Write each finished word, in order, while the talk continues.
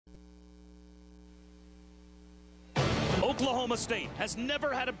Oklahoma State has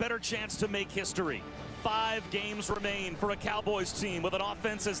never had a better chance to make history. 5 games remain for a Cowboys team with an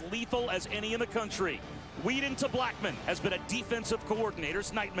offense as lethal as any in the country. Weeding to Blackmon has been a defensive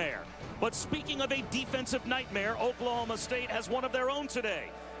coordinator's nightmare. But speaking of a defensive nightmare, Oklahoma State has one of their own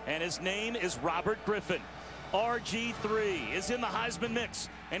today, and his name is Robert Griffin. RG3 is in the Heisman mix,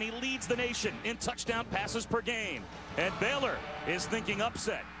 and he leads the nation in touchdown passes per game. And Baylor is thinking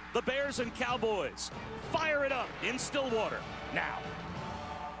upset. The Bears and Cowboys fire it up in Stillwater now.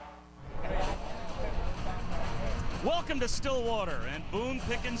 Welcome to Stillwater and Boone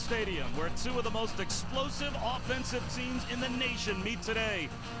Pickens Stadium, where 2 of the most explosive offensive teams in the nation meet today.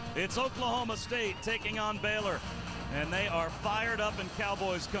 It's Oklahoma State taking on Baylor, and they are fired up in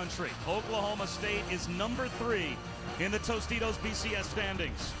Cowboys country. Oklahoma State is number 3 in the Tostitos BCS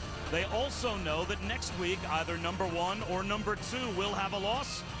standings. They also know that next week either number 1 or number 2 will have a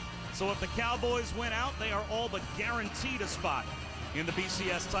loss. So if the Cowboys win out, they are all but guaranteed a spot in the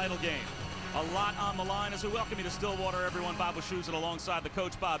BCS title game. A lot on the line as we welcome you to Stillwater, everyone. Bob Wischusen alongside the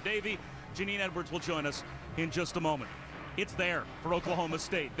coach, Bob Davie. Janine Edwards will join us in just a moment. It's there for Oklahoma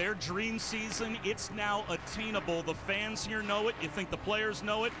State. Their dream season, it's now attainable. The fans here know it. You think the players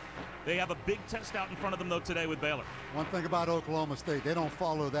know it. They have a big test out in front of them, though, today with Baylor. One thing about Oklahoma State, they don't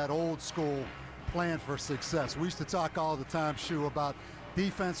follow that old school plan for success. We used to talk all the time, Shu, about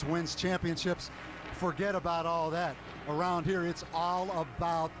defense wins championships. Forget about all that. Around here, it's all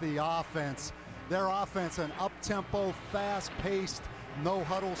about the offense. Their offense, an up-tempo, fast-paced,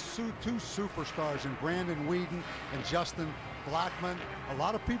 no-huddle, 2 superstars in Brandon Weeden and Justin Blackmon. A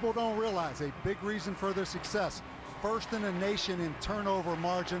lot of people don't realize a big reason for their success. First in the nation in turnover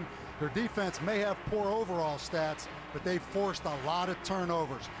margin. Their defense may have poor overall stats, but they forced a lot of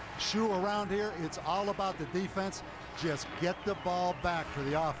turnovers. Shu, around here, it's all about the defense. Just get the ball back for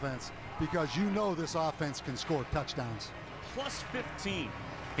the offense, because you know this offense can score touchdowns. Plus 15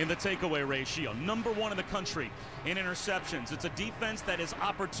 in the takeaway ratio. Number 1 in the country in interceptions. It's a defense that is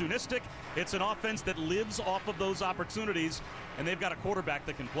opportunistic. It's an offense that lives off of those opportunities, and they've got a quarterback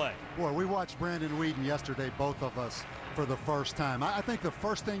that can play. Boy, we watched Brandon Weeden yesterday, both of us, for the first time. I think the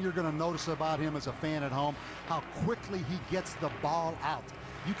first thing you're going to notice about him as a fan at home, how quickly he gets the ball out.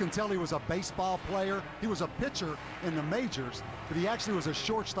 You can tell he was a baseball player. He was a pitcher in the majors, but he actually was a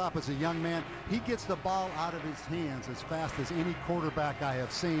shortstop as a young man. He gets the ball out of his hands as fast as any quarterback I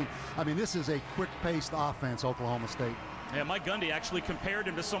have seen. I mean, this is a quick-paced offense, Oklahoma State. Yeah, Mike Gundy actually compared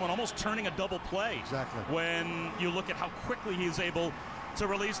him to someone almost turning a double play. Exactly. When you look at how quickly he's able to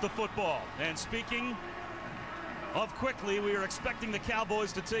release the football. And speaking of quickly, we are expecting the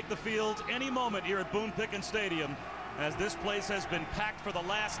Cowboys to take the field any moment here at Boone Pickens Stadium, as this place has been packed for the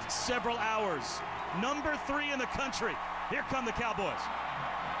last several hours. Number 3 in the country. Here come the Cowboys.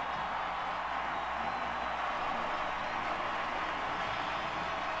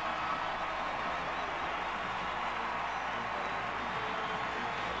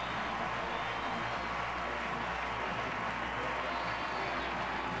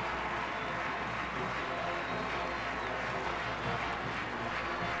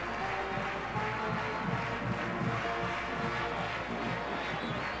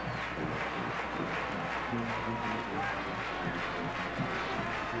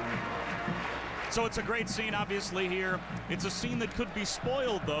 So it's a great scene, obviously, here. It's a scene that could be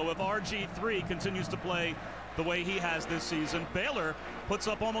spoiled, though, if RG3 continues to play the way he has this season. Baylor puts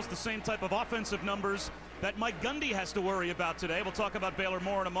up almost the same type of offensive numbers that Mike Gundy has to worry about today. We'll talk about Baylor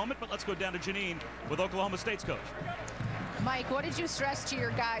more in a moment, but let's go down to Janine with Oklahoma State's coach. Mike, what did you stress to your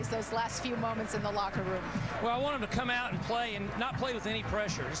guys those last few moments in the locker room? Well, I want them to come out and play and not play with any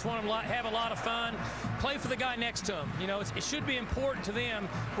pressure. Just want them to have a lot of fun, play for the guy next to them. You know, it should be important to them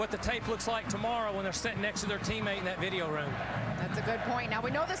what the tape looks like tomorrow when they're sitting next to their teammate in that video room. That's a good point. Now,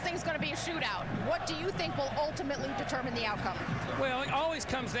 we know this thing's going to be a shootout. What do you think will ultimately determine the outcome? Well, it always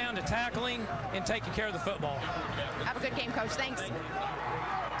comes down to tackling and taking care of the football. Have a good game, Coach. Thanks.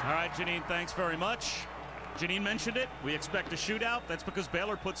 All right, Janine, thanks very much. Janine mentioned it. We expect a shootout. That's because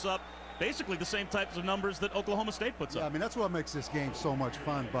Baylor puts up basically the same types of numbers that Oklahoma State puts up. I mean, that's what makes this game so much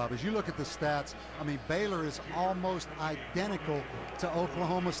fun, Bob. As you look at the stats, I mean, Baylor is almost identical to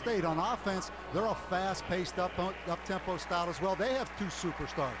Oklahoma State. On offense, they're a fast-paced, up-tempo style as well. They have 2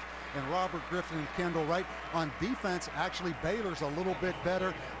 superstars, and Robert Griffin and Kendall Wright. On defense, actually, Baylor's a little bit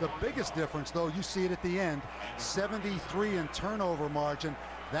better. The biggest difference, though, you see it at the end, 73 in turnover margin.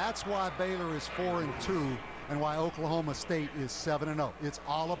 That's why Baylor is 4-2 and why Oklahoma State is 7-0. It's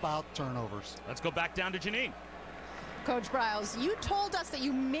all about turnovers. Let's go back down to Janine. Coach Briles, you told us that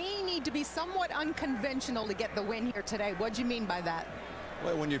you may need to be somewhat unconventional to get the win here today. What do you mean by that?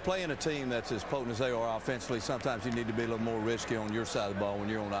 Well, when you're playing a team that's as potent as they are offensively, sometimes you need to be a little more risky on your side of the ball when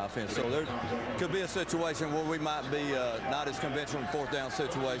you're on offense. So there could be a situation where we might be not as conventional in fourth down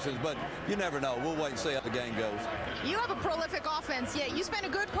situations, but you never know. We'll wait and see how the game goes. You have a prolific offense, yet you spent a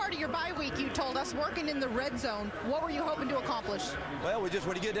good part of your bye week, you told us, working in the red zone. What were you hoping to accomplish? Well, when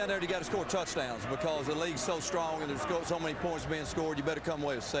you get down there, you got to score touchdowns because the league's so strong and there's so many points being scored. You better come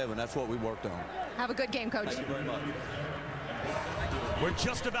away with 7. That's what we worked on. Have a good game, Coach. Thank you very much. We're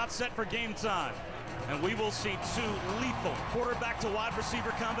just about set for game time, and we will see 2 lethal quarterback to wide receiver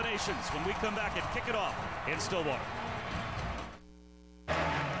combinations when we come back and kick it off in Stillwater.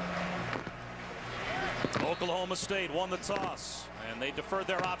 Oklahoma State won the toss, and they deferred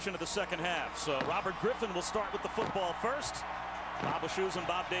their option to the second half. So Robert Griffin will start with the football first. Bob Shoes and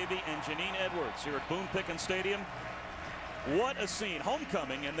Bob Davie and Janine Edwards here at Boone Pickens Stadium. What a scene.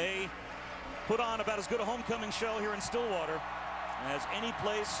 Homecoming, and they put on about as good a homecoming show here in Stillwater as any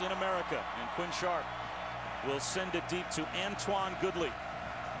place in America. And Quinn Sharp will send it deep to Antoine Goodley.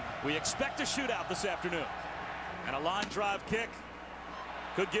 We expect a shootout this afternoon, and a line drive kick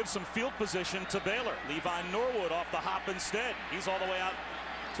could give some field position to Baylor. Levi Norwood off the hop instead. He's all the way out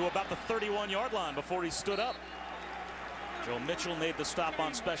to about the 31-yard line before he stood up. Joe Mitchell made the stop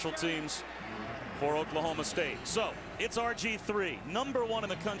on special teams for Oklahoma State. So it's RG3, #1 in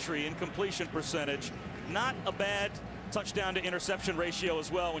the country in completion percentage. Not a bad touchdown to interception ratio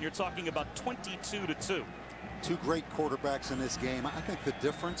as well when you're talking about 22-2. 2 great quarterbacks in this game. I think the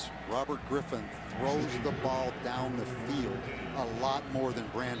difference, Robert Griffin throws the ball down the field a lot more than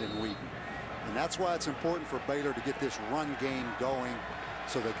Brandon Wheaton. And that's why it's important for Baylor to get this run game going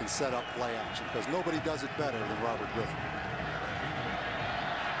so they can set up play action, because nobody does it better than Robert Griffin.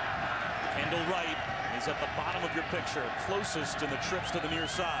 Kendall Wright is at the bottom of your picture, closest in the trips to the near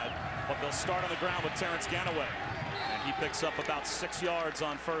side, but they'll start on the ground with Terrence Ganaway. And he picks up about 6 yards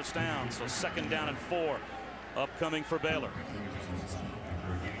on first down, so 2nd down and 4 upcoming for Baylor.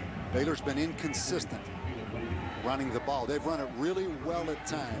 Baylor's been inconsistent running the ball. They've run it really well at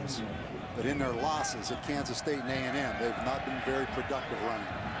times, but in their losses at Kansas State and A&M, they've not been very productive running.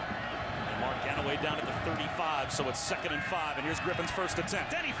 And Mark Ganaway down at the 35, so it's 2nd and 5, and here's Griffin's first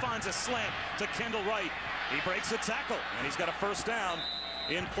attempt. Then he finds a slant to Kendall Wright. He breaks a tackle, and he's got a first down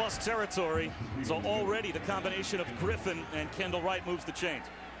in plus territory. So already the combination of Griffin and Kendall Wright moves the chains.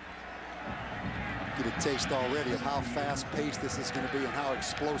 Get a taste already of how fast-paced this is going to be and how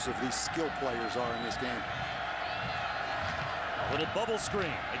explosive these skill players are in this game. A little bubble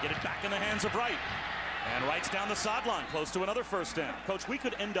screen. They get it back in the hands of Wright. And Wright's down the sideline, close to another first down. Coach, we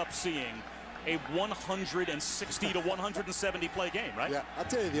could end up seeing a 160 to 170 play game, right? Yeah, I'll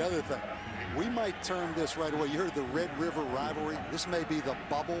tell you the other thing. We might term this right away. You heard the Red River rivalry. This may be the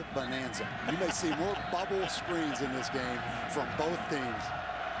bubble bonanza. You may see more bubble screens in this game from both teams.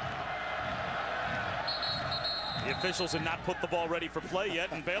 The officials had not put the ball ready for play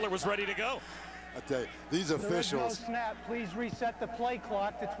yet, and Baylor was ready to go. I tell you, these officials. The snap, please reset the play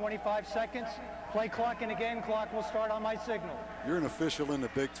clock to 25 seconds. Play clock and the game clock will start on my signal. You're an official in the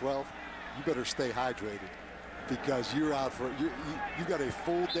Big 12. You better stay hydrated, because you're out for you got a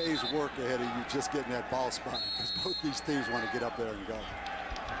full day's work ahead of you just getting that ball spun, because both these teams want to get up there and go.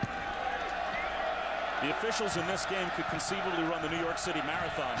 The officials in this game could conceivably run the New York City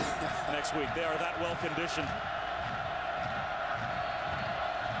Marathon next week. They are that well conditioned.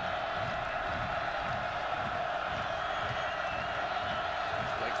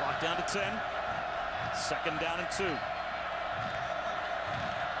 Play clock down to 10. 2nd down and 2.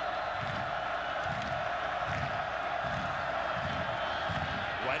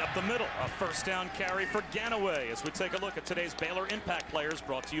 Right up the middle, a first down carry for Ganaway as we take a look at today's Baylor Impact Players,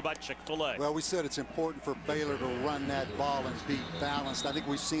 brought to you by Chick-fil-A. Well, we said it's important for Baylor to run that ball and be balanced. I think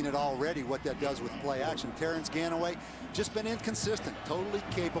we've seen it already, what that does with play action. Terrence Ganaway just been inconsistent, totally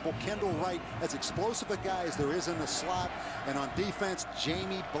capable. Kendall Wright, as explosive a guy as there is in the slot. And on defense,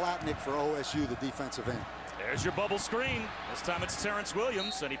 Jamie Blatnick for OSU, the defensive end. There's your bubble screen. This time it's Terrence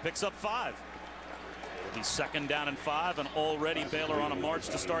Williams, and he picks up 5. It'll be 2nd down and 5, and already Baylor on a march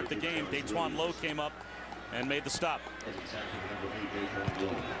to start the game. Daytawion Lowe came up and made the stop.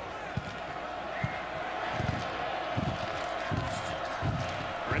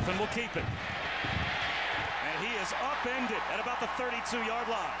 Griffin will keep it. And he is upended at about the 32-yard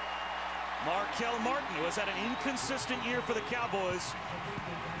line. Markel Martin, who has had an inconsistent year for the Cowboys,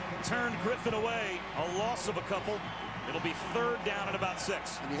 turned Griffin away, a loss of a couple. It'll be 3rd down and about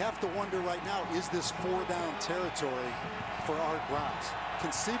 6. And you have to wonder right now, is this 4-down territory for Art Grimes?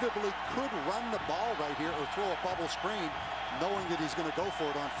 Conceivably could run the ball right here or throw a bubble screen, knowing that he's going to go for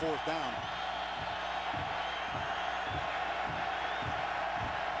it on 4th down.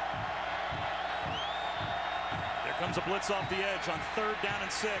 Comes a blitz off the edge on 3rd down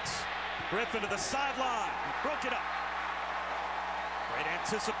and 6. Griffin to the sideline. Broke it up. Great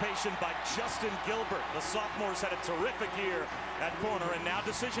anticipation by Justin Gilbert. The sophomore's had a terrific year at corner, and now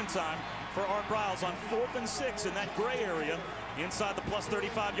decision time for Art Briles on 4th and 6 in that gray area inside the plus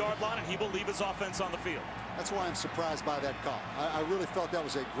 35-yard line, and he will leave his offense on the field. That's why I'm surprised by that call. I really felt that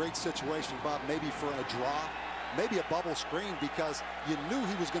was a great situation, Bob, maybe for a draw, maybe a bubble screen, because you knew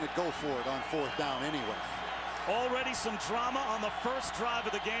he was going to go for it on 4th down anyway. Already some drama on the first drive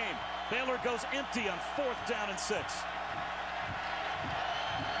of the game. Baylor goes empty on 4th down and 6.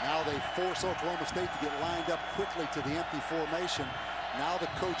 Now they force Oklahoma State to get lined up quickly to the empty formation. Now the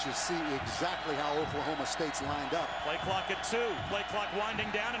coaches see exactly how Oklahoma State's lined up. Play clock at 2. Play clock winding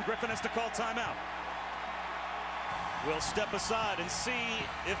down, and Griffin has to call timeout. We'll step aside and see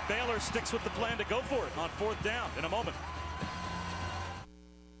if Baylor sticks with the plan to go for it on 4th down in a moment.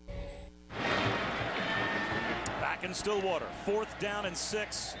 Back in Stillwater, 4th down and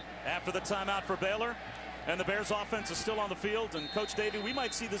 6 after the timeout for Baylor. And the Bears offense is still on the field. And Coach Davey, we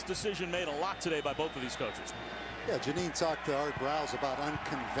might see this decision made a lot today by both of these coaches. Yeah, Janine talked to Art Briles about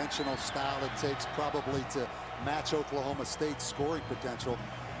unconventional style it takes probably to match Oklahoma State's scoring potential.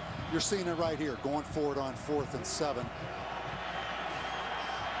 You're seeing it right here, going forward on 4th and 7.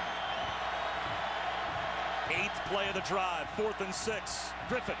 8th play of the drive, 4th and 6.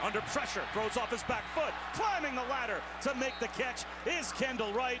 Griffin under pressure, throws off his back foot. Climbing the ladder to make the catch is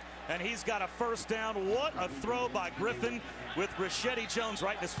Kendall Wright, and he's got a 1st down. What a throw by Griffin with Rashedi Jones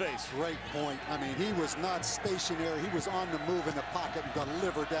right in his face. Great point. I mean, he was not stationary. He was on the move in the pocket and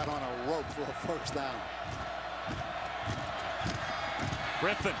delivered that on a rope for a 1st down.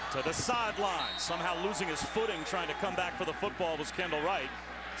 Griffin to the sideline, somehow losing his footing trying to come back for the football was Kendall Wright.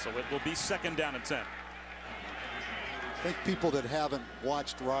 So it will be 2nd down and 10. I think people that haven't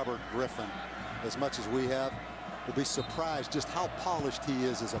watched Robert Griffin as much as we have will be surprised just how polished he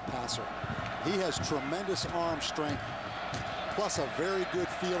is as a passer. He has tremendous arm strength, plus a very good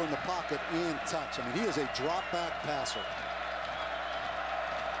feel in the pocket and touch. I mean, he is a drop back passer.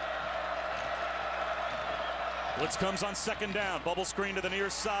 Blitz comes on 2nd down. Bubble screen to the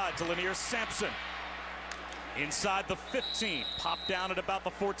near side to Lanier Sampson. Inside the 15. Popped down at about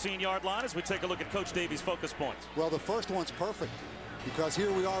the 14-yard line as we take a look at Coach Davey's focus points. Well, the first one's perfect because here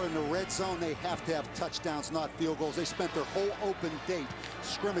we are in the red zone. They have to have touchdowns, not field goals. They spent their whole open date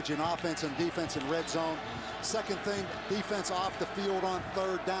scrimmaging offense and defense in red zone. Second thing, defense off the field on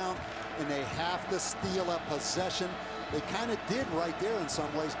 3rd down, and they have to steal a possession. They kind of did right there in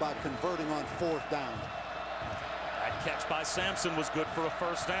some ways by converting on 4th down. That catch by Sampson was good for a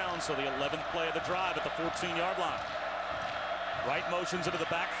 1st down, so the 11th play of the drive at the 14-yard line. Right motions into the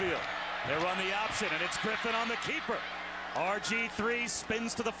backfield. They run the option, and it's Griffin on the keeper. RG3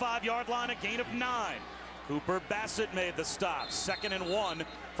 spins to the 5-yard line, a gain of 9. Cooper Bassett made the stop. 2nd and 1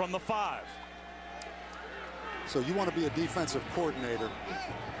 from the 5. So you want to be a defensive coordinator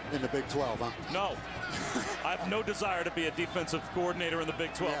in the Big 12, huh? No. I have no desire to be a defensive coordinator in the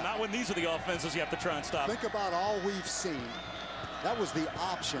Big 12. Yeah. Not when these are the offenses you have to try and stop. Think about all we've seen. That was the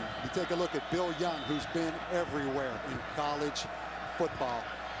option. You take a look at Bill Young, who's been everywhere in college football.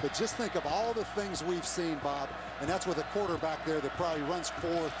 But just think of all the things we've seen, Bob, and that's with a quarterback there that probably runs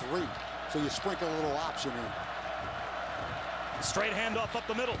 4-3. So you sprinkle a little option in. Straight handoff up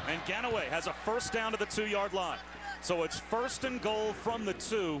the middle, and Ganaway has a 1st down to the 2-yard line. So it's 1st and goal from the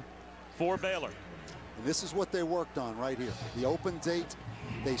 2 for Baylor. And this is what they worked on right here. The open date,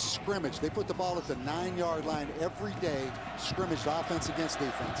 they scrimmaged. They put the ball at the 9-yard line every day, scrimmaged offense against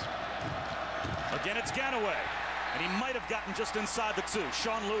defense. Again, it's Ganaway, and he might have gotten just inside the 2.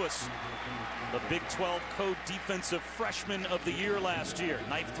 Sean Lewis, the Big 12 co-defensive freshman of the year last year,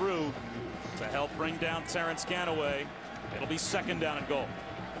 knifed through to help bring down Terrence Ganaway. It'll be 2nd down and goal.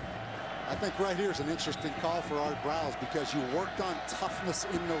 I think right here is an interesting call for Art Briles because you worked on toughness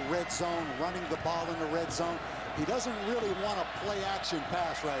in the red zone, running the ball in the red zone. He doesn't really want a play-action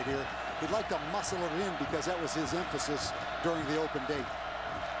pass right here. He'd like to muscle it in because that was his emphasis during the open date.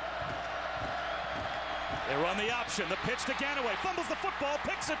 They run the option. The pitch to Ganaway. Fumbles the football,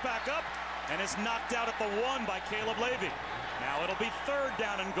 picks it back up, and is knocked out at the 1 by Caleb Levy. Now it'll be 3rd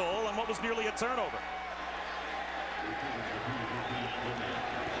down and goal on what was nearly a turnover.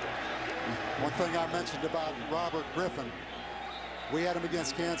 One thing I mentioned about Robert Griffin, we had him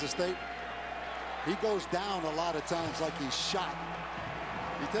against Kansas State. He goes down a lot of times like he's shot.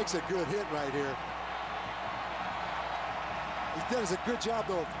 He takes a good hit right here. He does a good job,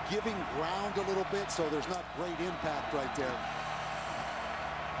 though, of giving ground a little bit, so there's not great impact right there.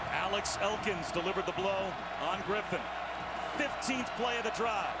 Alex Elkins delivered the blow on Griffin. 15th play of the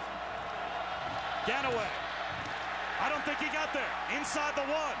drive. Ganaway I don't think he got there. Inside the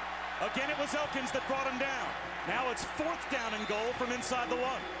 1. Again, it was Elkins that brought him down. Now it's 4th down and goal from inside the 1.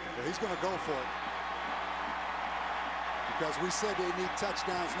 Well, he's going to go for it. Because we said they need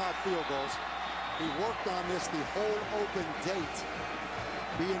touchdowns, not field goals. He worked on this the whole open date,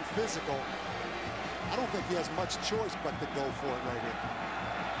 being physical. I don't think he has much choice but to go for it right here.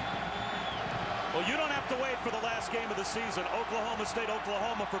 Well, you don't have to wait for the last game of the season. Oklahoma State,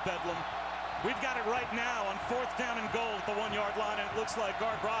 Oklahoma for Bedlam. We've got it right now on 4th down and goal at the 1-yard line, and it looks like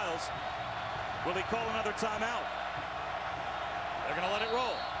Guard Briles. Will he call another timeout? They're going to let it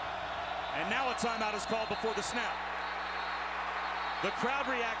roll. And now a timeout is called before the snap. The crowd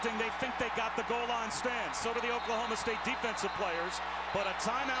reacting, they think they got the goal line stand. So do the Oklahoma State defensive players, but a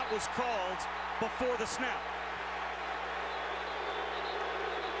timeout was called before the snap.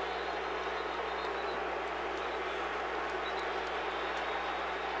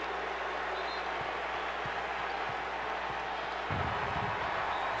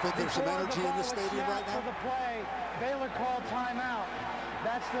 I think there's some energy in the stadium right now. For the play, Baylor called timeout.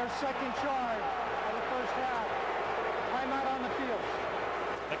 That's their second charge of the first half. Timeout on the field.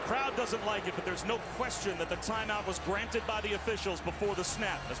 The crowd doesn't like it, but there's no question that the timeout was granted by the officials before the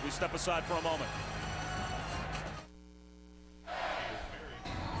snap as we step aside for a moment.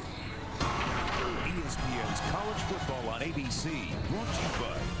 ESPN's College Football on ABC, brought to you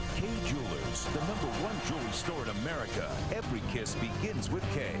by K Jewelers, the #1 jewelry store in America. Every kiss begins with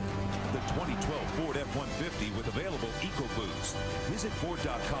K. The 2012 Ford F-150 with available EcoBoost. Visit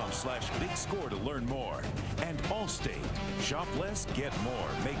Ford.com/big score to learn more. And Allstate. Shop less, get more.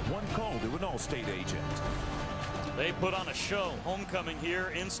 Make one call to an Allstate agent. They put on a show, homecoming here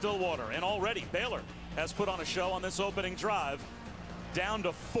in Stillwater. And already Baylor has put on a show on this opening drive. Down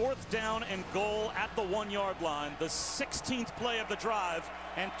to 4th down and goal at the 1-yard line. The 16th play of the drive,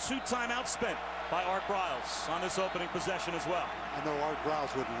 and 2 timeouts spent by Art Briles on this opening possession as well. I know Art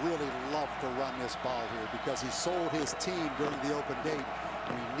Briles would really love to run this ball here because he sold his team during the open date.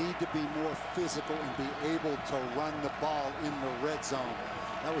 We need to be more physical and be able to run the ball in the red zone.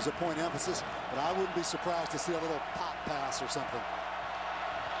 That was a point of emphasis, but I wouldn't be surprised to see a little pop pass or something.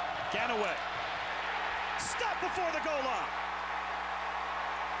 Ganaway. Stop before the goal line.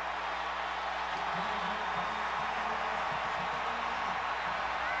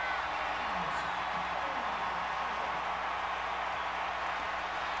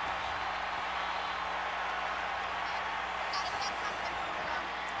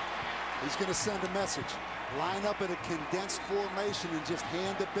 He's going to send a message. Line up in a condensed formation and just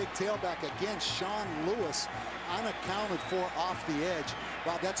hand the big tailback. Again, Sean Lewis unaccounted for off the edge.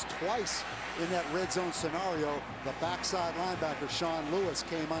 Wow, that's twice in that red zone scenario. The backside linebacker, Sean Lewis,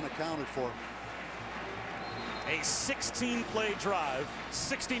 came unaccounted for. A 16-play drive,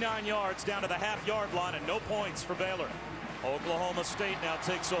 69 yards down to the half-yard line, and no points for Baylor. Oklahoma State now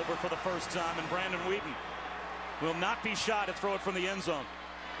takes over for the first time, and Brandon Wheaton will not be shy to throw it from the end zone.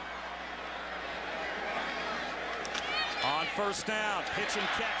 On 1st down, pitch and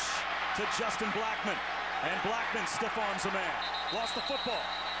catch to Justin Blackmon. And Blackmon stiff arms a man. Lost the football.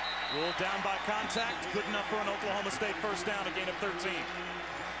 Ruled down by contact. Good enough for an Oklahoma State 1st down, a gain of 13.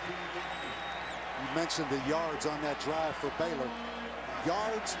 You mentioned the yards on that drive for Baylor.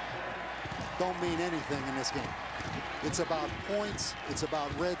 Yards don't mean anything in this game. It's about points. It's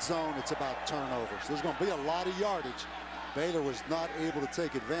about red zone. It's about turnovers. There's going to be a lot of yardage. Baylor was not able to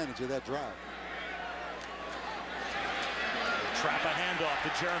take advantage of that drive. Trap a handoff to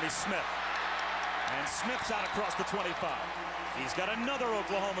Jeremy Smith. And Smith's out across the 25. He's got another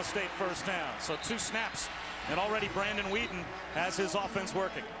Oklahoma State 1st down. So 2 snaps, and already Brandon Wheaton has his offense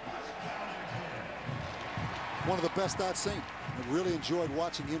working. One of the best I've seen. I really enjoyed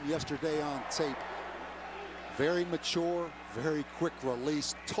watching him yesterday on tape. Very mature, very quick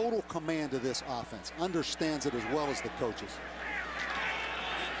release, total command of this offense. Understands it as well as the coaches.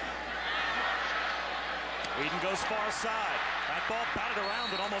 Wheaton goes far side. That ball batted around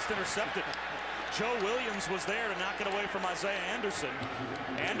and almost intercepted. Joe Williams was there to knock it away from Isaiah Anderson.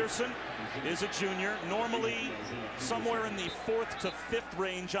 Anderson is a junior, normally somewhere in the 4th to 5th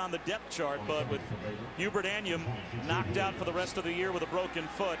range on the depth chart, but with Hubert Anyum knocked out for the rest of the year with a broken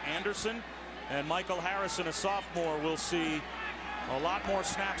foot, Anderson and Michael Harrison, a sophomore, will see a lot more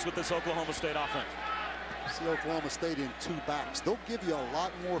snaps with this Oklahoma State offense. See Oklahoma State in 2 backs. They'll give you a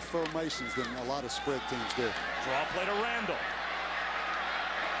lot more formations than a lot of spread teams do. Draw play to Randle.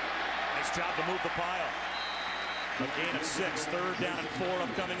 Nice job to move the pile. A gain of 6, 3rd down and 4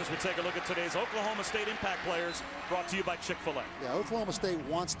 upcoming as we take a look at today's Oklahoma State impact players, brought to you by Chick-fil-A. Yeah, Oklahoma State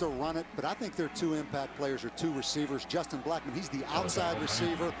wants to run it, but I think their 2 impact players are 2 receivers. Justin Blackmon, he's the outside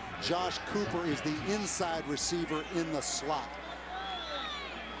receiver. Josh Cooper is the inside receiver in the slot.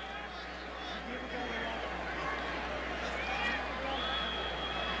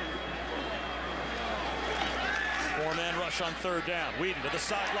 Four-man rush on 3rd down. Whedon to the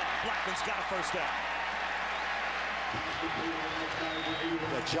sideline. Blackmon's got a 1st down.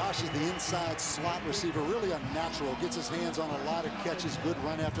 Yeah, Josh is the inside slot receiver, really unnatural. Gets his hands on a lot of catches. Good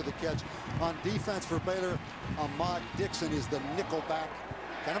run after the catch. On defense for Baylor, Ahmad Dixon is the nickel back.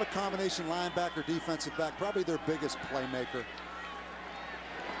 Kind of a combination linebacker, defensive back. Probably their biggest playmaker.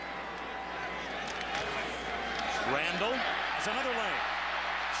 Randle has another lane.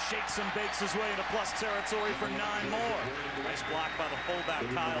 Shakes and bakes his way into plus territory for 9 more. Nice block by the fullback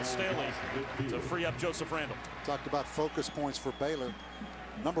Kyle Staley to free up Joseph Randle. Talked about focus points for Baylor.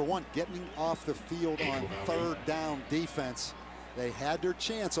 Number 1, getting off the field on 3rd down defense. They had their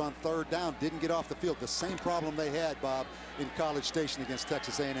chance on 3rd down, didn't get off the field. The same problem they had, Bob, in College Station against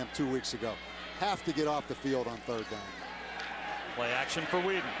Texas A&M 2 weeks ago. Have to get off the field on 3rd down. Play action for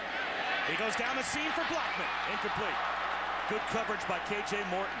Whedon. He goes down the seam for Blackmon. Incomplete. Good coverage by K.J.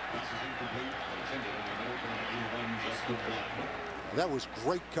 Morton. That was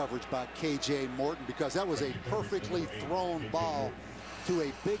great coverage by K.J. Morton, because that was a perfectly thrown ball to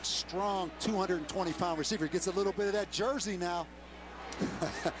a big, strong 220-pound receiver. He gets a little bit of that jersey now.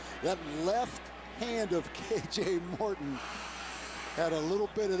 That left hand of K.J. Morton had a little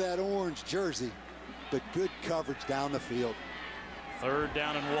bit of that orange jersey, but good coverage down the field. 3rd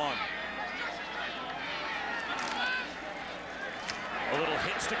down and 1. A little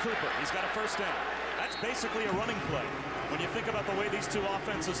hitch to Cooper. He's got a 1st down. That's basically a running play. When you think about the way these 2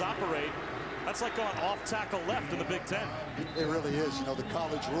 offenses operate, that's like going off tackle left in the Big Ten. It really is. You know, the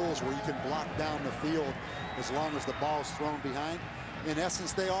college rules where you can block down the field as long as the ball's thrown behind. In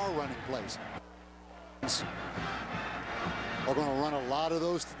essence, they are running plays. We're going to run a lot of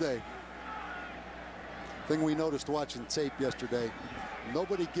those today. Thing we noticed watching tape yesterday,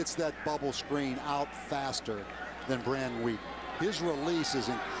 nobody gets that bubble screen out faster than Brandon Whedon. His release is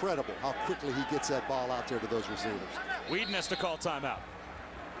incredible, how quickly he gets that ball out there to those receivers. Whedon has to call timeout.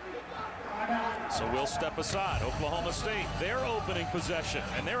 So we'll step aside. Oklahoma State, their opening possession,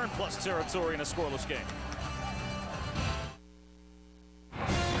 and they're in plus territory in a scoreless game.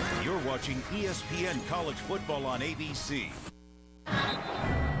 You're watching ESPN College Football on ABC.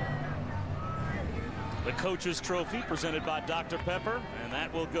 The Coach's Trophy presented by Dr. Pepper, and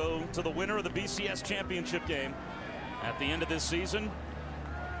that will go to the winner of the BCS championship game at the end of this season.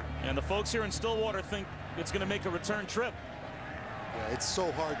 And the folks here in Stillwater think it's going to make a return trip. Yeah, it's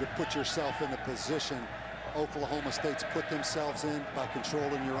so hard to put yourself in the position Oklahoma State's put themselves in by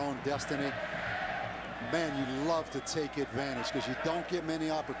controlling your own destiny. Man, you love to take advantage, because you don't get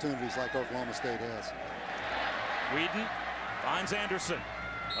many opportunities like Oklahoma State has. Whedon finds Anderson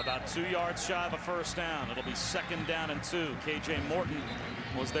about 2 yards shy of a 1st down. It'll be 2nd down and 2. K.J. Morton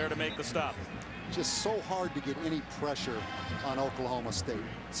was there to make the stop. Just so hard to get any pressure on Oklahoma State.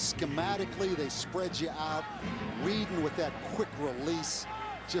 Schematically, they spread you out. Whedon with that quick release,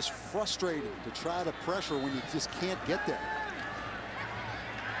 just frustrating to try to pressure when you just can't get there.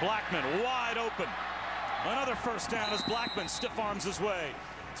 Blackmon wide open. Another 1st down as Blackmon stiff arms his way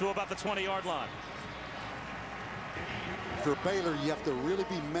to about the 20-yard line. For Baylor, you have to really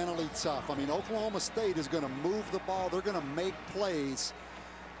be mentally tough. I mean, Oklahoma State is going to move the ball. They're going to make plays.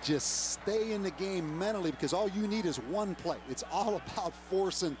 Just stay in the game mentally, because all you need is one play. It's all about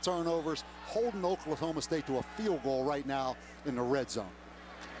forcing turnovers, holding Oklahoma State to a field goal right now in the red zone.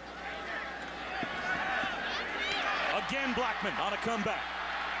 Again, Blackmon on a comeback.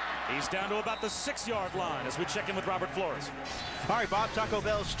 He's down to about the 6-yard line as we check in with Robert Flores. All right, Bob, Taco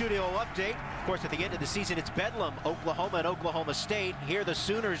Bell studio update. Of course, at the end of the season, it's Bedlam, Oklahoma and Oklahoma State. Here the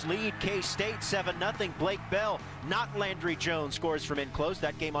Sooners lead K-State 7-0. Blake Bell, not Landry Jones, scores from in close.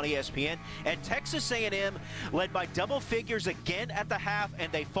 That game on ESPN. And Texas A&M led by double figures again at the half, and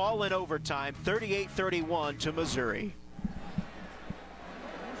they fall in overtime, 38-31 to Missouri.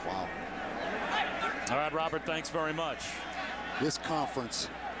 Wow. All right, Robert, thanks very much. This conference.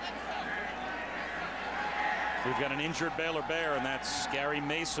 We've got an injured Baylor Bear, and that's Gary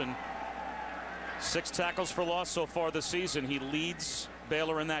Mason. 6 tackles for loss so far this season. He leads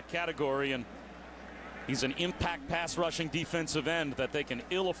Baylor in that category, and he's an impact pass rushing defensive end that they can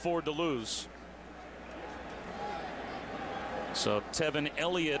ill afford to lose. So Tevin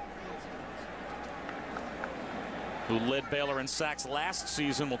Elliott who led Baylor in sacks last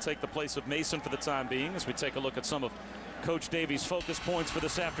season, will take the place of Mason for the time being as we take a look at some of Coach Davies' focus points for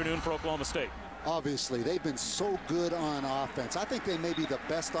this afternoon for Oklahoma State. Obviously, they've been so good on offense. I think they may be the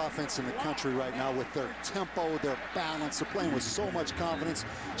best offense in the country right now with their tempo, their balance. They're playing with so much confidence.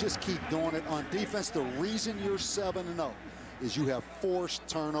 Just keep doing it. On defense, the reason you're 7-0 is you have forced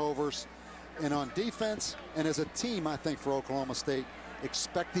turnovers. And on defense, and as a team, I think for Oklahoma State,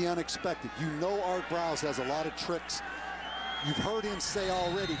 expect the unexpected. You know Art Browse has a lot of tricks. You've heard him say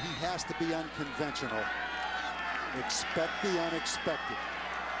already he has to be unconventional. Expect the unexpected.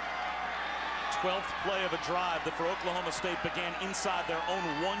 12th play of a drive that for Oklahoma State began inside their own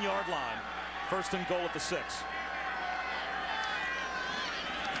 1-yard line. 1st and goal at the 6.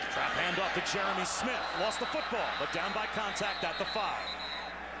 Trap handoff to Jeremy Smith. Lost the football, but down by contact at the 5.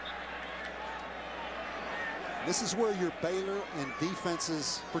 This is where your Baylor and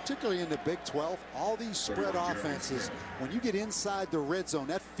defenses, particularly in the Big 12, all these spread offenses, when you get inside the red zone,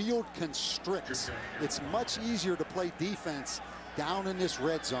 that field constricts. It's much easier to play defense down in this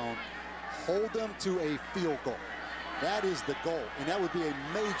red zone. Hold them to a field goal. That is the goal, and that would be a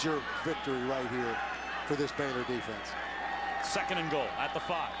major victory right here for this Baylor defense. 2nd and goal at the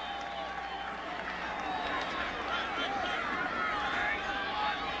 5.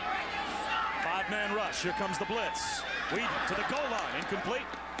 Five-man rush. Here comes the blitz. Wheaton to the goal line. Incomplete.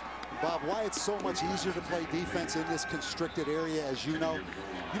 Bob, why it's so much easier to play defense in this constricted area, as you know,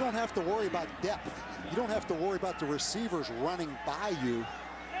 you don't have to worry about depth. You don't have to worry about the receivers running by you.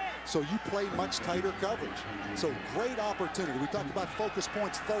 So you play much tighter coverage. So great opportunity. We talked about focus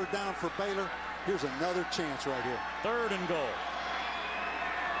points, 3rd down for Baylor. Here's another chance right here. 3rd and goal.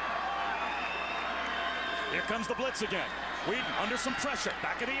 Here comes the blitz again. Wheaton under some pressure.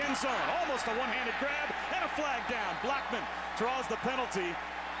 Back of the end zone. Almost a one-handed grab and a flag down. Blackmon draws the penalty.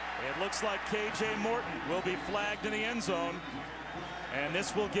 It looks like K.J. Morton will be flagged in the end zone. And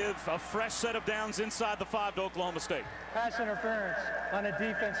this will give a fresh set of downs inside the 5 to Oklahoma State. Pass interference on a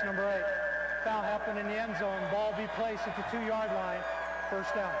defense, number 8. Foul happened in the end zone. Ball be placed at the 2-yard line.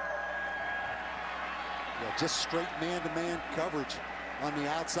 1st down. Yeah, just straight man-to-man coverage on the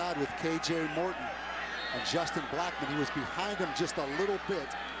outside with K.J. Morton. And Justin Blackmon, he was behind him just a little bit.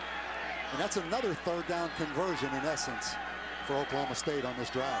 And that's another 3rd down conversion in essence for Oklahoma State on this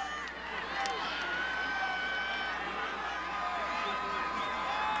drive.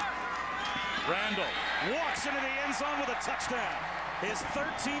 Randle walks into the end zone with a touchdown. His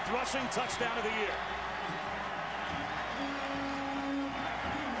 13th rushing touchdown of the year.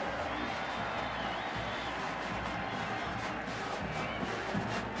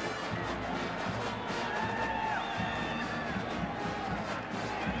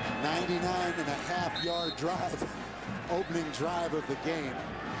 .5-yard drive, opening drive of the game.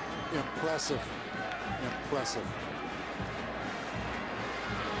 Impressive, impressive.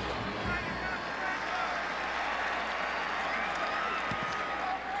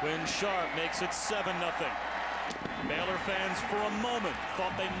 Quinn Sharp makes it 7-0. Baylor fans for a moment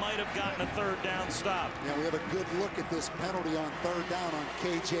thought they might have gotten a 3rd down stop. Yeah, we have a good look at this penalty on 3rd down on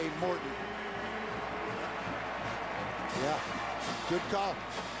K.J. Morton. Yeah, good call.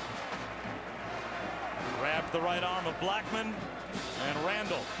 Grabbed the right arm of Blackmon, and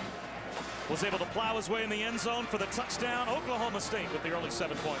Randle was able to plow his way in the end zone for the touchdown. Oklahoma State with the early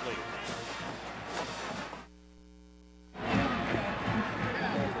 7-point lead.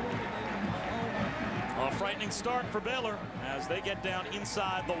 A frightening start for Baylor as they get down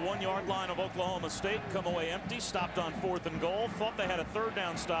inside the 1-yard line of Oklahoma State, come away empty, stopped on 4th and goal. Thought they had a 3rd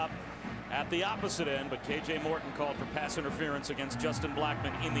down stop at the opposite end, but K.J. Morton called for pass interference against Justin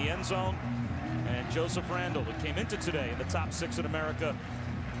Blackmon in the end zone. And Joseph Randle, who came into today in the top 6 in America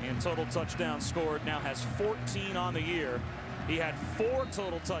in total touchdowns scored, now has 14 on the year. He had 4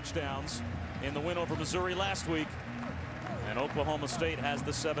 total touchdowns in the win over Missouri last week. And Oklahoma State has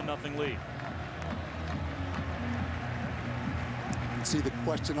the 7-0 lead. You can see the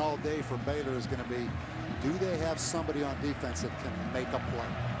question all day for Baylor is going to be, do they have somebody on defense that can make a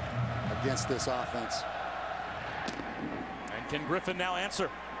play against this offense? And can Griffin now answer?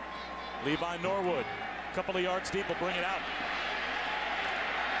 Levi Norwood, a couple of yards deep, will bring it out.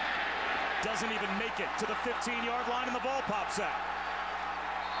 Doesn't even make it to the 15-yard line, and the ball pops out.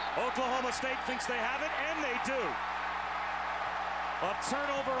 Oklahoma State thinks they have it, and they do. A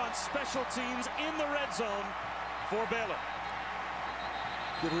turnover on special teams in the red zone for Baylor.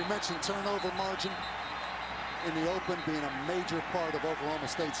 Did we mention turnover margin in the open being a major part of Oklahoma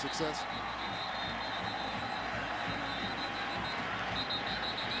State's success?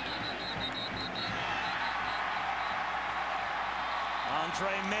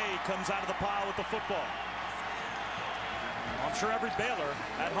 Andre May comes out of the pile with the football. I'm sure every Baylor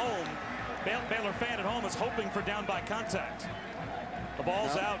fan at home is hoping for down by contact. The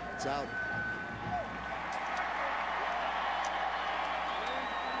ball's out. It's out.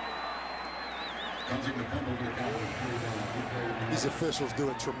 These officials do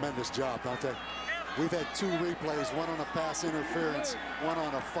a tremendous job, don't they? We've had 2 replays, one on a pass interference, one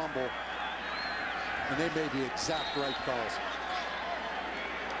on a fumble, and they made the exact right calls.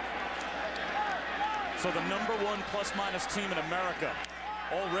 So the #1 plus-minus team in America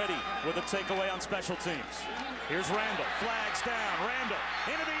already with a takeaway on special teams. Here's Randle, flags down, Randle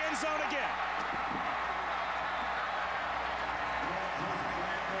into the end zone again.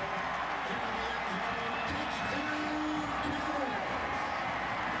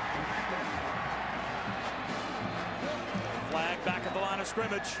 Flag back at the line of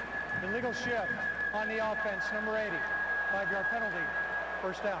scrimmage. Illegal shift on the offense, number 80. 5-yard penalty,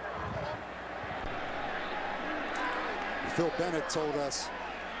 first down. Phil Bennett told us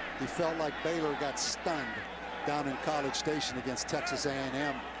he felt like Baylor got stunned down in College Station against Texas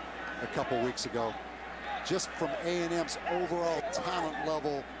A&M a couple weeks ago. Just from A&M's overall talent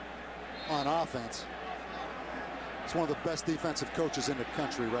level on offense. It's one of the best defensive coaches in the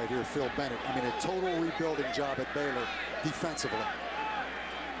country right here, Phil Bennett. I mean, a total rebuilding job at Baylor defensively.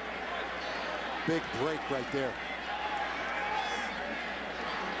 Big break right there.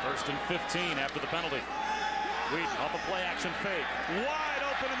 1st and 15 after the penalty. Wheaton off a play action fake. Wide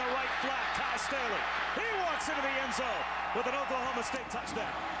open in the right flat. Kai Staley. He walks into the end zone with an Oklahoma State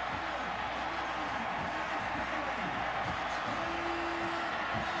touchdown.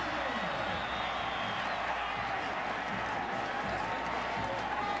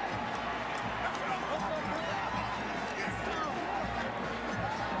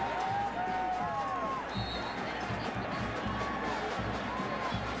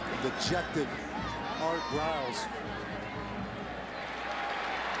 Dejected Art Rouse.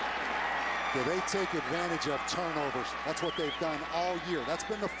 Do they take advantage of turnovers? That's what they've done all year. That's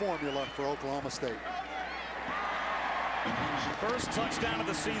been the formula for Oklahoma State. First touchdown of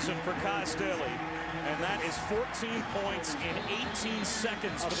the season for Kai Staley, and that is 14 points in 18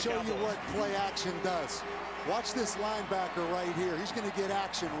 seconds. I'll show you what play action does. Watch this linebacker right here. He's going to get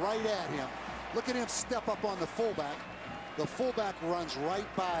action right at him. Look at him step up on the fullback. The fullback runs right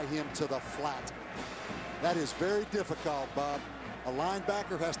by him to the flat. That is very difficult, Bob. A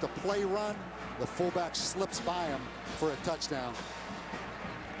linebacker has to play run. The fullback slips by him for a touchdown.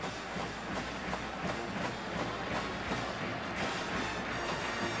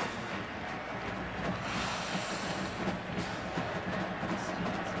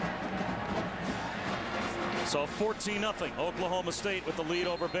 So 14-0, Oklahoma State with the lead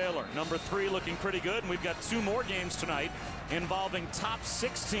over Baylor. Number 3 looking pretty good, and we've got 2 more games tonight involving top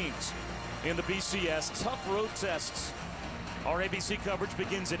 6 teams in the BCS. Tough road tests. Our ABC coverage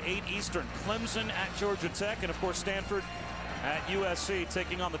begins at 8 Eastern. Clemson at Georgia Tech, and of course Stanford at USC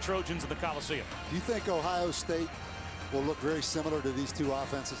taking on the Trojans in the Coliseum. Do you think Ohio State will look very similar to these 2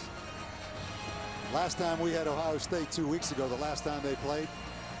 offenses? Last time we had Ohio State 2 weeks ago, the last time they played,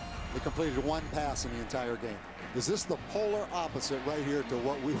 they completed 1 pass in the entire game. Is this the polar opposite right here to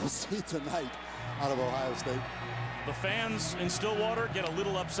what we will see tonight out of Ohio State? The fans in Stillwater get a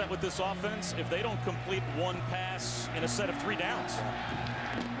little upset with this offense if they don't complete 1 pass in a set of 3 downs.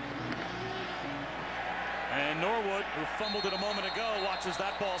 And Norwood, who fumbled it a moment ago, watches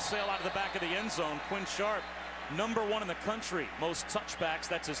that ball sail out of the back of the end zone. Quinn Sharp, number 1 in the country, most touchbacks.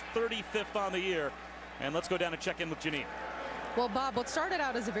 That's his 35th on the year. And let's go down and check in with Janine. Well, Bob, what started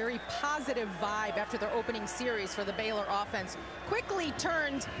out as a very positive vibe after their opening series for the Baylor offense quickly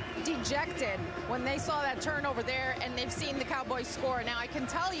turned dejected when they saw that turnover there, and they've seen the Cowboys score. Now, I can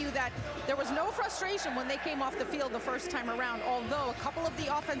tell you that there was no frustration when they came off the field the first time around, although a couple of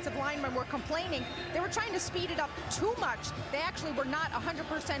the offensive linemen were complaining. They were trying to speed it up too much. They actually were not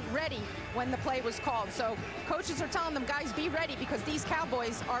 100% ready when the play was called. So coaches are telling them, guys, be ready, because these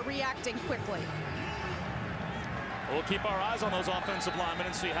Cowboys are reacting quickly. We'll keep our eyes on those offensive linemen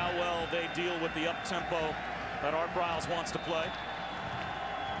and see how well they deal with the up-tempo that Art Briles wants to play.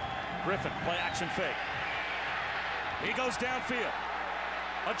 Griffin, play action fake. He goes downfield.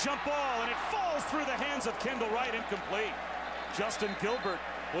 A jump ball, and it falls through the hands of Kendall Wright, incomplete. Justin Gilbert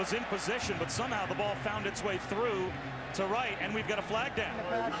was in position, but somehow the ball found its way through to Wright, and we've got a flag down. The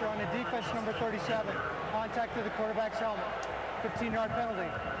passer on the defense, number 37. Contact to the quarterback's helmet. 15-yard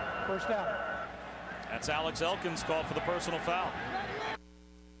penalty. First down. That's Alex Elkins called for the personal foul.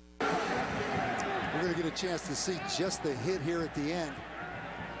 We're going to get a chance to see just the hit here at the end.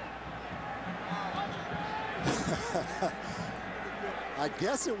 I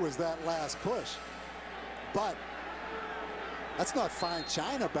guess it was that last push, but That's not fine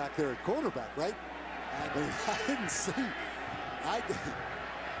china back there at quarterback, right? I mean, I didn't see.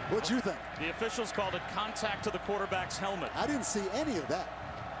 What'd you think? The officials called it contact to the quarterback's helmet. I didn't see any of that.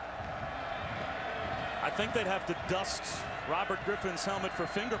 I think they'd have to dust Robert Griffin's helmet for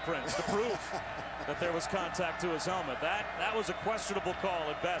fingerprints to prove that there was contact to his helmet. That was a questionable call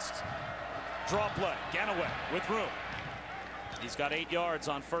at best. Draw play. Ganaway with room. He's got 8 yards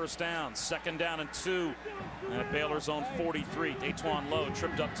on first down. 2nd down and 2 at Baylor's own 43. Daytawion Lowe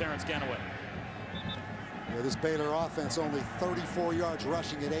tripped up Terrence Ganaway. Yeah, this Baylor offense only 34 yards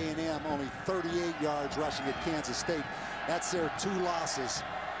rushing at A&M, only 38 yards rushing at Kansas State. That's their 2 losses.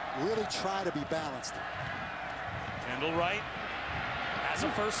 Really try to be balanced. Randle right has a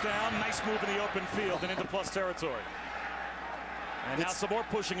first down. Nice move in the open field and into plus territory. And now some more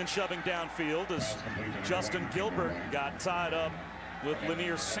pushing and shoving downfield as Justin Gilbert got tied up with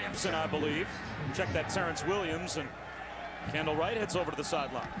Lanier Sampson, I believe. Check that Terrence Williams, and Kendall Wright heads over to the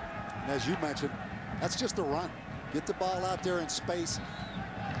sideline. And as you mentioned, that's just a run. Get the ball out there in space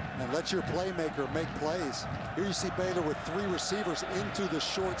and let your playmaker make plays. Here you see Baylor with 3 receivers into the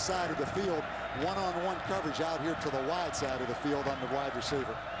short side of the field. One-on-one coverage out here to the wide side of the field on the wide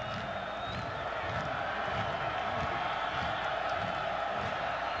receiver.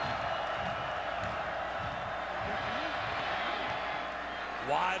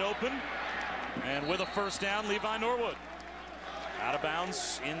 Wide open, and with a first down, Levi Norwood. Out of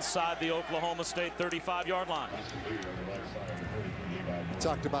bounds inside the Oklahoma State 35-yard line. We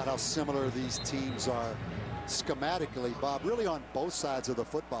talked about how similar these teams are schematically, Bob, really on both sides of the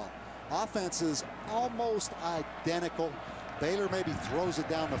football. Offense is almost identical. Baylor maybe throws it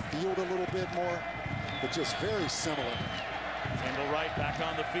down the field a little bit more, but just very similar. Kendall Wright back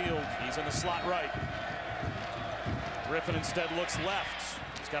on the field. He's in the slot right. Griffin instead looks left.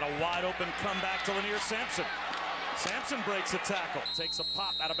 He's got a wide open comeback to Lanier Sampson. Sampson breaks a tackle, takes a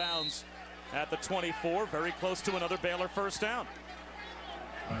pop out of bounds at the 24, very close to another Baylor first down.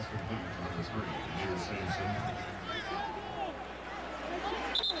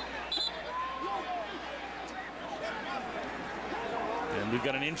 And we've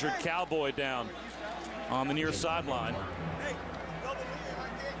got an injured Cowboy down on the near sideline.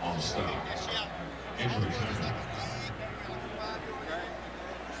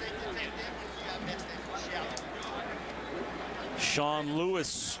 Sean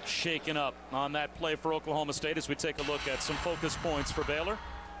Lewis shaken up on that play for Oklahoma State as we take a look at some focus points for Baylor.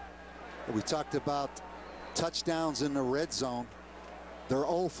 We talked about touchdowns in the red zone. They're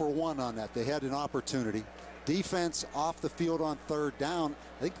 0 for 1 on that. They had an opportunity. Defense off the field on 3rd down.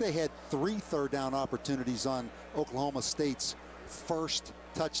 I think they had 3 third down opportunities on Oklahoma State's first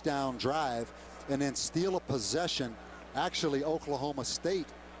touchdown drive, and then steal a possession. Actually, Oklahoma State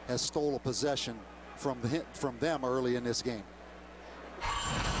has stole a possession from them early in this game.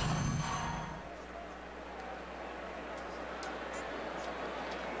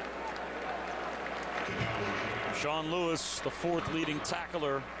 Sean Lewis, the 4th leading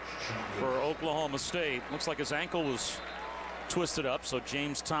tackler for Oklahoma State. Looks like his ankle was twisted up, so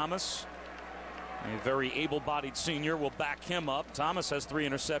James Thomas, a very able-bodied senior, will back him up. Thomas has 3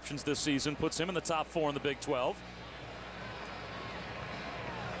 interceptions this season, puts him in the top 4 in the Big 12.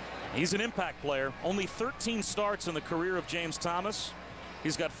 He's an impact player. Only 13 starts in the career of James Thomas.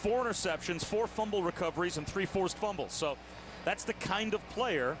 He's got 4 interceptions, 4 fumble recoveries, and 3 forced fumbles. So that's the kind of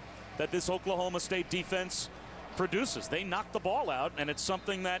player that this Oklahoma State defense produces. They knock the ball out, and it's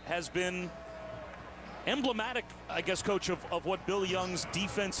something that has been emblematic, I guess, Coach, of what Bill Young's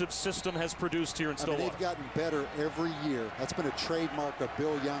defensive system has produced here in Stillwater. They've gotten better every year. That's been a trademark of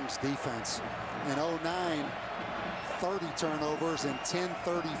Bill Young's defense. In 09, 30 turnovers, and 10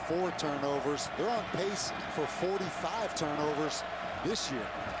 34 turnovers. They're on pace for 45 turnovers this year.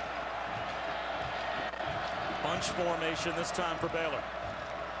 Bunch formation this time for Baylor.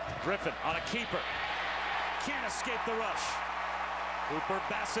 Griffin on a keeper. Can't escape the rush. Cooper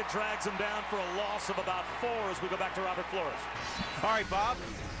Bassett drags him down for a loss of about 4 as we go back to Robert Flores. All right, Bob.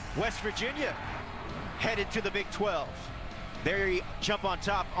 West Virginia headed to the Big 12. They jump on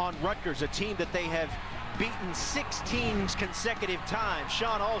top on Rutgers, a team that they have beaten 16 consecutive times.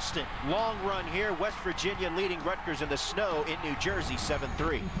 Sean Alston, long run here. West Virginia leading Rutgers in the snow in New Jersey,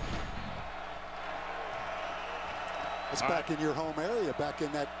 7-3. It's back in your home area, back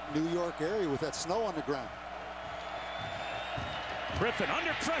in that New York area with that snow on the ground. Griffin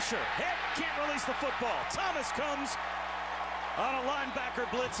under pressure. Hit, can't release the football. Thomas comes on a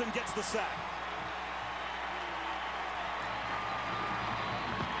linebacker blitz and gets the sack.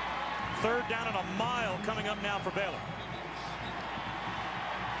 3rd down and a mile coming up now for Baylor.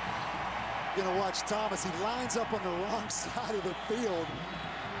 Gonna watch Thomas. He lines up on the wrong side of the field,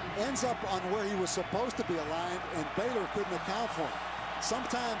 ends up on where he was supposed to be aligned, and Baylor couldn't account for him.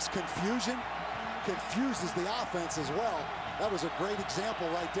 Sometimes confusion confuses the offense as well. That was a great example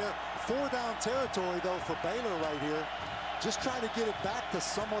right there. 4-down territory, though, for Baylor right here. Just trying to get it back to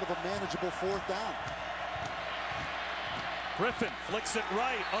somewhat of a manageable 4th down. Griffin flicks it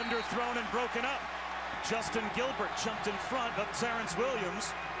right, underthrown and broken up. Justin Gilbert jumped in front of Terrence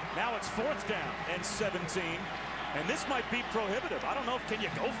Williams. Now it's 4th down and 17. And this might be prohibitive. I don't know if can you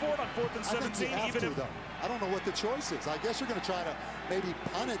go for it on 4th and 17? I think you have even to, if though. I don't know what the choice is. I guess you're going to try to maybe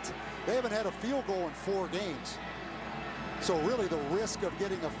punt it. They haven't had a field goal in 4 games. So really the risk of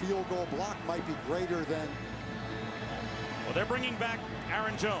getting a field goal block might be greater than. Well, they're bringing back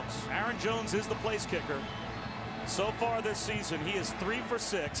Aaron Jones. Aaron Jones is the place kicker. So far this season, he is 3 for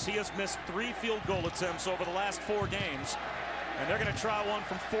 6. He has missed 3 field goal attempts over the last 4 games. And they're going to try one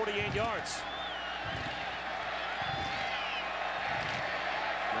from 48 yards.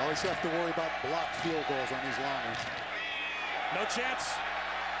 You always have to worry about blocked field goals on these long ones. No chance.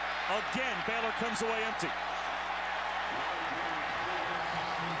 Again, Baylor comes away empty.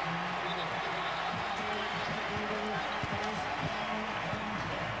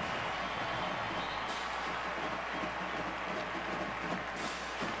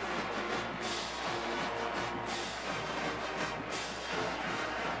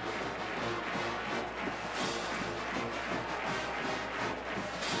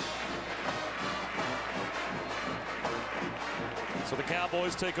 So the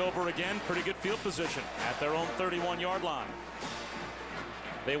Cowboys take over again. Pretty good field position at their own 31-yard line.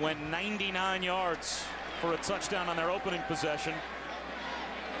 They went 99 yards for a touchdown on their opening possession.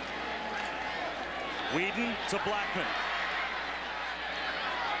 Whedon to Blackmon.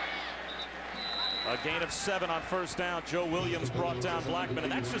 A gain of 7 on 1st down. Joe Williams brought down Blackmon,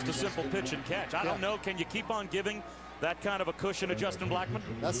 and that's just a simple pitch and catch. I don't know, can you keep on giving that kind of a cushion to Justin Blackmon?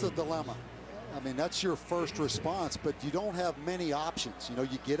 That's the dilemma. I mean, that's your first response, but you don't have many options. You know,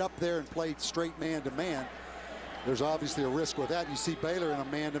 you get up there and play straight man-to-man. There's obviously a risk with that. You see Baylor in a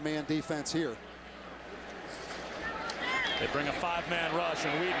man-to-man defense here. They bring a 5-man rush,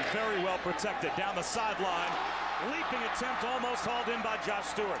 and Whedon very well protected down the sideline. Leaping attempt almost hauled in by Josh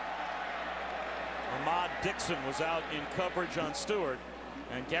Stewart. Ahmad Dixon was out in coverage on Stewart.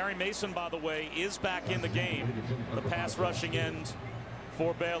 And Gary Mason, by the way, is back in the game. The pass rushing end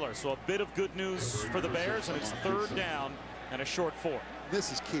for Baylor. So a bit of good news for the Bears, and it's 3rd down and a short 4.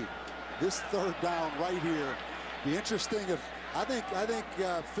 This is key. This 3rd down right here. Be interesting if I think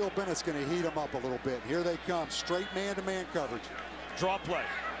Phil Bennett's going to heat them up a little bit. Here they come, straight man-to-man coverage. Draw play.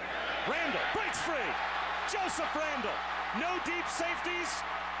 Randle breaks free. Joseph Randle. No deep safeties,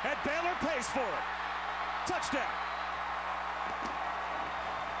 and Baylor pays for it. Touchdown.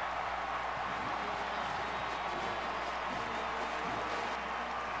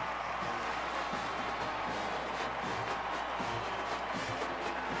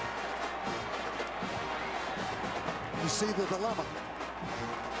 You see the dilemma.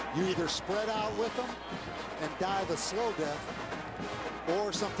 You either spread out with them and die the slow death,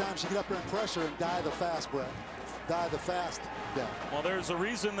 or sometimes you get up there and pressure and die the fast death. Well, there's a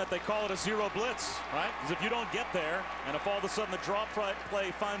reason that they call it a 0 blitz, right? Because if you don't get there, and if all of a sudden the draw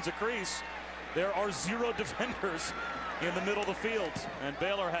play finds a crease, there are 0 defenders in the middle of the field. And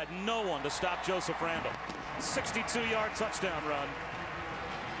Baylor had no one to stop Joseph Randle. 62-yard touchdown run.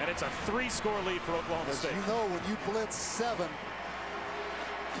 And it's a 3-score lead for Oklahoma State. You know, when you blitz 7,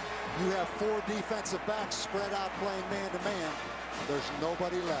 you have 4 defensive backs spread out playing man-to-man. There's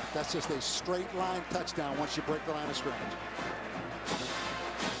nobody left. That's just a straight line touchdown once you break the line of scrimmage.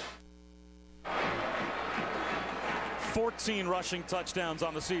 14 rushing touchdowns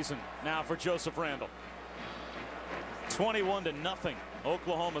on the season now for Joseph Randle. 21-0.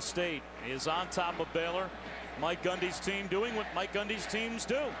 Oklahoma State is on top of Baylor. Mike Gundy's team doing what Mike Gundy's teams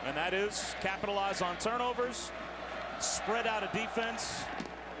do, and that is capitalize on turnovers, spread out a defense,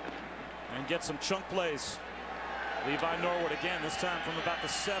 and get some chunk plays. Levi Norwood again, this time from about the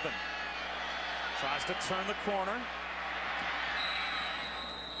 7. Tries to turn the corner.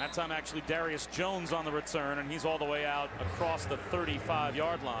 That time actually Darius Jones on the return, and he's all the way out across the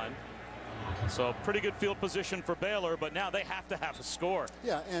 35-yard line. So pretty good field position for Baylor, but now they have to have a score.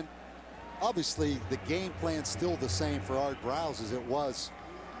 Yeah, and obviously the game plan's still the same for Art Browse as it was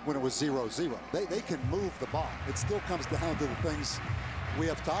when it was 0-0. They can move the ball. It still comes down to the things we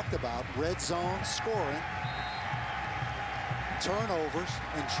have talked about: red zone scoring, turnovers,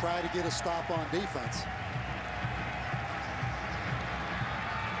 and try to get a stop on defense.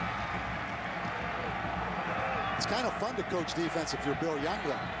 It's kind of fun to coach defense if you're Bill Young,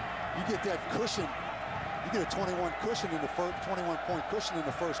 though. you get that cushion. You get a 21 cushion in the 21-point cushion in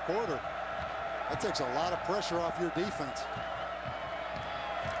the first quarter. That takes a lot of pressure off your defense.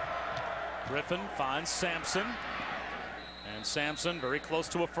 Griffin finds Sampson. And Sampson very close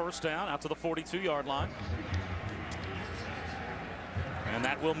to a first down out to the 42-yard line. And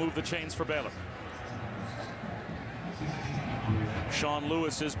that will move the chains for Baylor. Sean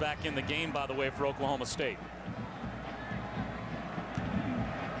Lewis is back in the game, by the way, for Oklahoma State.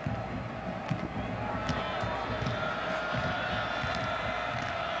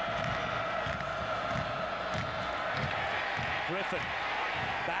 Griffin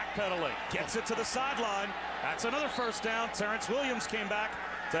backpedaling, gets it to the sideline. That's another first down. Terrence Williams came back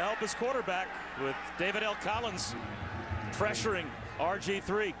to help his quarterback with David L. Collins pressuring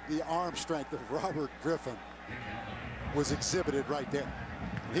RG3. The arm strength of Robert Griffin was exhibited right there.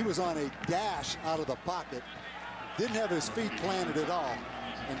 He was on a dash out of the pocket, didn't have his feet planted at all,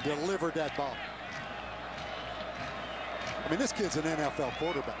 and delivered that ball. I mean, this kid's an NFL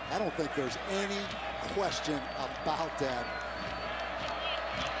quarterback. I don't think there's any question about that.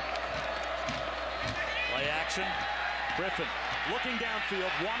 Play action. Griffin looking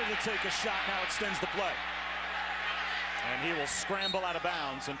downfield, wanted to take a shot, now extends the play. And he will scramble out of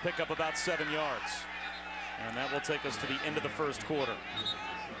bounds and pick up about 7 yards. And that will take us to the end of the first quarter.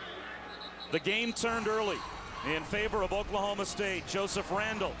 The game turned early in favor of Oklahoma State. Joseph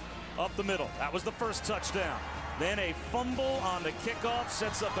Randle up the middle. That was the first touchdown. Then a fumble on the kickoff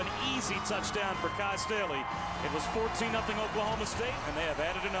sets up an easy touchdown for Kai Staley. It was 14-0 Oklahoma State, and they have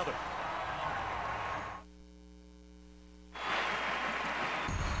added another.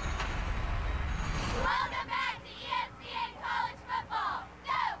 Welcome back to ESPN College Football.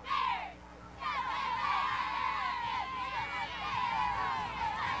 Go Bears!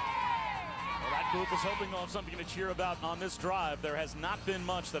 Well, that group was hoping on something to cheer about on this drive. There has not been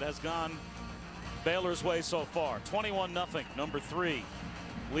much that has gone Baylor's way so far. 21-0, number 3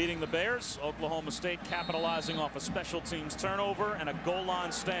 leading the Bears. Oklahoma State capitalizing off a special teams turnover and a goal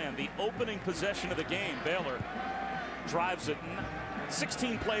line stand. The opening possession of the game, Baylor drives it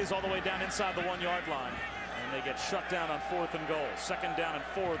 16 plays all the way down inside the 1-yard line, and they get shut down on 4th and goal. 2nd down and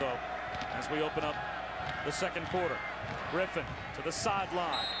 4 though as we open up the second quarter. Griffin to the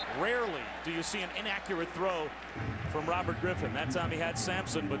sideline. Rarely do you see an inaccurate throw from Robert Griffin. That time he had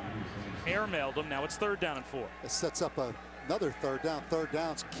Sampson, but airmailed him. Now it's 3rd down and 4. It sets up another 3rd down. 3rd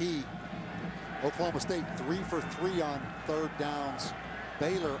down's key. Oklahoma State 3 for 3 on 3rd downs.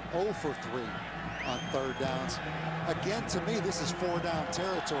 Baylor 0 for 3 on 3rd downs. Again, to me, this is 4-down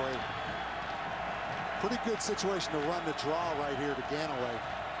territory. Pretty good situation to run the draw right here to Ganaway.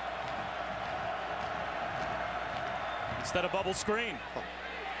 Instead of bubble screen.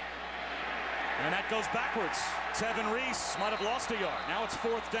 And that goes backwards. Tevin Reese might have lost a yard. Now it's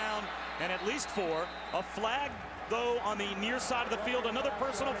 4th down and at least 4. A flag, though, on the near side of the field. Another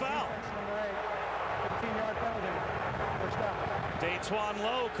personal foul. 15-yard penalty. First down. Daytawion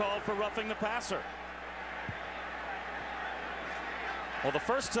Lowe called for roughing the passer. Well, the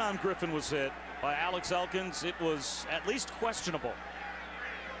first time Griffin was hit by Alex Elkins, it was at least questionable.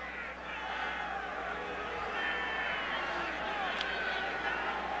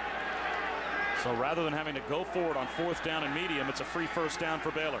 So rather than having to go forward on 4th down and medium, it's a free first down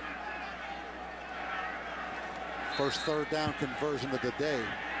for Baylor. First 3rd down conversion of the day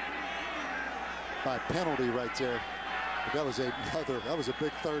by penalty right there. But that was a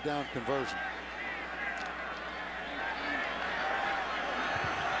big 3rd down conversion.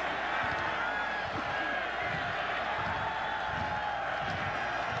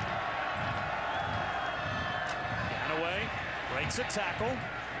 Ganaway breaks a tackle.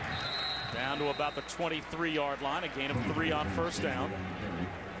 Down to about the 23-yard line, a gain of 3 on first down.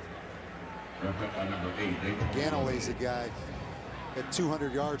 Ganaway's a guy at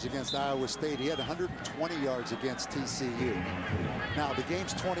 200 yards against Iowa State. He had 120 yards against TCU. Now the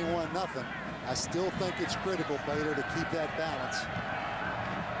game's 21-0. I still think it's critical, Baylor, to keep that balance.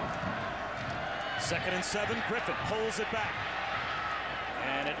 2nd and 7. Griffin pulls it back.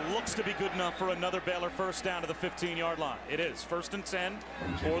 And it looks to be good enough for another Baylor first down to the 15-yard line. It is 1st and 10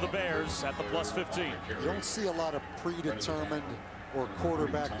 for the Bears at the +15. You don't see a lot of predetermined or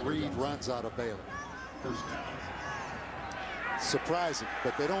quarterback read runs out of Baylor. Surprising,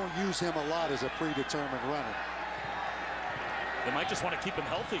 but they don't use him a lot as a predetermined runner. They might just want to keep him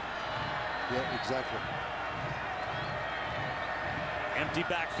healthy. Yeah, exactly. Empty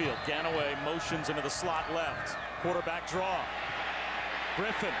backfield. Ganaway motions into the slot left. Quarterback draw.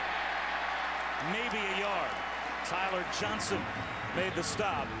 Griffin, maybe a yard. Tyler Johnson made the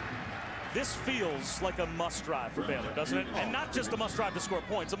stop This feels like a must drive for Baylor, doesn't it? And not just a must drive to score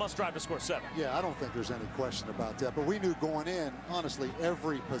points, a must drive to score 7. Yeah, I don't think there's any question about that. But we knew going in, honestly,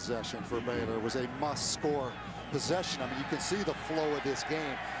 every possession for Baylor was a must score possession. I mean, you can see the flow of this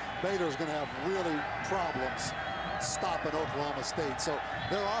game. Baylor's going to have really problems stopping Oklahoma State. So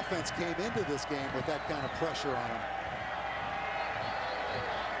their offense came into this game with that kind of pressure on them.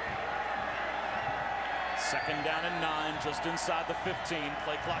 2nd down and 9, just inside the 15.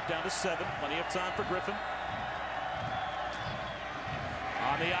 Play clock down to 7. Plenty of time for Griffin.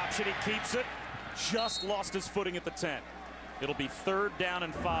 On the option, he keeps it. Just lost his footing at the 10. It'll be 3rd down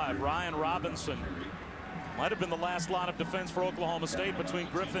and 5. Ryan Robinson might have been the last line of defense for Oklahoma State between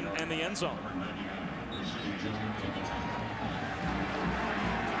Griffin and the end zone.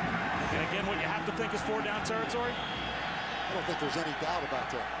 And again, what you have to think is 4-down territory. I don't think there's any doubt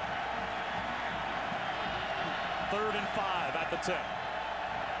about that. 3rd and 5 at the 10.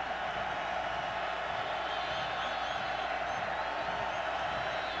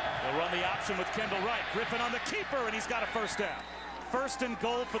 They'll run the option with Kendall Wright. Griffin on the keeper, and he's got a 1st down. 1st and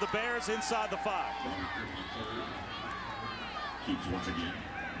goal for the Bears inside the 5.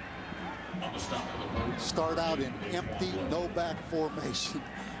 Start out in empty, no back formation.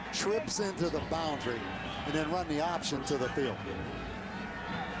 Trips into the boundary, and then run the option to the field.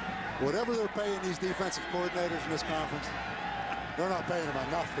 Whatever they're paying these defensive coordinators in this conference, they're not paying them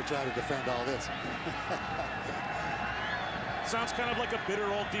enough to try to defend all this. Sounds kind of like a bitter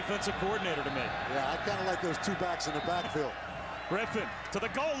old defensive coordinator to me. Yeah, I kind of like those 2 backs in the backfield. Griffin to the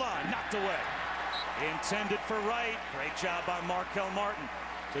goal line, knocked away. Intended for Wright. Great job by Markel Martin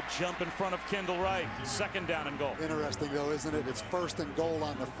to jump in front of Kendall Wright. 2nd down and goal. Interesting, though, isn't it? It's 1st and goal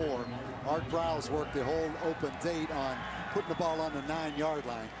on the 4. Art Browse worked the whole open date on putting the ball on the 9-yard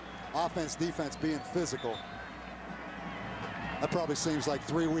line. Offense, defense being physical. That probably seems like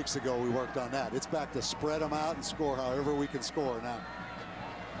 3 weeks ago we worked on that. It's back to spread them out and score however we can score now.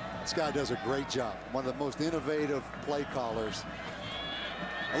 This guy does a great job. One of the most innovative play callers.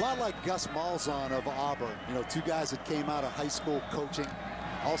 A lot like Gus Malzahn of Auburn. You know, 2 guys that came out of high school coaching.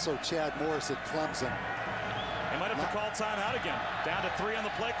 Also Chad Morris at Clemson. They might have to call timeout again. Down to 3 on the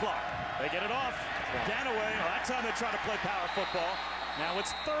play clock. They get it off. Ganaway. Well, that time they try to play power football. Now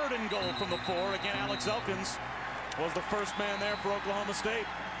it's 3rd and goal from the 4. Again, Alex Elkins was the first man there for Oklahoma State.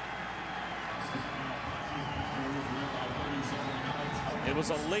 It was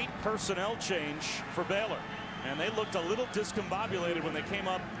a late personnel change for Baylor, and they looked a little discombobulated when they came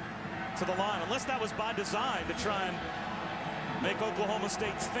up to the line, unless that was by design to try and make Oklahoma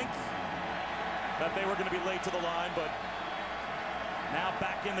State think that they were going to be late to the line. But now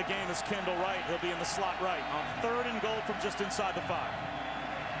back in the game is Kendall Wright. He'll be in the slot right on 3rd and goal from just inside the 5.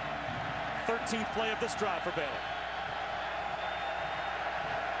 13th play of this drive for Baylor.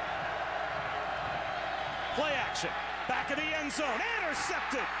 Play action. Back of the end zone.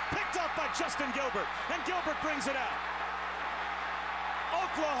 Intercepted. Picked up by Justin Gilbert. And Gilbert brings it out.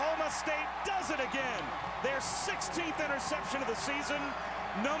 Oklahoma State does it again. Their 16th interception of the season.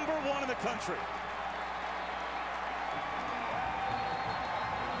 Number 1 in the country.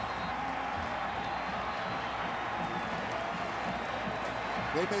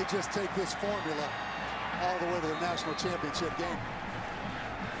 They may just take this formula all the way to the national championship game.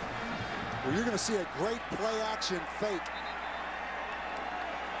 Well, you're going to see a great play action fake.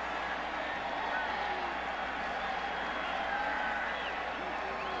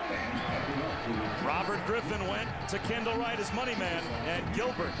 Robert Griffin went to Kendall Wright as money man, and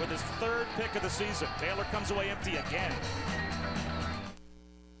Gilbert with his 3rd pick of the season. Baylor comes away empty again.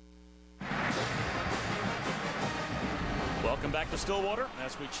 Welcome back to Stillwater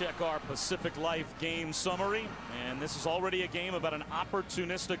as we check our Pacific Life game summary. And this is already a game about an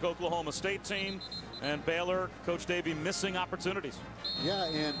opportunistic Oklahoma State team. And Baylor, Coach Davey, missing opportunities. Yeah,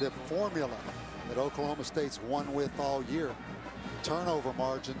 and the formula that Oklahoma State's won with all year. Turnover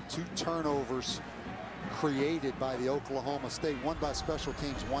margin, 2 turnovers created by the Oklahoma State. 1 by special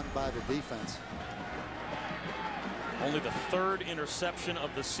teams, 1 by the defense. Only the 3rd interception of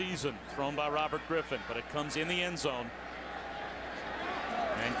the season thrown by Robert Griffin, but it comes in the end zone.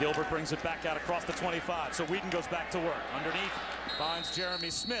 And Gilbert brings it back out across the 25. So Wheaton goes back to work. Underneath finds Jeremy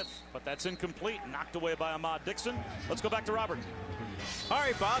Smith, but that's incomplete. Knocked away by Ahmad Dixon. Let's go back to Robert. All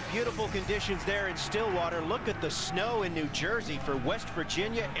right, Bob, beautiful conditions there in Stillwater. Look at the snow in New Jersey for West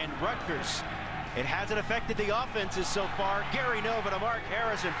Virginia and Rutgers. It hasn't affected the offenses so far. Gary Nova to Mark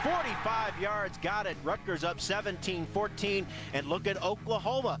Harrison, 45 yards, got it. Rutgers up 17-14. And look at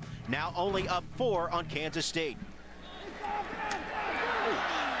Oklahoma, now only up 4 on Kansas State.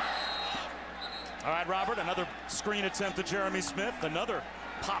 All right, Robert, another screen attempt to Jeremy Smith. Another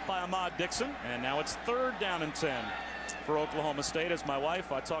pop by Ahmad Dixon, and now it's 3rd down and 10 for Oklahoma State, as my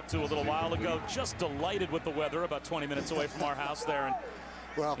wife I talked to a little while ago, just delighted with the weather, about 20 minutes away from our house there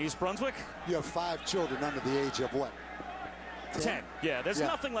in East Brunswick. You have 5 children under the age of what? 10. Yeah, there's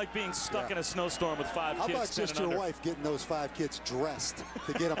nothing like being stuck in a snowstorm with 5 kids. How about just your wife getting those 5 kids dressed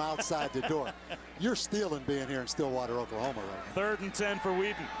to get them outside the door? You're stealing being here in Stillwater, Oklahoma right now. 3rd and 10 for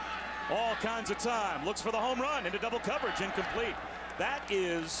Whedon. All kinds of time. Looks for the home run into double coverage. Incomplete. That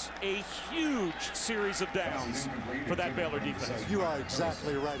is a huge series of downs for that Baylor defense. You are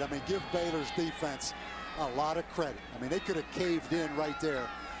exactly right. I mean, give Baylor's defense a lot of credit. I mean, they could have caved in right there.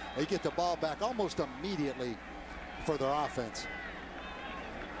 They get the ball back almost immediately for their offense.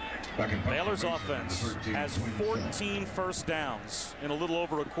 Baylor's offense has 14 first downs in a little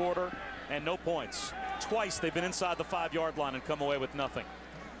over a quarter and no points. Twice they've been inside the 5-yard line and come away with nothing.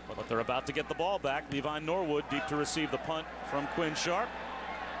 But they're about to get the ball back. Levi Norwood deep to receive the punt from Quinn Sharp.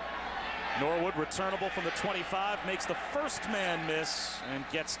 Norwood returnable from the 25, makes the first man miss and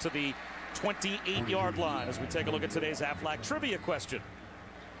gets to the 28-yard line as we take a look at today's Aflac trivia question.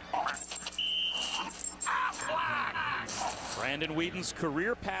 Brandon Whedon's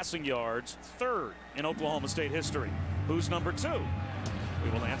career passing yards 3rd in Oklahoma State history. Who's number 2? We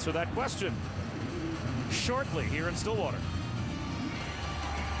will answer that question shortly here in Stillwater.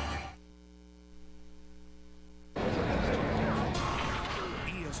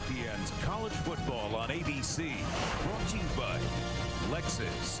 ESPN's College Football on ABC, brought to you by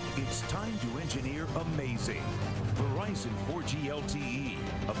Lexus. It's time to engineer amazing. Verizon 4G LTE,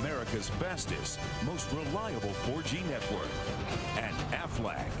 America's fastest, most reliable 4G network. And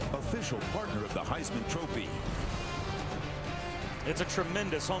Aflac, official partner of the Heisman Trophy. It's a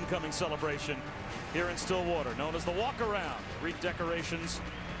tremendous homecoming celebration here in Stillwater, known as the walk-around. Wreath decorations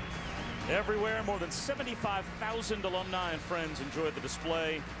everywhere. More than 75,000 alumni and friends enjoyed the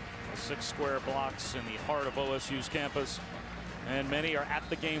display. 6 square blocks in the heart of OSU's campus. And many are at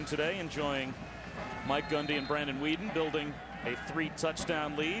the game today, enjoying Mike Gundy and Brandon Whedon building a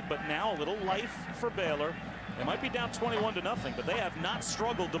 3-touchdown lead. But now a little life for Baylor. They might be down 21-0, but they have not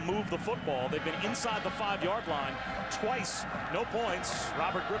struggled to move the football. They've been inside the 5-yard line twice, no points.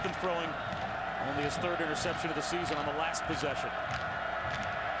 Robert Griffin throwing only his 3rd interception of the season on the last possession.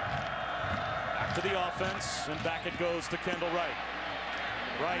 Back to the offense, and back it goes to Kendall Wright.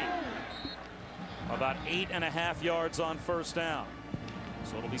 Wright, about 8.5 yards on 1st down.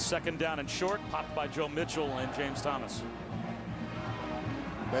 So it'll be 2nd down and short, popped by Joe Mitchell and James Thomas.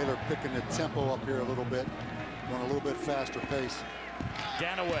 Baylor picking the tempo up here a little bit, going a little bit faster pace.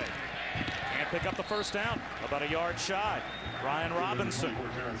 Ganaway can't pick up the 1st down, about a yard shy. Ryan Robinson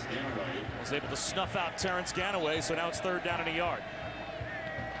was able to snuff out Terrence Ganaway, so now it's 3rd down and a yard.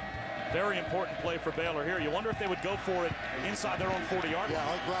 Very important play for Baylor here. You wonder if they would go for it inside their own 40-yard line. Yeah,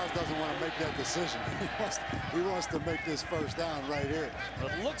 Art Browse doesn't want to make that decision. He wants to make this 1st down right here.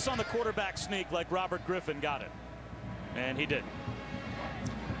 It looks on the quarterback sneak like Robert Griffin got it, and he did.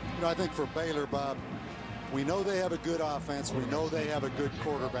 You know, I think for Baylor, Bob, we know they have a good offense. We know they have a good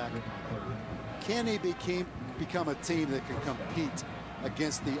quarterback. Can he become a team that can compete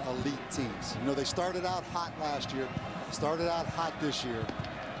against the elite teams? You know, they started out hot last year, started out hot this year.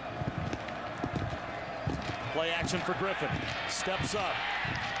 Play action for Griffin. Steps up.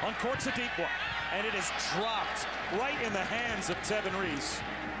 Uncorks a deep one. And it is dropped right in the hands of Tevin Reese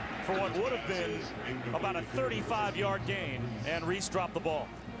for what would have been about a 35-yard gain. And Reese dropped the ball.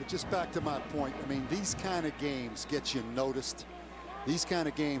 But just back to my point, I mean, these kind of games get you noticed. These kind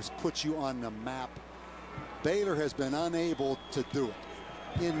of games put you on the map. Baylor has been unable to do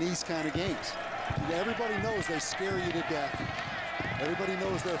it in these kind of games. Everybody knows they scare you to death. Everybody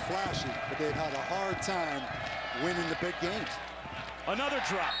knows they're flashy, but they've had a hard time winning the big games. Another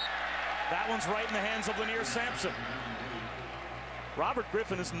drop. That one's right in the hands of Lanier Sampson. Robert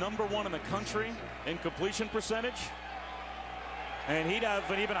Griffin is #1 in the country in completion percentage. And he'd have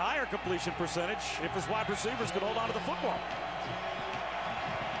an even higher completion percentage if his wide receivers could hold on to the football.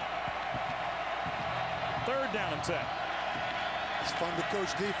 3rd down and 10. It's fun to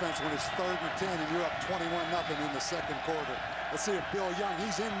coach defense when it's 3rd and 10 and you're up 21-0 in the 2nd quarter. Let's see if Bill Young,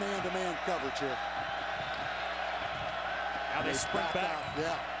 he's in man-to-man coverage here. Now they sprint back.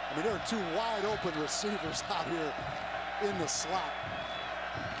 Yeah, I mean, there are 2 wide open receivers out here in the slot.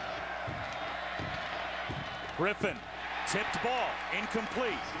 Griffin, tipped ball,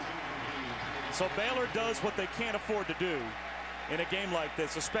 incomplete. So Baylor does what they can't afford to do in a game like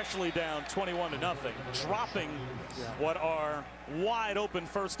this, especially down 21-0, dropping what are wide open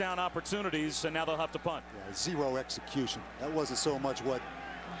 1st down opportunities, and now they'll have to punt. Yeah, 0 execution. That wasn't so much what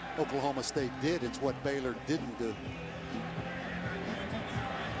Oklahoma State did, it's what Baylor didn't do.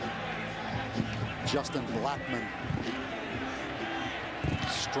 Justin Blackmon.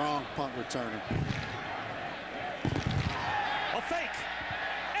 Strong punt returner. A fake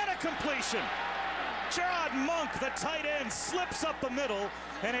and a completion. Gerard Monk, the tight end, slips up the middle,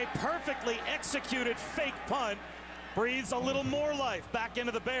 and a perfectly executed fake punt breathes a little more life back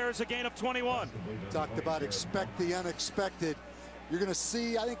into the Bears, a gain of 21. Talked about expect the unexpected. You're going to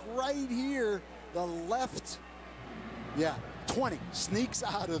see, I think, right here, the left, 20, sneaks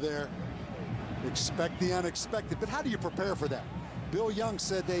out of there. Expect the unexpected. But how do you prepare for that? Bill Young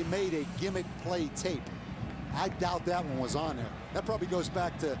said they made a gimmick play tape. I doubt that one was on there. That probably goes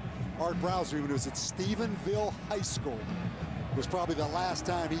back to Art Browser when it was at Stephenville High School. It was probably the last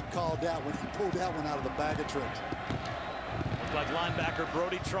time he called that when he pulled that one out of the bag of tricks. Looked like linebacker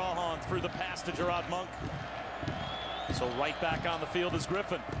Brody Trahan threw the pass to Gerard Monk. So right back on the field is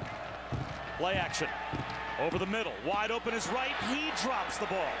Griffin. Play action. Over the middle. Wide open is right. He drops the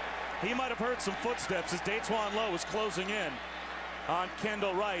ball. He might have heard some footsteps as Daytawion Lowe was closing in on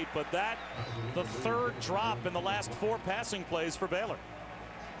Kendall Wright, but that, the third drop in the last 4 passing plays for Baylor.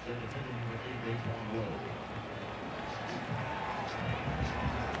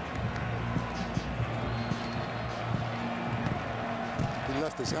 He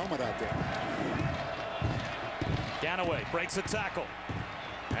left his helmet out there. Ganaway breaks a tackle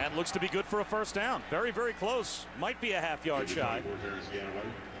and looks to be good for a first down. Very, very close. Might be a half-yard shy.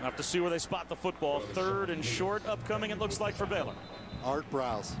 We'll have to see where they spot the football. 3rd and short upcoming, it looks like, for Baylor. Art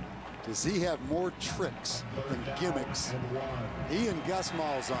Browse, does he have more tricks than gimmicks? He and Gus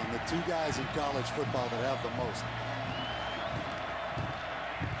Malzahn, the 2 guys in college football that have the most.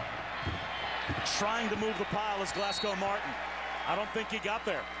 Trying to move the pile is Glasgow Martin. I don't think he got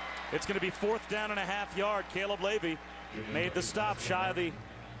there. It's going to be 4th down and a half-yard. Caleb Levy made the stop shy of the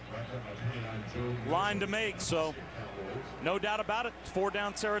line to make, so no doubt about it.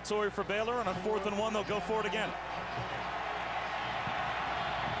 4-down territory for Baylor, and on 4th and 1 they'll go for it again.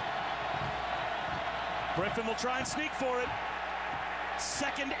 Griffin will try and sneak for it.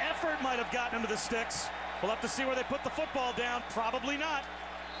 Second effort might have gotten him to the sticks. We'll have to see where they put the football down. Probably not.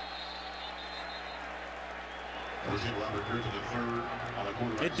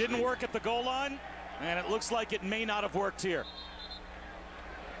 It didn't work at the goal line, and it looks like it may not have worked here.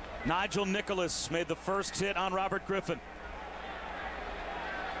 Nigel Nicholas made the first hit on Robert Griffin.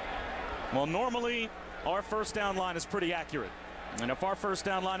 Well, normally our first down line is pretty accurate. And if our first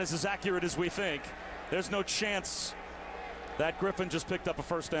down line is as accurate as we think, there's no chance that Griffin just picked up a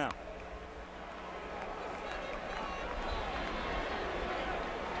first down.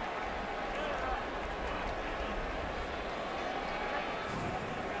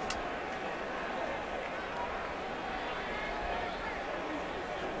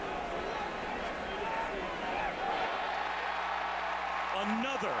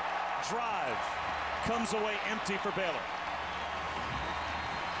 Another drive comes away empty for Baylor.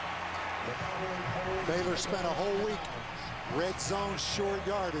 Baylor spent a whole week red zone short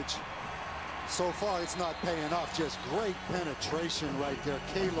yardage. So far it's not paying off. Just great penetration right there.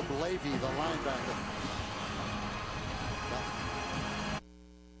 Caleb Levy, the linebacker.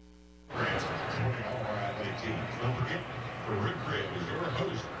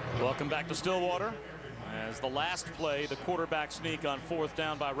 Welcome back to Stillwater. As the last play, the quarterback sneak on 4th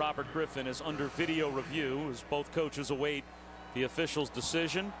down by Robert Griffin is under video review as both coaches await the official's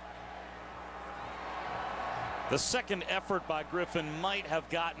decision. The second effort by Griffin might have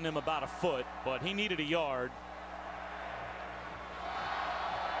gotten him about a foot, but he needed a yard.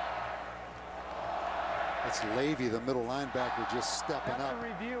 It's Levy, the middle linebacker, just stepping up. After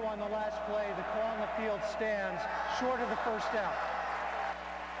review on the last play, the call on the field stands short of the first down.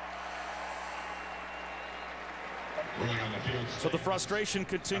 So the frustration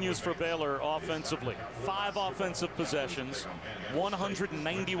continues for Baylor offensively. 5 offensive possessions,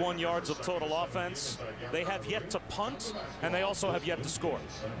 191 yards of total offense. They have yet to punt, and they also have yet to score.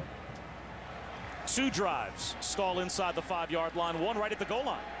 2 drives stall inside the 5-yard line, 1 right at the goal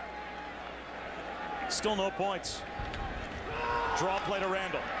line. Still no points. Draw play to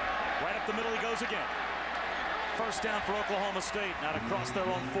Randle. Right up the middle he goes again. First down for Oklahoma State, not across their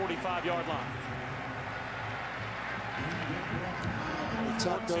own 45-yard line.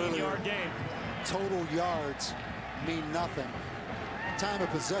 Talked earlier, 14-yard game. Total yards mean nothing. Time of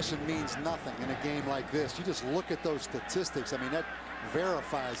possession means nothing in a game like this. You just look at those statistics. I mean, that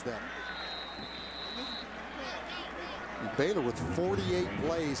verifies that. Baylor with 48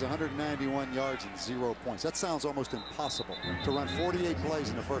 plays, 191 yards, and 0 points. That sounds almost impossible to run 48 plays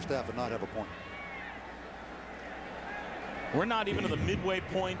in the first half and not have a point. We're not even at the midway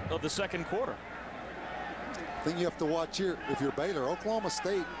point of the second quarter. Thing you have to watch here, if you're Baylor, Oklahoma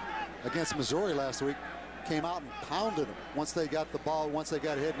State against Missouri last week, came out and pounded them once they got the ball, once they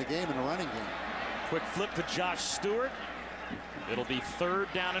got ahead in the game in the running game. Quick flip to Josh Stewart. It'll be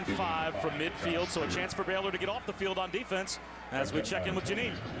 3rd down and 5 from midfield, so a chance for Baylor to get off the field on defense as we check in with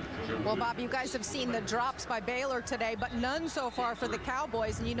Janine. Well, Bob, you guys have seen the drops by Baylor today, but none so far for the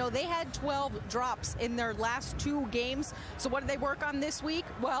Cowboys. And, you know, they had 12 drops in their last 2 games. So what did they work on this week?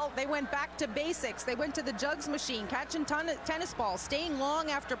 Well, they went back to basics. They went to the jugs machine, catching tennis balls, staying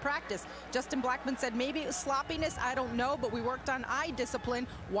long after practice. Justin Blackmon said maybe it was sloppiness. I don't know, but we worked on eye discipline,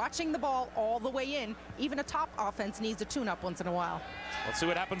 watching the ball all the way in. Even a top offense needs a tune-up once in a while. Let's see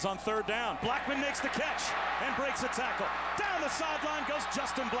what happens on 3rd down. Blackmon makes the catch and breaks a tackle. Down the sideline goes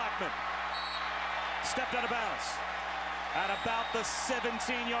Justin Blackmon. Stepped out of bounds at about the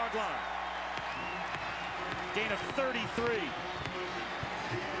 17-yard line. Gain of 33.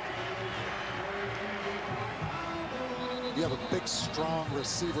 You have a big, strong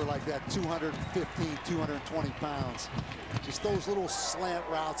receiver like that, 215, 220 pounds. Just those little slant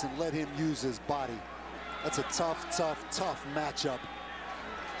routes and let him use his body. That's a tough, tough, tough matchup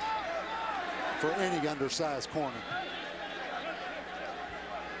for any undersized corner.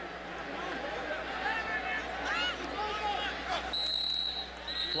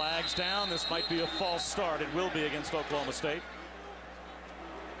 Flags down. This might be a false start. It will be against Oklahoma State.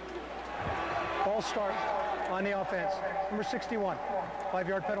 False start on the offense. Number 61,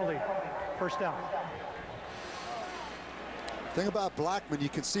 5-yard penalty. 1st down. Thing about Blackmon, you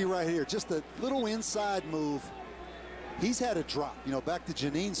can see right here, just a little inside move. He's had a drop. You know, back to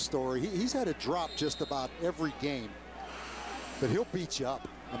Janine's story, he's had a drop just about every game. But he'll beat you up.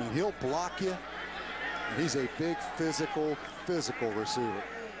 I mean, he'll block you. And he's a big, physical receiver.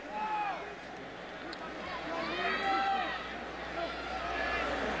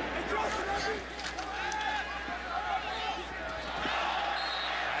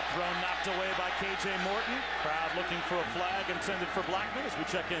 Away by KJ Morton. Crowd looking for a flag intended for Blackmon as we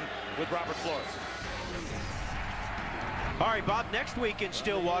check in with Robert Flores. All right, Bob, next week in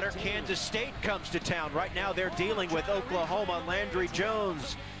Stillwater, Kansas State comes to town. Right now they're dealing with Oklahoma. Landry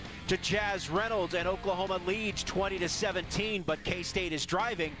Jones to Jazz Reynolds, and Oklahoma leads 20-17, but K-State is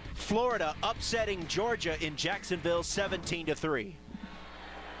driving. Florida upsetting Georgia in Jacksonville 17-3.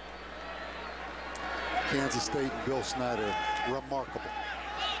 Kansas State and Bill Snyder, remarkable.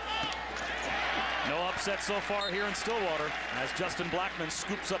 No upset so far here in Stillwater as Justin Blackmon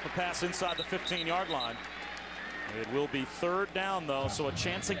scoops up a pass inside the 15-yard line. It will be 3rd down, though, so a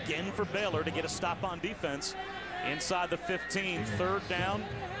chance again for Baylor to get a stop on defense inside the 15. 3rd down.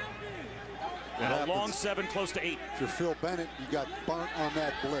 And a long 7, close to 8. If you're Phil Bennett, you got burnt on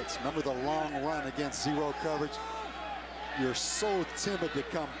that blitz. Remember the long run against 0 coverage? You're so timid to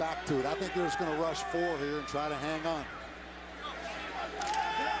come back to it. I think they're just going to rush 4 here and try to hang on.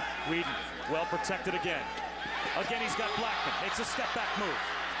 Whedon, well protected again. Again, he's got Blackmon. Makes a step-back move.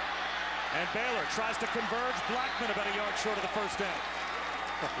 And Baylor tries to converge. Blackmon about a yard short of the 1st down.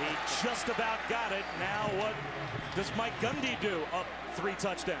 He just about got it. Now what does Mike Gundy do? Up 3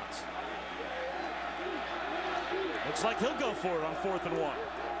 touchdowns. Looks like he'll go for it on 4th and 1.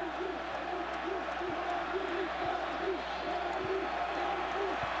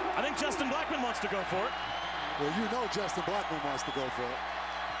 I think Justin Blackmon wants to go for it. Well, you know Justin Blackmon wants to go for it.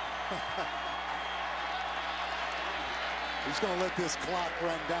 He's going to let this clock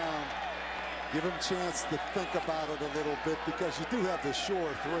run down. Give him a chance to think about it a little bit because you do have the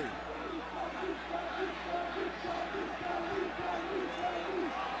sure 3.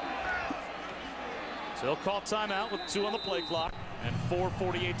 So he'll call timeout with 2 on the play clock and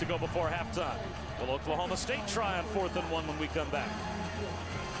 4:48 to go before halftime. Will Oklahoma State try on 4th and 1 when we come back?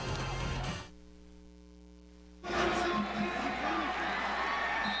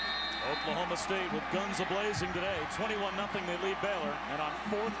 Oklahoma State with guns a-blazing today. 21-0 they lead Baylor. And on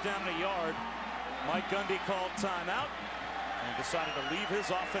 4th down and a yard, Mike Gundy called timeout and decided to leave his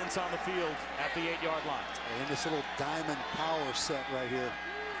offense on the field at the 8-yard line. And this little diamond power set right here.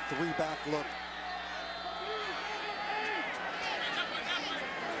 3-back look.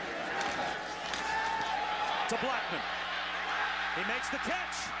 To Blackmon. He makes the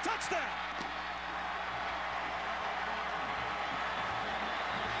catch. Touchdown.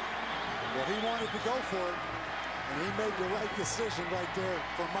 Well, he wanted to go for it, and he made the right decision right there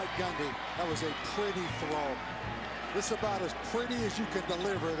for Mike Gundy. That was a pretty throw. This is about as pretty as you can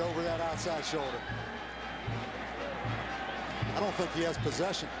deliver it over that outside shoulder. I don't think he has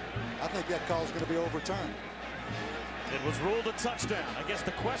possession. I think that call is going to be overturned. It was ruled a touchdown. I guess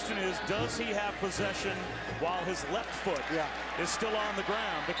the question is, does he have possession while his left foot is still on the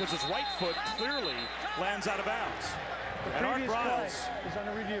ground, because his right foot clearly lands out of bounds. And Art Briles is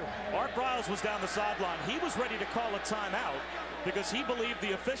under review. Art Briles was down the sideline. He was ready to call a timeout because he believed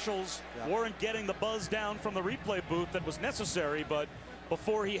the officials weren't getting the buzz down from the replay booth that was necessary. But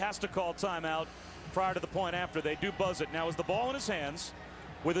before he has to call timeout, prior to the point after, they do buzz it. Now, is the ball in his hands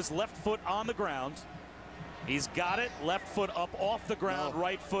with his left foot on the ground. He's got it. Left foot up off the ground,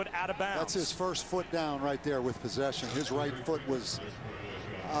 right foot out of bounds. That's his first foot down right there with possession. His right foot was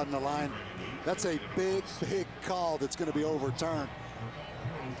on the line. That's a big, big call that's going to be overturned.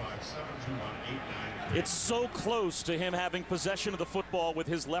 It's so close to him having possession of the football with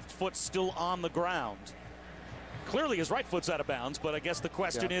his left foot still on the ground. Clearly his right foot's out of bounds, but I guess the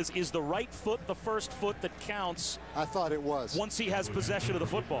question is the right foot the first foot that counts? I thought it was. Once he has possession of the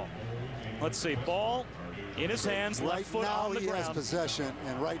football. Let's see, ball in his hands, left foot on the ground. Right now he has possession,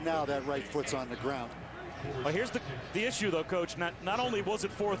 and right now that right foot's on the ground. Well, here's the issue, though, Coach. Not only was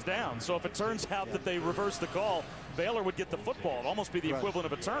it fourth down, so if it turns out that they reverse the call, Baylor would get the football. It'd almost be the equivalent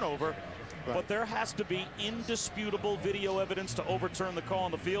of a turnover. But there has to be indisputable video evidence to overturn the call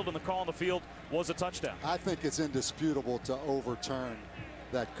on the field, and the call on the field was a touchdown. I think it's indisputable to overturn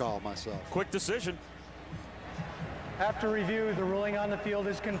that call myself. Quick decision. After review, the ruling on the field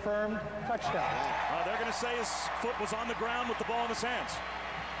is confirmed. Touchdown. They're going to say his foot was on the ground with the ball in his hands.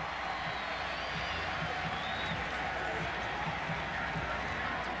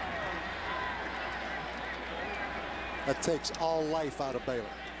 That takes all life out of Baylor.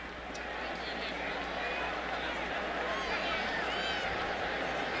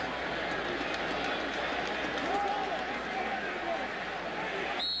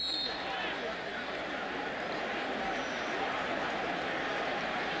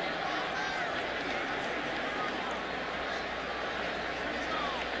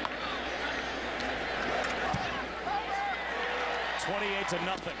 To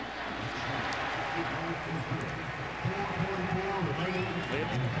nothing.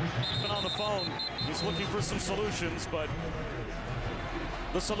 Been on the phone. He's looking for some solutions, but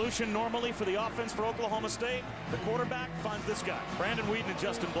the solution normally for the offense for Oklahoma State, the quarterback finds this guy, Brandon Weeden and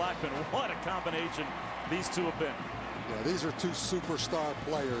Justin Blackmon. What a combination these two have been. Yeah, these are two superstar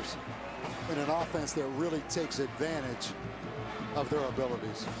players in an offense that really takes advantage of their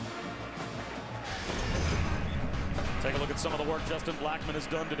abilities. Take a look at some of the work Justin Blackmon has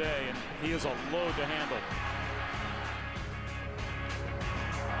done today, and he is a load to handle.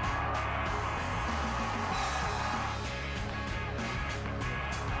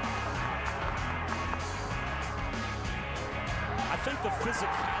 I think the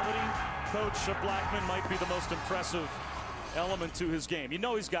physicality, Coach, of Blackmon might be the most impressive element to his game. You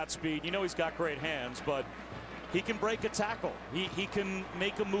know he's got speed, you know he's got great hands, but he can break a tackle. He can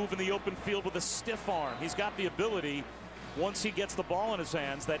make a move in the open field with a stiff arm. He's got the ability, once he gets the ball in his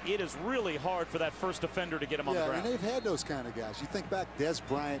hands, that it is really hard for that first defender to get him on the ground. And they've had those kind of guys. You think back, Des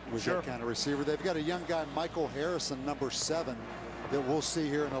Bryant was that kind of receiver. They've got a young guy, Michael Harrison, number 7, that we'll see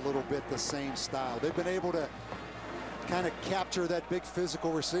here in a little bit, the same style. They've been able to kind of capture that big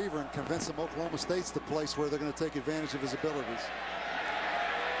physical receiver and convince them Oklahoma State's the place where they're going to take advantage of his abilities.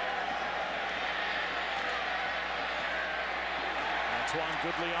 Antoine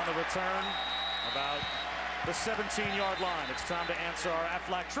Goodley on the return, about the 17-yard line. It's time to answer our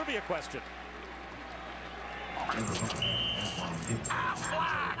Aflac trivia question.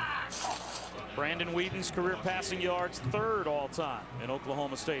 Brandon Weeden's career passing yards, 3rd all-time in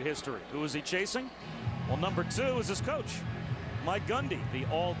Oklahoma State history. Who is he chasing? Well, number 2 is his coach, Mike Gundy, the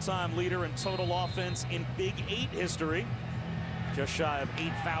all-time leader in total offense in Big 8 history. Just shy of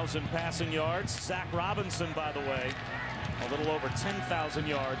 8,000 passing yards. Zach Robinson, by the way, a little over 10,000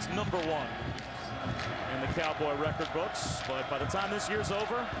 yards, number 1 in the Cowboy record books. But by the time this year's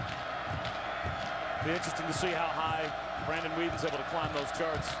over, it'll be interesting to see how high Brandon Weeden's able to climb those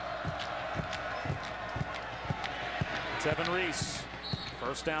charts. Tevin Reese,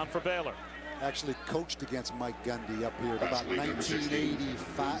 first down for Baylor. Actually coached against Mike Gundy up here about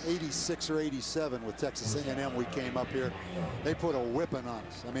 1986 or 87 with Texas A&M. We came up here. They put a whipping on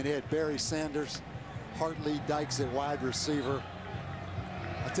us. I mean, they had Barry Sanders, Hartley Dykes at wide receiver.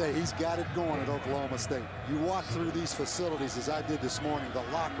 I tell you, he's got it going at Oklahoma State. You walk through these facilities, as I did this morning, the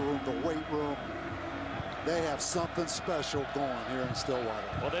locker room, the weight room, they have something special going here in Stillwater.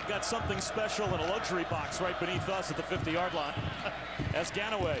 Well, they've got something special in a luxury box right beneath us at the 50-yard line as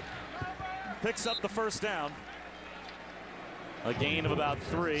Ganaway picks up the first down. A gain of about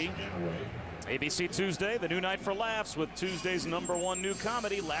 3. ABC Tuesday, the new night for laughs with Tuesday's #1 new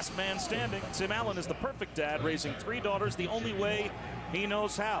comedy, Last Man Standing. Tim Allen is the perfect dad, raising 3 daughters the only way he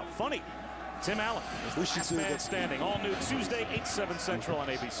knows how. Funny. Tim Allen is the Last Man Standing. All new Tuesday, 8/7 Central on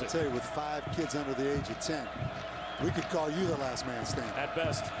ABC. I tell you, with 5 kids under the age of 10. We could call you the last man standing. At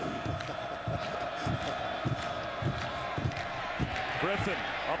best. Griffin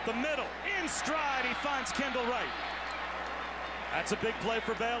up the middle. In stride, he finds Kendall Wright. That's a big play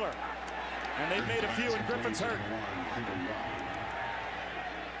for Baylor. And they've made a few, and Griffin's hurt.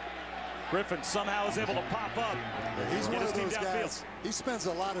 Griffin somehow is able to pop up. He's one of those guys. He spends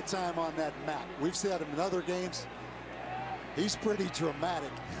a lot of time on that mat. We've seen him in other games. He's pretty dramatic,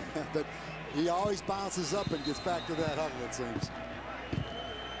 but he always bounces up and gets back to that huddle, it seems.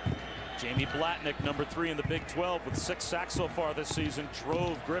 Jamie Blatnick, number 3 in the Big 12 with 6 sacks so far this season,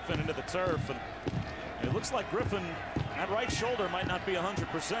 drove Griffin into the turf. And it looks like Griffin, that right shoulder might not be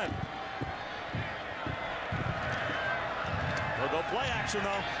 100%. They'll go play action,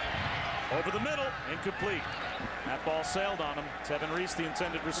 though. Over the middle, incomplete. That ball sailed on him. Tevin Reese, the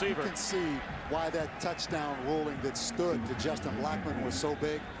intended receiver. You can see why that touchdown ruling that stood to Justin Blackmon was so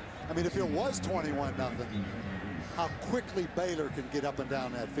big. I mean, if it was 21-0, how quickly Baylor can get up and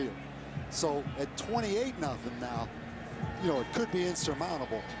down that field. So at 28-0 now, you know, it could be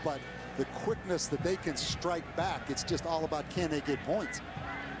insurmountable, but the quickness that they can strike back, it's just all about can they get points.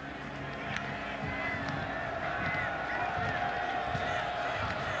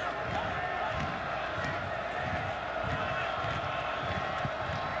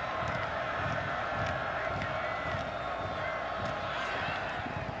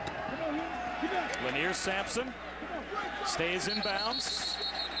 Lanier Sampson stays in bounds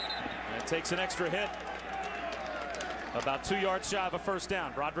and takes an extra hit. About 2 yards shy of a first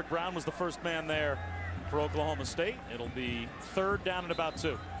down. Brodrick Brown was the first man there for Oklahoma State. It'll be 3rd down and about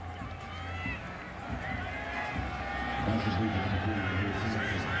 2.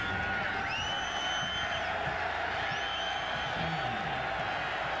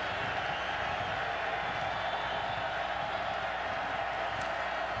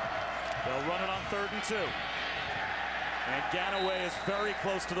 They'll run it on 3rd and 2. And Ganaway is very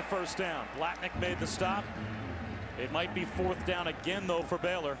close to the first down. Blatnick made the stop. It might be 4th down again, though, for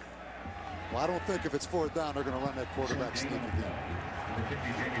Baylor. Well, I don't think if it's 4th down, they're going to run that quarterback sneak again.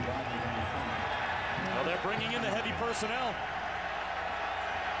 Well, they're bringing in the heavy personnel.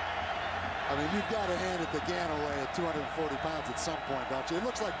 I mean, you've got to hand it to Ganaway at 240 pounds at some point, don't you? It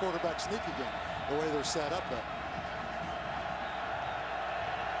looks like quarterback sneak again, the way they're set up there.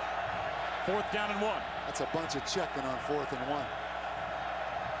 4th down and 1. That's a bunch of checking on 4th and 1. Wow.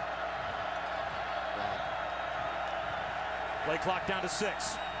 Play clock down to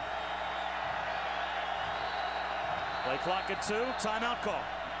 6. Play clock at 2. Timeout call.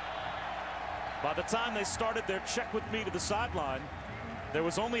 By the time they started their check with me to the sideline, there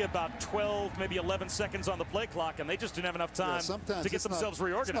was only about 12, maybe 11 seconds on the play clock, and they just didn't have enough time to get themselves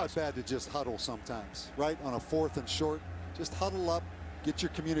reorganized. It's not bad to just huddle sometimes, right? On a 4th and short, just huddle up, get your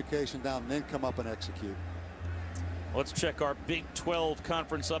communication down, and then come up and execute. Let's check our Big 12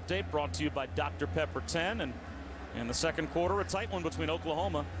 conference update, brought to you by Dr. Pepper 10. And in the second quarter, a tight one between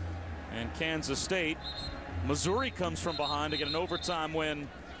Oklahoma and Kansas State. Missouri comes from behind to get an overtime win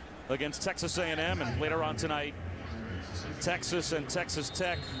against Texas A&M, and later on tonight, Texas and Texas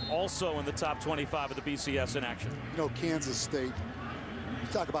Tech also in the top 25 of the BCS in action. You know, Kansas State, you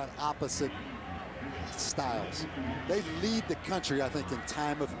talk about opposite styles. They lead the country, I think, in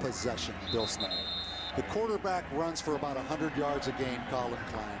time of possession, Bill Snyder. The quarterback runs for about 100 yards a game, Colin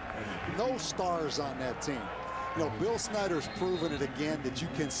Klein. No stars on that team. You know, Bill Snyder's proven it again that you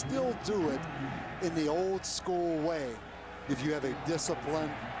can still do it in the old school way if you have a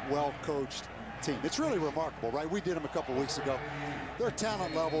disciplined, well-coached team. It's really remarkable, right? We did them a couple weeks ago. Their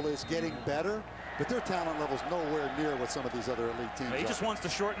talent level is getting better, but their talent level is nowhere near what some of these other elite teams are. He just wants to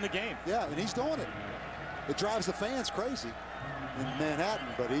shorten the game. Yeah, and he's doing it. It drives the fans crazy in Manhattan,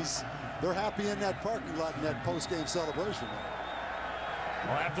 but they're happy in that parking lot in that post-game celebration.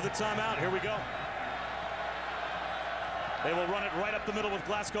 Well, after the timeout, here we go. They will run it right up the middle with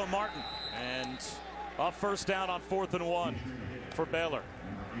Glasgow Martin, and a first down on 4th and 1 for Baylor.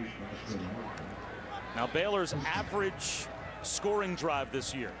 Now, Baylor's average scoring drive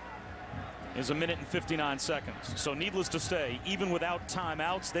this year is 1 minute and 59 seconds. So needless to say, even without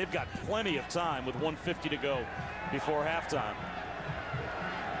timeouts, they've got plenty of time with 1:50 to go before halftime.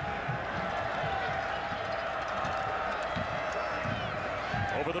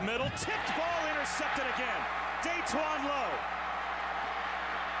 Over the middle, tipped ball, intercepted again. Daytawion Lowe.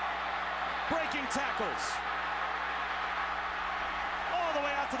 Breaking tackles. All the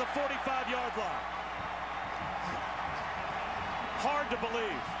way out to the 45-yard line. Hard to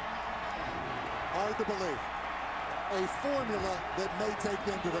believe. Hard to believe. A formula that may take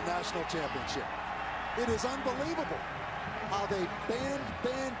them to the national championship. It is unbelievable how they bend,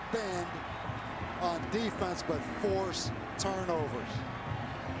 on defense, but force turnovers.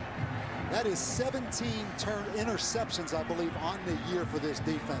 That is 17 interceptions, I believe, on the year for this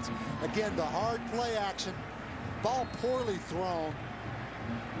defense. Again, the hard play action, ball poorly thrown.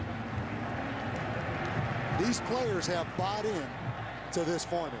 These players have bought in to this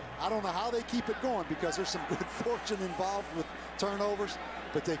formula. I don't know how they keep it going because there's some good fortune involved with turnovers,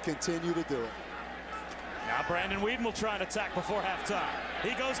 but they continue to do it. Now Brandon Whedon will try and attack before halftime. He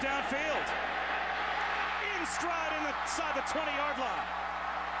goes downfield. In stride inside the 20-yard line.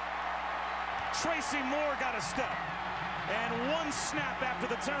 Tracy Moore got a step. And one snap after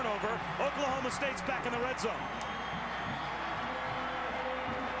the turnover, Oklahoma State's back in the red zone.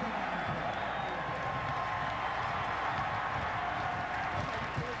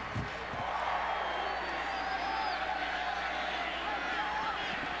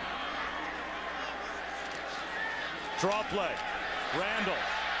 Draw play. Randle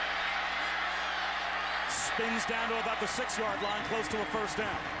spins down to about the 6-yard line, close to a first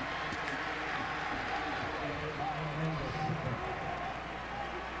down.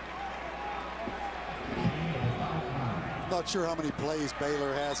 Not sure how many plays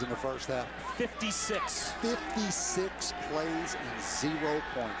Baylor has in the first half. 56. 56 plays and 0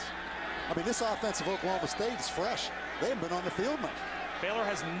 points. I mean, this offense of Oklahoma State is fresh. They haven't been on the field much. Baylor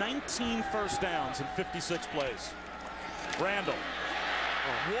has 19 first downs in 56 plays. Randle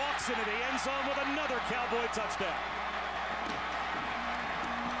walks into the end zone with another Cowboy touchdown.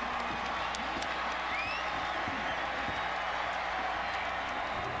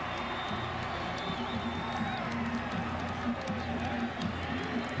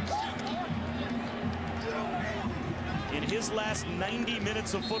 In his last 90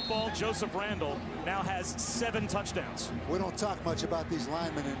 minutes of football, Joseph Randle now has 7 touchdowns. We don't talk much about these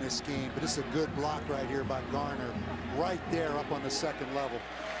linemen in this scheme, but it's a good block right here by Garner, right there up on the second level.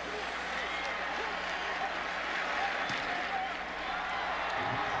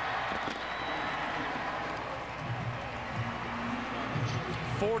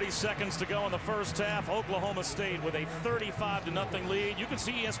 .40 seconds to go in the first half. Oklahoma State with a 35-0 lead. You can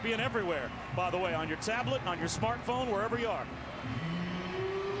see ESPN everywhere, by the way, on your tablet, on your smartphone, wherever you are.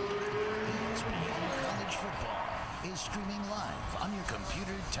 ESPN College Football is streaming live on your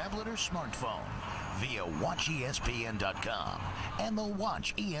computer, tablet, or smartphone via WatchESPN.com and the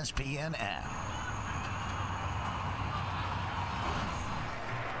Watch ESPN app.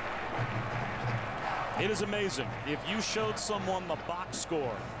 It is amazing. If you showed someone the box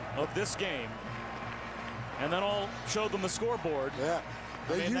score of this game and then all showed them the scoreboard. Yeah.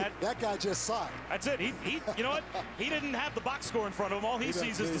 I mean, that guy just saw it. That's it. He you know what? He didn't have the box score in front of him. All he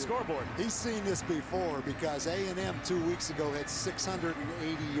sees is the scoreboard. He's seen this before because A&M 2 weeks ago had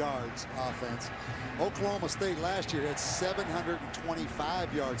 680 yards offense. Oklahoma State last year had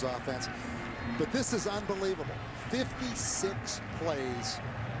 725 yards offense. But this is unbelievable. 56 plays,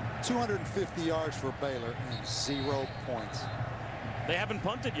 250 yards for Baylor, and 0 points. They haven't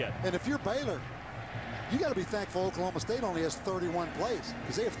punted yet. And if you're Baylor, you got to be thankful Oklahoma State only has 31 plays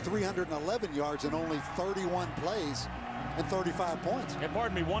because they have 311 yards and only 31 plays and 35 points. And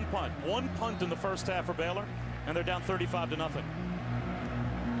pardon me, one punt. One punt in the first half for Baylor, and they're down 35-0.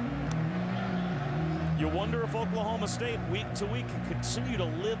 You wonder if Oklahoma State week to week can continue to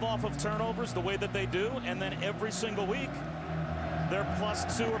live off of turnovers the way that they do, and then every single week they're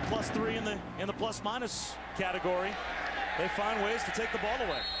 +2 or +3 in the plus-minus category. They find ways to take the ball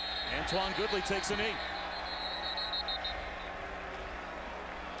away. Antoine Goodley takes a knee.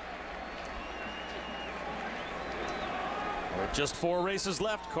 With just 4 races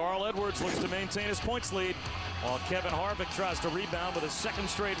left, Carl Edwards looks to maintain his points lead, while Kevin Harvick tries to rebound with his 2nd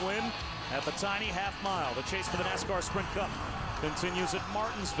straight win at the tiny half mile. The chase for the NASCAR Sprint Cup continues at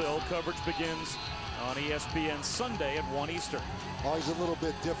Martinsville. Coverage begins on ESPN Sunday at 1 Eastern. Always a little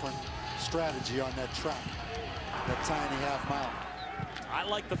bit different strategy on that track, that tiny half mile. I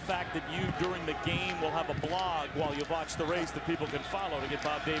like the fact that you, during the game, will have a blog while you watch the race that people can follow to get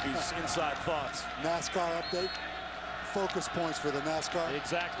Bob Davies' inside thoughts. NASCAR update, focus points for the NASCAR.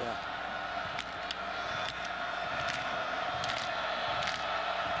 Exactly. Yeah.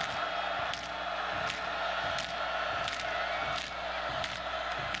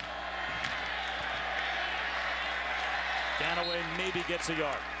 Ganaway maybe gets a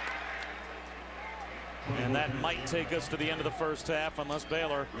yard. And that might take us to the end of the first half unless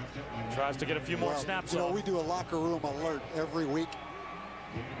Baylor tries to get a few more snaps off. We do a locker room alert every week.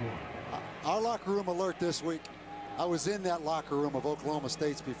 Our locker room alert this week, I was in that locker room of Oklahoma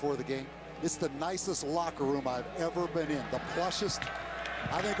State's before the game. It's the nicest locker room I've ever been in, the plushest.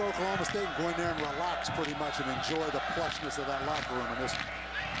 I think Oklahoma State can go in there and relax pretty much and enjoy the plushness of that locker room in this.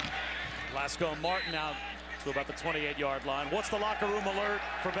 Glasgow Martin out to about the 28-yard line. What's the locker room alert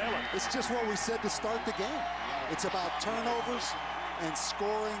for Baylor? It's just what we said to start the game. It's about turnovers and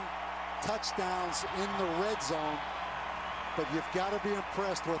scoring touchdowns in the red zone. But you've got to be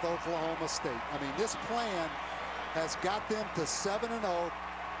impressed with Oklahoma State. I mean, this plan has got them to 7-0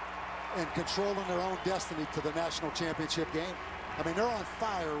 and controlling their own destiny to the national championship game. I mean, they're on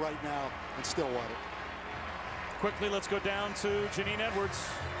fire right now in Stillwater. Quickly, let's go down to Janine Edwards.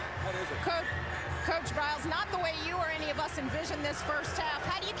 What is it? Coach Briles, not the way you or any of us envisioned this first half.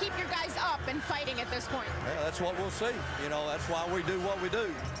 How do you keep your guys up and fighting at this point? Yeah, that's what we'll see. You know, that's why we do what we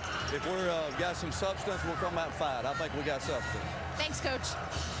do. If we're got some substance, we'll come out and fight. I think we got substance. Thanks, Coach.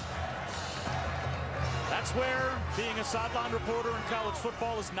 That's where being a sideline reporter in college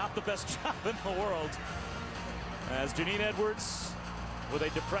football is not the best job in the world. As Janine Edwards with a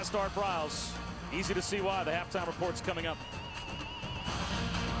depressed Art Briles. Easy to see why. The halftime report's coming up.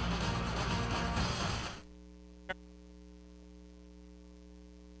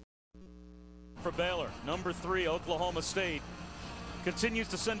 For Baylor, number 3, Oklahoma State, continues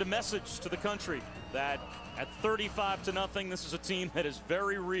to send a message to the country that at 35-0, this is a team that is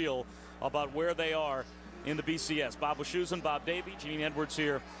very real about where they are in the BCS. Bob Wischusen, Bob Davie, Janine Edwards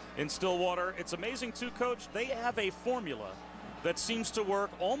here in Stillwater. It's amazing too, Coach. They have a formula that seems to work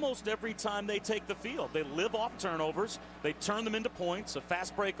almost every time they take the field. They live off turnovers. They turn them into points, a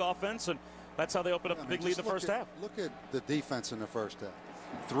fast break offense, and that's how they open up the big lead in the first half. Look at the defense in the first half.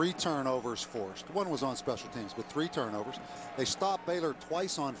 3 turnovers forced. One was on special teams, but 3 turnovers. They stopped Baylor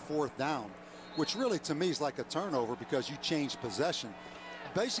twice on 4th down, which really to me is like a turnover because you change possession.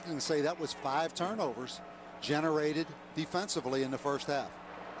 Basically, you can say that was 5 turnovers generated defensively in the first half.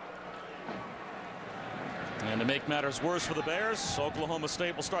 And to make matters worse for the Bears, Oklahoma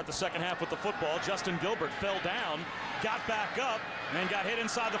State will start the second half with the football. Justin Gilbert fell down, got back up, and got hit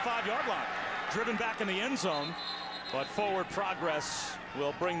inside the 5-yard line. Driven back in the end zone, but forward progress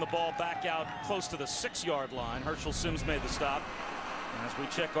will bring the ball back out close to the 6-yard line. Herschel Sims made the stop. As we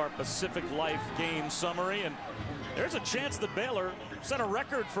check our Pacific Life game summary, and there's a chance that Baylor set a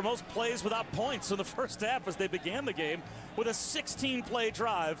record for most plays without points in the first half as they began the game with a 16-play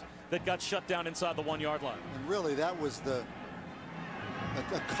drive that got shut down inside the 1-yard line. And really, that was a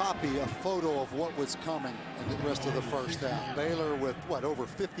copy, a photo of what was coming in the rest of the first half. Baylor with, what, over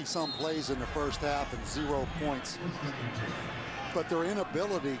 50-some plays in the first half and 0 points. But their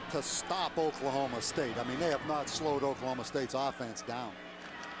inability to stop Oklahoma State. I mean, they have not slowed Oklahoma State's offense down.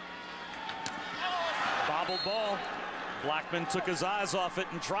 Bobbled ball. Blackmon took his eyes off it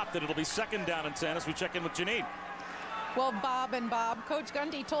and dropped it. It'll be 2nd down and 10 as we check in with Janine. Well, Bob, Coach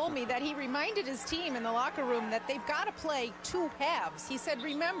Gundy told me that he reminded his team in the locker room that they've got to play 2 halves. He said,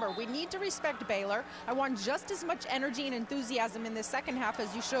 remember, we need to respect Baylor. I want just as much energy and enthusiasm in the second half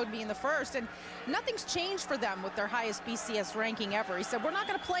as you showed me in the first. And nothing's changed for them with their highest BCS ranking ever. He said, we're not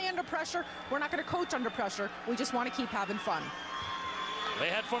going to play under pressure. We're not going to coach under pressure. We just want to keep having fun. They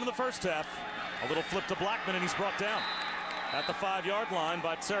had fun in the first half. A little flip to Blackmon, and he's brought down at the 5-yard line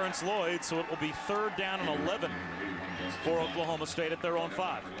by Terrence Lloyd. So it will be 3rd down and 11. For Oklahoma State at their own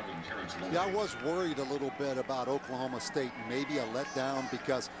 5. Yeah, I was worried a little bit about Oklahoma State, maybe a letdown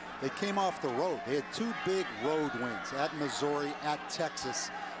because they came off the road. They had 2 big road wins at Missouri, at Texas.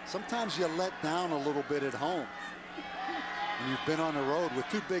 Sometimes you let down a little bit at home. And you've been on the road with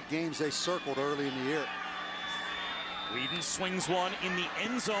 2 big games they circled early in the year. Whedon swings one in the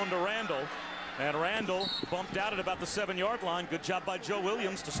end zone to Randle. And Randle bumped out at about the 7-yard line. Good job by Joe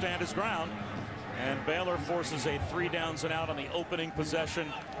Williams to stand his ground. And Baylor forces a 3 downs and out on the opening possession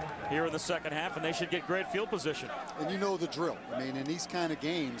here in the second half, and they should get great field position. And you know the drill. I mean, in these kind of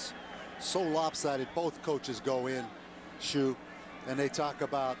games, so lopsided, both coaches go in, Shu, and they talk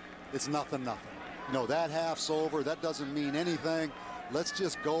about it's nothing. You know, that half's over. That doesn't mean anything. Let's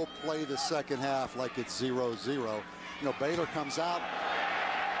just go play the second half like it's 0-0. You know, Baylor comes out.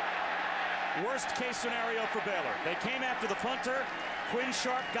 Worst case scenario for Baylor. They came after the punter. Quinn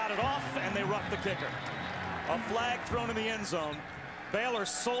Sharp got it off, and they roughed the kicker. A flag thrown in the end zone. Baylor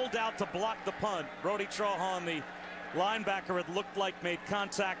sold out to block the punt. Brody Trahan, the linebacker, it looked like made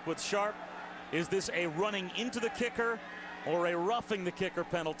contact with Sharp. Is this a running into the kicker or a roughing the kicker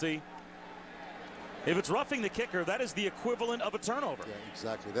penalty? If it's roughing the kicker, that is the equivalent of a turnover. Yeah,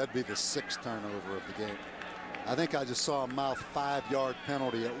 exactly. That'd be the 6th turnover of the game. I think I just saw a mouth 5-yard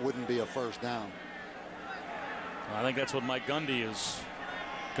penalty. It wouldn't be a first down. I think that's what Mike Gundy is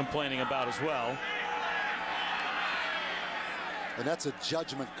complaining about as well. And that's a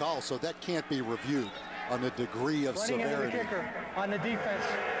judgment call, so that can't be reviewed on the degree of severity. Running into the kicker on the defense.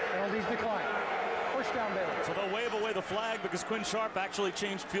 Penalties decline. first down, Baylor. So they'll wave away the flag because Quinn Sharp actually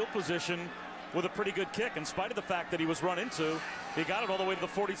changed field position with a pretty good kick. In spite of the fact that he was run into, he got it all the way to the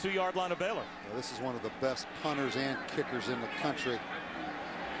 42-yard line of Baylor. Yeah, this is one of the best punters and kickers in the country.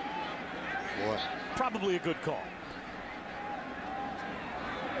 Boy. Probably a good call.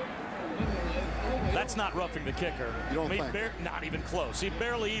 That's not roughing the kicker. You don't think? Not even close. He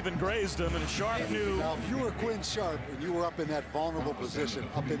barely even grazed him, and Sharp knew. Now, if you were Quinn Sharp and you were up in that vulnerable position,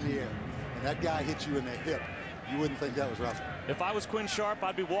 up in the air, and that guy hit you in the hip, you wouldn't think that was roughing. If I was Quinn Sharp,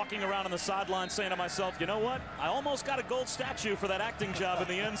 I'd be walking around on the sideline saying to myself, you know what? I almost got a gold statue for that acting job in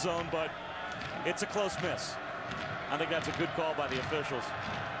the end zone, but it's a close miss. I think that's a good call by the officials.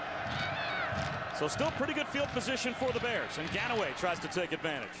 So still pretty good field position for the Bears, and Ganaway tries to take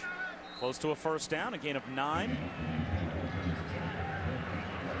advantage. Close to a first down, a gain of 9.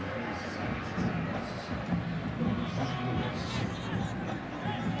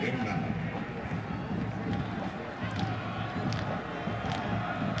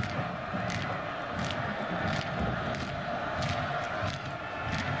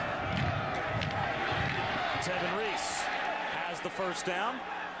 Tevin Reese has the first down.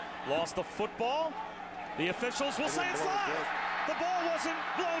 Lost the football. The officials will say it's live. The ball wasn't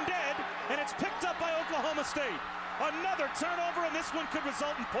blown dead, and it's picked up by Oklahoma State. Another turnover, and this one could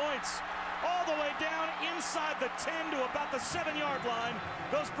result in points. All the way down inside the 10 to about the 7-yard line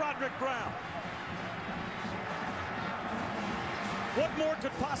goes Brodrick Brown. What more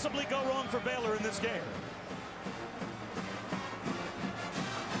could possibly go wrong for Baylor in this game?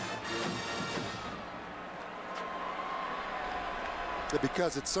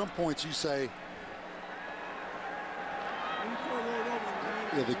 Because at some points you say,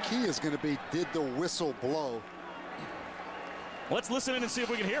 yeah, the key is going to be, did the whistle blow? Let's listen in and see if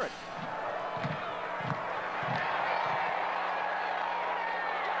we can hear it.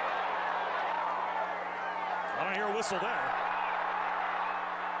 I don't hear a whistle there.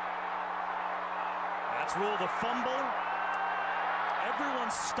 That's ruled a fumble. Everyone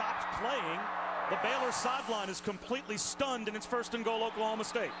stopped playing. The Baylor sideline is completely stunned, and it's 1st and goal, Oklahoma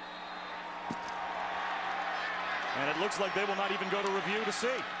State. And it looks like they will not even go to review to see.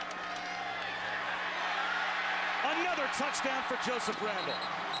 Another touchdown for Joseph Randle.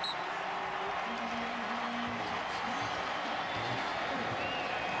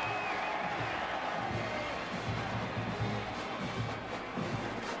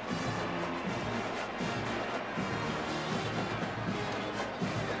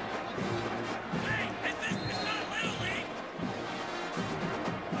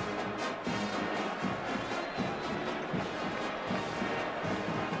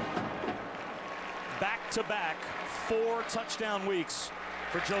 Back-to-back 4 touchdown weeks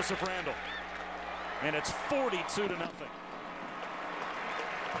for Joseph Randle, and it's 42-0.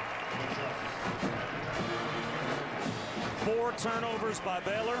 4 turnovers by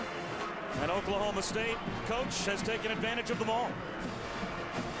Baylor, and Oklahoma State coach has taken advantage of them all.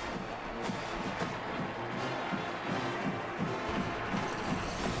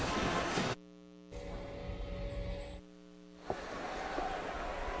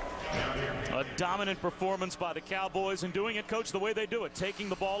 A dominant performance by the Cowboys, and doing it, coach, the way they do it, taking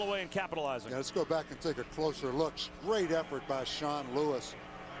the ball away and capitalizing. Yeah, let's go back and take a closer look. Great effort by Sean Lewis.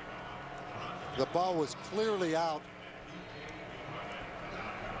 The ball was clearly out.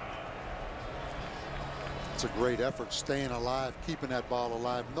 It's a great effort, staying alive, keeping that ball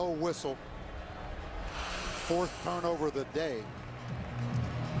alive. No whistle. 4th turnover of the day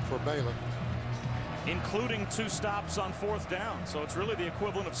for Baylor, including 2 stops on 4th down. So it's really the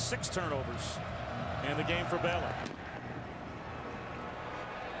equivalent of 6 turnovers in the game for Baylor.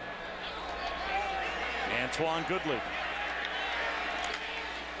 Antoine Goodley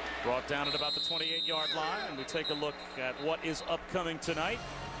brought down at about the 28-yard line, and we take a look at what is upcoming tonight.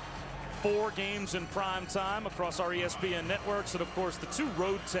 4 games in prime time across our ESPN networks, and of course the 2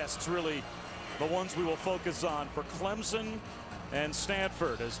 road tests, really the ones we will focus on for Clemson and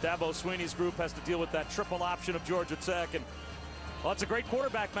Stanford, as Dabo Swinney's group has to deal with that triple option of Georgia Tech. And well, it's a great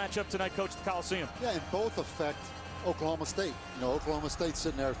quarterback matchup tonight, coach, at the Coliseum. Yeah, and both affect Oklahoma State. You know, Oklahoma State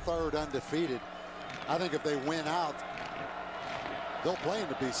sitting there 3rd undefeated. I think if they win out, they'll play in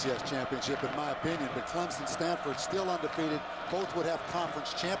the BCS championship, in my opinion. But Clemson, Stanford still undefeated. Both would have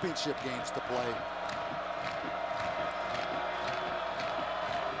conference championship games to play.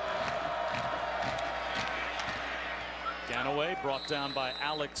 Ganaway brought down by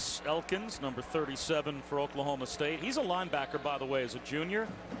Alex Elkins, number 37 for Oklahoma State. He's a linebacker, by the way, as a junior.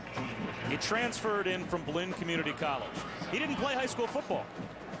 He transferred in from Blinn Community College. He didn't play high school football.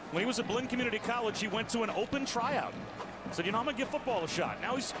 When he was at Blinn Community College, he went to an open tryout. Said, you know, I'm going to give football a shot.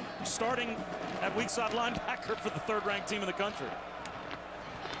 Now he's starting at weak side linebacker for the third-ranked team in the country.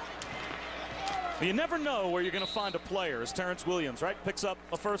 But you never know where you're going to find a player. As Terrence Williams, right, picks up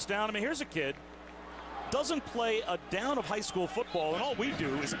a first down. I mean, here's a kid, doesn't play a down of high school football, and all we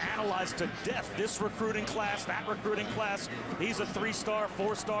do is analyze to death this recruiting class, that recruiting class. He's a 3-star,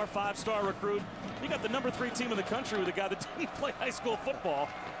 4-star, 5-star recruit. You got the number 3 team in the country with a guy that didn't play high school football,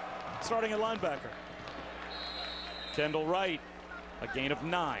 starting at linebacker. Kendall Wright, a gain of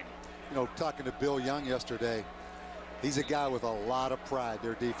 9. You know, talking to Bill Young yesterday, he's a guy with a lot of pride,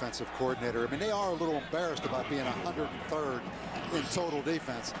 their defensive coordinator. I mean, they are a little embarrassed about being 103rd in total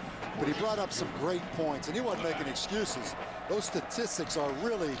defense, but he brought up some great points, and he wasn't making excuses. Those statistics are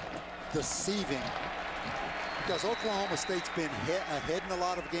really deceiving because Oklahoma State's been ahead in a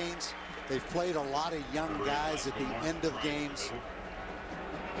lot of games. They've played a lot of young guys at the end of games.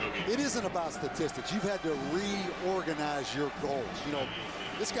 It isn't about statistics. You've had to reorganize your goals. You know,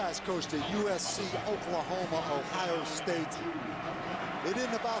 this guy's coached at USC, Oklahoma, Ohio State. It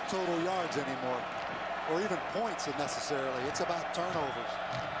isn't about total yards anymore, or even points necessarily. It's about turnovers.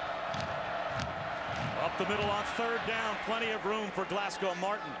 Up the middle on third down. Plenty of room for Glasgow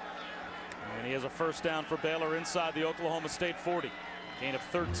Martin. And he has a first down for Baylor inside the Oklahoma State 40. Gain of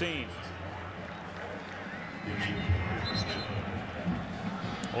 13.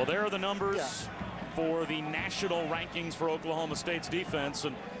 Well, there are the numbers for the national rankings for Oklahoma State's defense,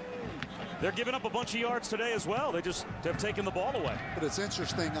 and they're giving up a bunch of yards today as well. They just have taken the ball away. But it's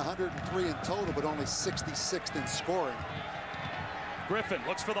interesting, 103 in total, but only 66th in scoring. Griffin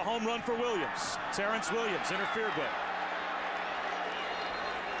looks for the home run for Williams. Terrence Williams interfered with.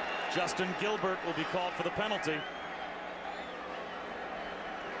 Justin Gilbert will be called for the penalty.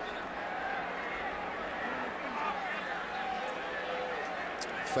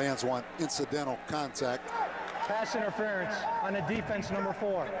 Fans want incidental contact. Pass interference on the defense, number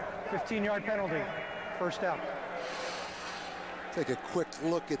 4. 15-yard penalty. First out. Take a quick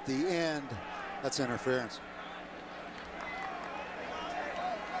look at the end. That's interference.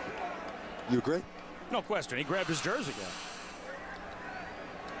 You agree? No question. He grabbed his jersey again.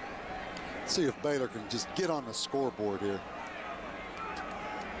 See if Baylor can just get on the scoreboard here.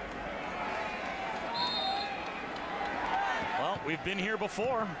 Well, we've been here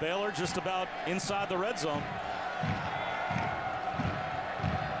before. Baylor just about inside the red zone.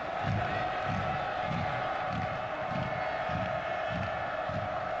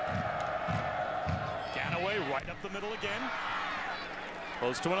 Ganaway right up the middle again.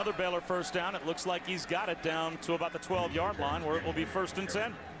 Close to another Baylor first down. It looks like he's got it down to about the 12-yard line, where it will be 1st and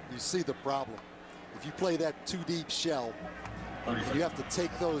 10. You see the problem. If you play that too deep shell, you have to take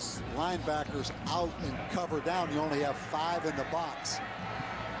those linebackers out and cover down. You only have 5 in the box.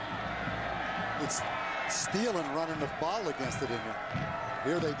 It's stealing, running the ball against it in there.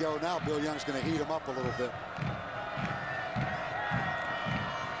 Here they go now. Bill Young's going to heat them up a little bit.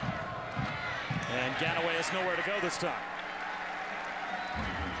 And Ganaway has nowhere to go this time.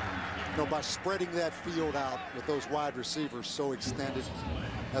 You know, by spreading that field out with those wide receivers so extended,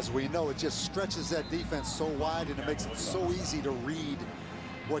 as we know, it just stretches that defense so wide, and it makes it so easy to read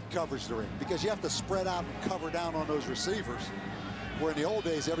what coverage they're in, because you have to spread out and cover down on those receivers, where in the old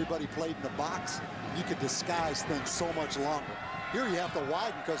days everybody played in the box. You could disguise things so much longer. Here you have to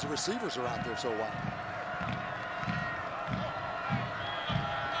widen because the receivers are out there so wide.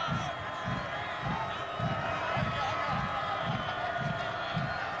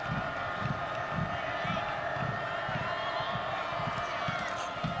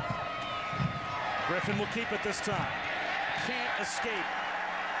 Griffin will keep it this time. Can't escape.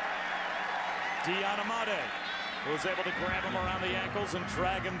 Dianamade was able to grab him around the ankles and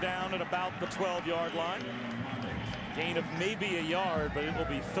drag him down at about the 12-yard line. Gain of maybe a yard, but it will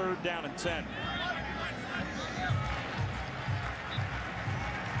be 3rd down and 10.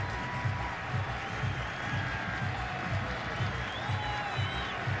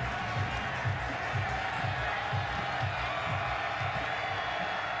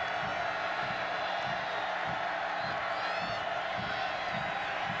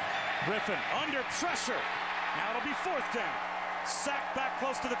 Griffin under pressure. Now it'll be 4th down. Sacked back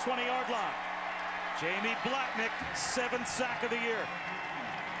close to the 20-yard line. Jamie Blackmon, 7th sack of the year.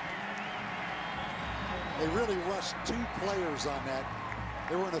 They really rushed 2 players on that.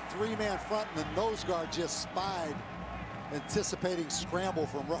 They were in a 3-man front, and the nose guard just spied, anticipating scramble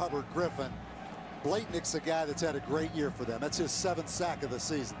from Robert Griffin. Blackmon's a guy that's had a great year for them. That's his 7th sack of the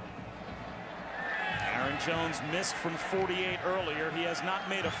season. Aaron Jones missed from 48 earlier. He has not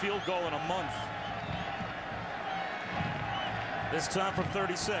made a field goal in a month. This time from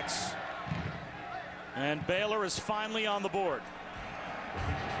 36. And Baylor is finally on the board.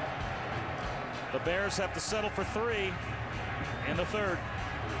 The Bears have to settle for 3 in the third.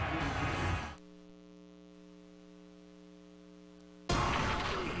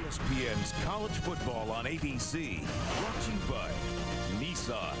 ESPN's College Football on ABC, brought to you by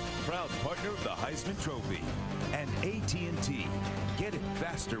Nissan, proud partner of the Heisman Trophy, and AT&T. Get it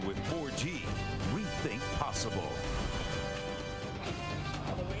faster with 4G. Rethink possible.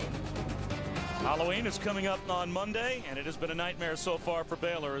 Halloween is coming up on Monday, and it has been a nightmare so far for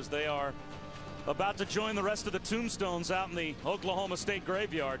Baylor as they are about to join the rest of the tombstones out in the Oklahoma State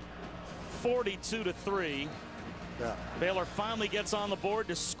graveyard. 42-3. Yeah. Baylor finally gets on the board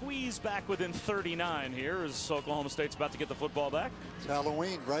to squeeze back within 39 here as Oklahoma State's about to get the football back. It's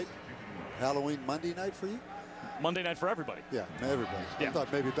Halloween, right? Halloween Monday night for you? Monday night for everybody. Yeah, everybody. Yeah. I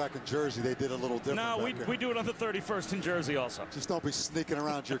thought maybe back in Jersey they did a little different. No, we do it on the 31st in Jersey also. Just don't be sneaking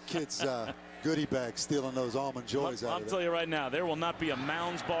around your kids' goodie bag, stealing those almond joys out I'll of it. tell you right now, there will not be a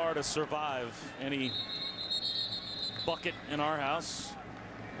Mounds bar to survive any bucket in our house.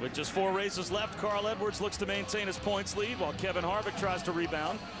 With just 4 races left, Carl Edwards looks to maintain his points lead while Kevin Harvick tries to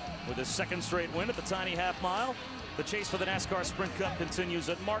rebound with his 2nd straight win at the tiny half mile. The chase for the NASCAR Sprint Cup continues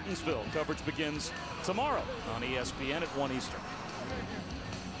at Martinsville. Coverage begins tomorrow on ESPN at 1 Eastern.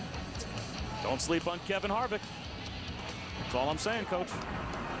 Don't sleep on Kevin Harvick. That's all I'm saying, Coach.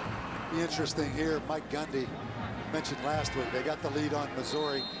 Be interesting here. Mike Gundy mentioned last week they got the lead on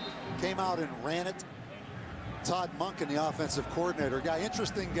Missouri, came out and ran it. Todd Monken, the offensive coordinator, guy,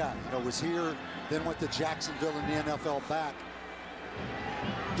 interesting guy. You know, was here, then went to Jacksonville in the NFL back.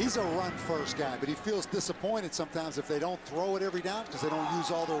 He's a run-first guy, but he feels disappointed sometimes if they don't throw it every down because they don't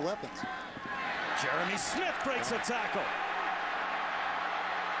use all their weapons. Jeremy Smith breaks a tackle.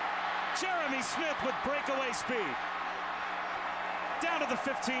 Jeremy Smith with breakaway speed. Down to the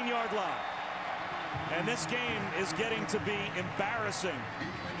 15-yard line. And this game is getting to be embarrassing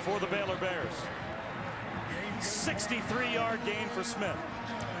for the Baylor Bears. 63-yard gain for Smith.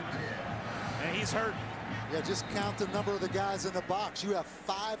 And he's hurt. Yeah, just count the number of the guys in the box. You have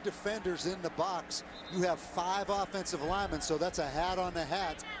 5 defenders in the box. You have 5 offensive linemen, so that's a hat on the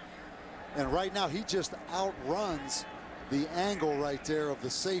hat. And right now, he just outruns the angle right there of the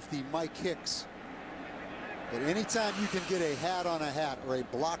safety, Mike Hicks. But anytime you can get a hat on a hat or a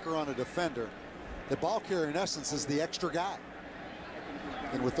blocker on a defender, the ball carrier, in essence, is the extra guy.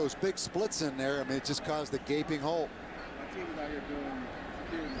 And with those big splits in there, I mean, it just caused a gaping hole.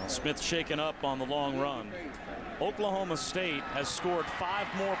 Smith shaken up on the long run. Oklahoma State has scored 5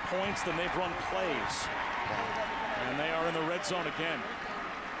 more points than they've run plays. And they are in the red zone again.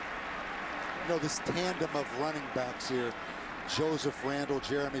 You know, this tandem of running backs here, Joseph Randle,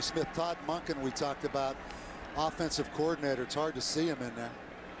 Jeremy Smith, Todd Monken, we talked about, offensive coordinator. It's hard to see him in there.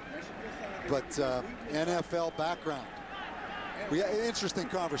 But NFL background. We had an interesting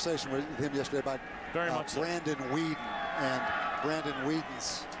conversation with him yesterday about Brandon Weeden and Brandon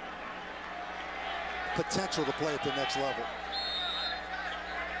Weeden's potential to play at the next level.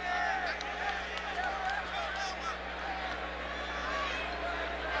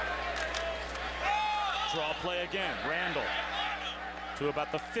 Draw play again. Randle to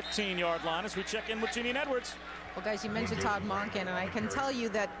about the 15-yard line as we check in with Jeanine Edwards. Well, guys, you mentioned Todd Monken, and I can tell you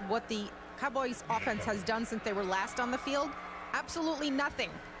that what the Cowboys offense has done since they were last on the field, absolutely nothing.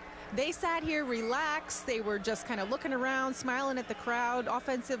 They sat here relaxed. They were just kind of looking around, smiling at the crowd.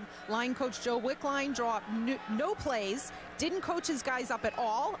 Offensive line coach Joe Wickline draw up no plays, didn't coach his guys up at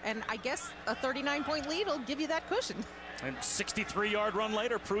all, and I guess a 39-point lead will give you that cushion. And 63-yard run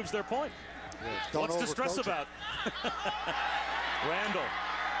later proves their point. Yeah, what's to stress about? Randle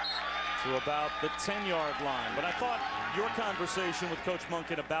to about the 10-yard line. But I thought your conversation with Coach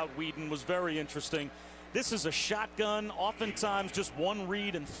Monken about Weeden was very interesting. This is a shotgun, oftentimes just one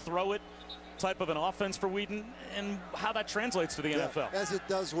read and throw it type of an offense for Weeden, and how that translates to the NFL. As it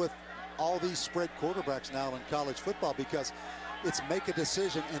does with all these spread quarterbacks now in college football, because it's make a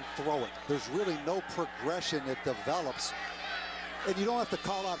decision and throw it. There's really no progression that develops. And you don't have to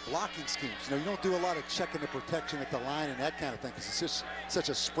call out blocking schemes. You know, you don't do a lot of checking the protection at the line and that kind of thing, because it's just such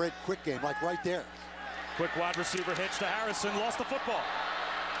a spread quick game, like right there. Quick wide receiver hitch to Harrison, lost the football.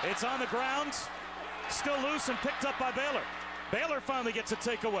 It's on the ground, still loose and picked up by Baylor. Baylor finally gets a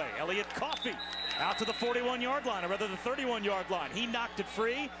takeaway. Elliott Coffey out to the 41-yard line, or rather the 31-yard line. He knocked it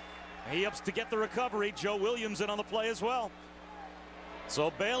free. He ups to get the recovery. Joe Williams in on the play as well. So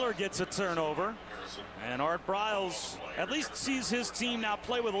Baylor gets a turnover, and Art Briles at least sees his team now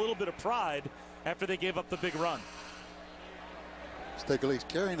play with a little bit of pride after they gave up the big run. Let's take a look. He's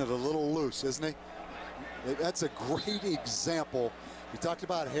carrying it a little loose, isn't he? That's a great example. We talked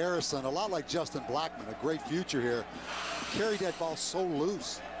about Harrison, a lot like Justin Blackmon, a great future here. He carried that ball so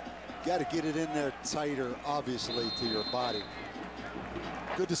loose. Got to get it in there tighter, obviously, to your body.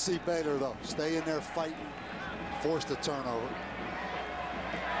 Good to see Baylor, though. Stay in there fighting, force the turnover.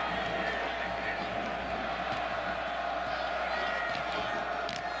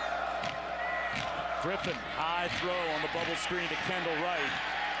 Griffin, high throw on the bubble screen to Kendall Wright.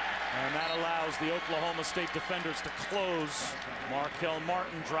 And that allows the Oklahoma State defenders to close. Markel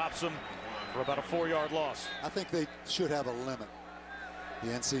Martin drops him for about a 4-yard loss. I think they should have a limit, the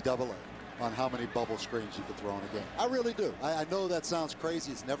NCAA, on how many bubble screens you can throw in a game. I really do. I know that sounds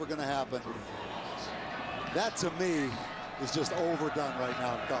crazy. It's never going to happen. That, to me, is just overdone right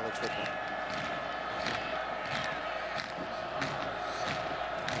now in college football.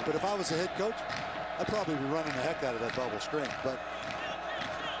 But if I was a head coach, I'd probably be running the heck out of that bubble screen. But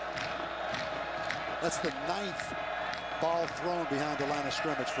that's the 9th ball thrown behind the line of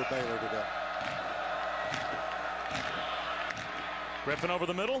scrimmage for Baylor today. Griffin over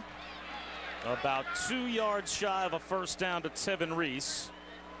the middle. About 2 yards shy of a first down to Tevin Reese.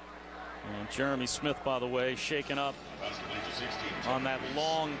 And Jeremy Smith, by the way, shaken up on that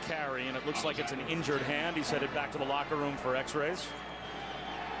long carry, and it looks like it's an injured hand. He's headed back to the locker room for x-rays.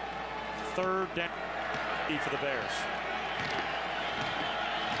 3rd down for the Bears.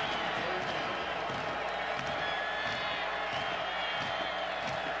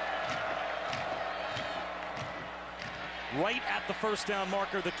 Right at the first down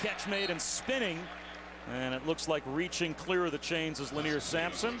marker, the catch made and spinning, and it looks like reaching clear of the chains is Lanier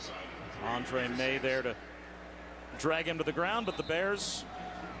Sampson. Andre May there to drag him to the ground, but the Bears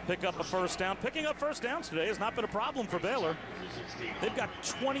pick up a first down. Picking up first downs today has not been a problem for Baylor. They've got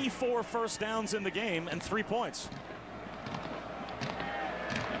 24 first downs in the game and 3 points.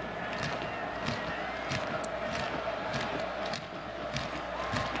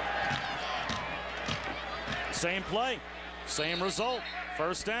 Same play, same result,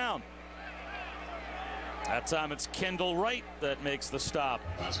 first down. That time it's Kendall Wright that makes the stop,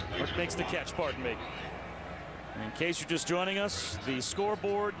 or makes the catch, pardon me. In case you're just joining us, the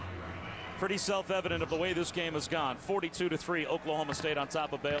scoreboard, pretty self-evident of the way this game has gone. 42-3, Oklahoma State on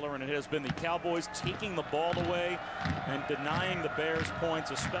top of Baylor, and it has been the Cowboys taking the ball away and denying the Bears points,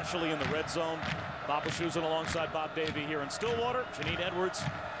 especially in the red zone. Bob Wischusen alongside Bob Davie here in Stillwater. Janine Edwards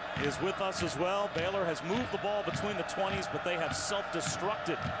is with us as well. Baylor has moved the ball between the 20s, but they have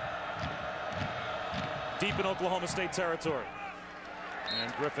self-destructed deep in Oklahoma State territory.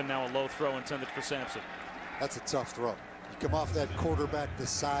 And Griffin now a low throw intended for Sampson. That's a tough throw. You come off that quarterback to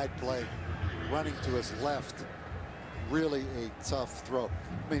side play, running to his left. Really a tough throw.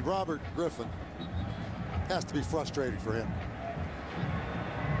 I mean, Robert Griffin has to be frustrating for him.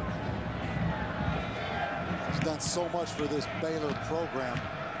 He's done so much for this Baylor program.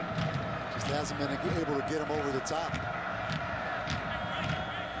 Just hasn't been able to get him over the top.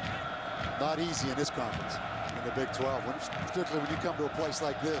 Not easy in this conference, in the Big 12, particularly when you come to a place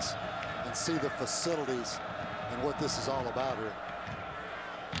like this and see the facilities and what this is all about here.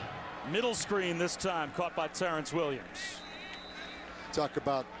 Middle screen this time, caught by Terrence Williams. Talk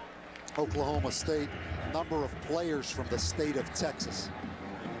about Oklahoma State, number of players from the state of Texas.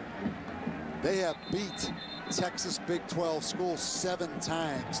 They have beat Texas Big 12 schools 7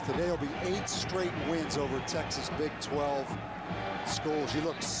 times. Today will be 8 straight wins over Texas Big 12 schools. You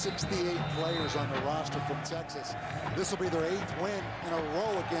look, 68 players on the roster from Texas. This will be their 8th win in a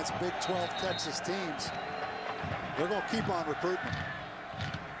row against Big 12 Texas teams. They're going to keep on recruiting.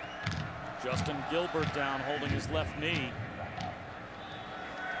 Justin Gilbert down, holding his left knee.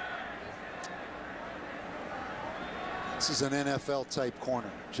 This is an NFL type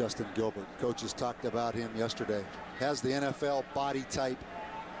corner, Justin Gilbert. Coaches talked about him yesterday. Has the NFL body type,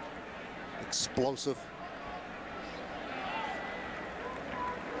 explosive.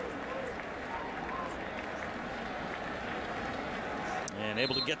 And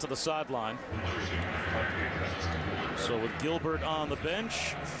able to get to the sideline. So with Gilbert on the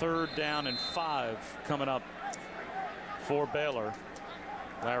bench, 3rd down and 5 coming up for Baylor.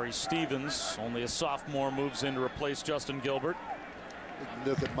 Larry Stevens, only a sophomore, moves in to replace Justin Gilbert.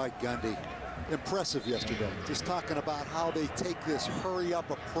 Look at Mike Gundy. Impressive yesterday. Just talking about how they take this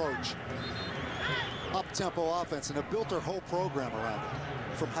hurry-up approach. Up-tempo offense, and have built their whole program around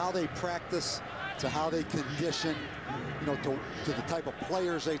it. From how they practice to how they condition, you know, to the type of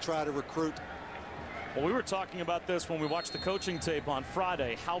players they try to recruit. Well, we were talking about this when we watched the coaching tape on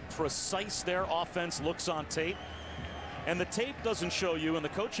Friday, how precise their offense looks on tape. And the tape doesn't show you in the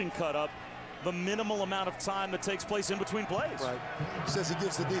coaching cut-up the minimal amount of time that takes place in between plays. Right. He says he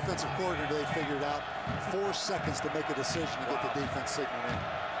gives the defensive coordinator, they figured out, 4 seconds to make a decision to get the defense signal in.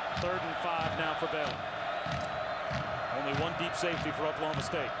 3rd and 5 now for Baylor. Only one deep safety for Oklahoma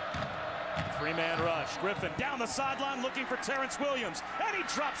State. Three-man rush. Griffin down the sideline looking for Terrence Williams, and he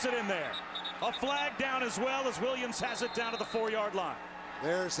drops it in there. A flag down as well as Williams has it down to the 4-yard line.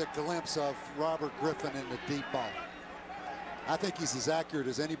 There's a glimpse of Robert Griffin in the deep ball. I think he's as accurate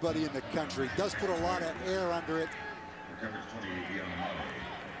as anybody in the country. Does put a lot of air under it.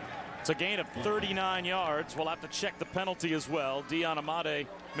 It's a gain of 39 yards. We'll have to check the penalty as well. Dion Amade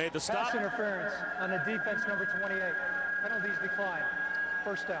made the stop. Pass interference on the defense, number 28. Penalties decline.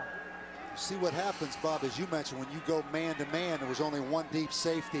 First down. See what happens, Bob, as you mentioned, when you go man-to-man, there was only one deep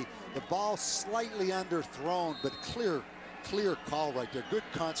safety. The ball slightly underthrown, but clear call right there. Good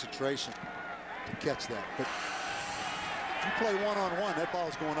concentration to catch that. But if you play one-on-one, that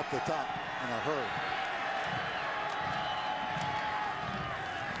ball's going up the top in a hurry.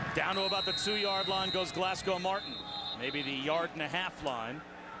 Down to about the 2-yard line goes Glasgow Martin. Maybe the 1.5-yard line.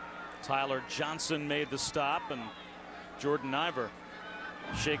 Tyler Johnson made the stop, and Jordan Iver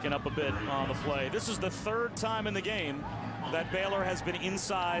shaken up a bit on the play. This is the 3rd time in the game that Baylor has been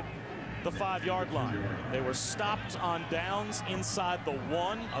inside the 5-yard line. They were stopped on downs inside the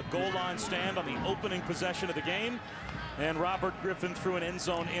 1, a goal line stand on the opening possession of the game, and Robert Griffin threw an end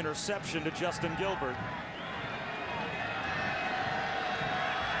zone interception to Justin Gilbert.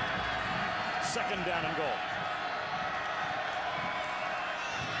 2nd down and goal.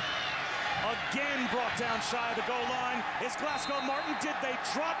 Again brought down shy of the goal line is Glasgow Martin. Did they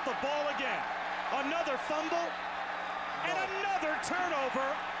drop the ball again? Another fumble and another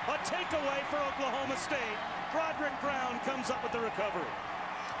turnover. A takeaway for Oklahoma State. Brodrick Brown comes up with the recovery.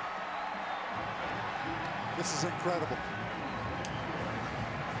 This is incredible.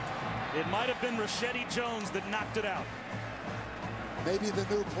 It might have been Rashedi Jones that knocked it out. Maybe the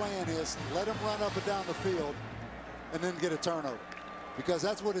new plan is let him run up and down the field and then get a turnover, because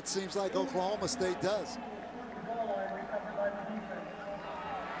that's what it seems like Oklahoma State does.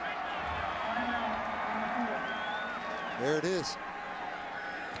 There it is.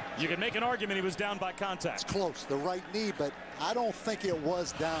 You can make an argument he was down by contact. It's close, the right knee, but I don't think it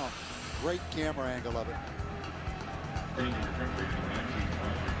was down. Great camera angle of it.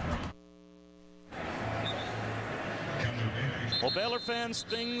 Well, Baylor fans,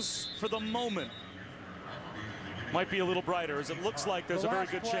 things for the moment might be a little brighter, as it looks like there's a very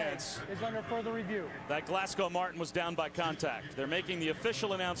good chance is under further review that Glasgow Martin was down by contact. They're making the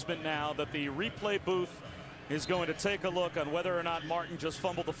official announcement now that the replay booth is going to take a look on whether or not Martin just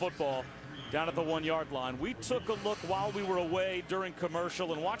fumbled the football down at the 1-yard line. We took a look while we were away during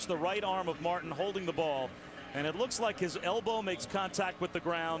commercial and watched the right arm of Martin holding the ball, and it looks like his elbow makes contact with the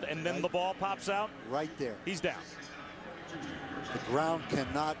ground and then the ball pops out. Right there. He's down. The ground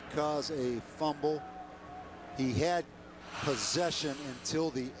cannot cause a fumble. He had possession until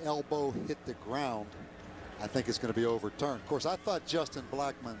the elbow hit the ground. I think it's going to be overturned. Of course, I thought Justin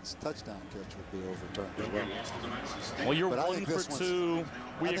Blackmon's touchdown catch would be overturned as well. Well, you're 1 for 2.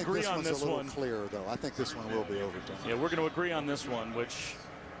 We agree on this one. A little clearer, though. I think this one will be overturned. Yeah, we're going to agree on this one, which,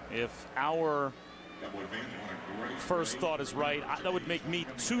 if our first thought is right, that would make me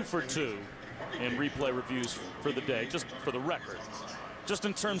 2 for 2 in replay reviews for the day, just for the record. Just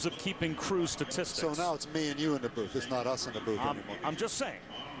in terms of keeping crew statistics. So now it's me and you in the booth. It's not us in the booth anymore. I'm just saying.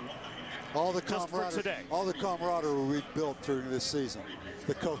 All the camaraderie we've built through this season,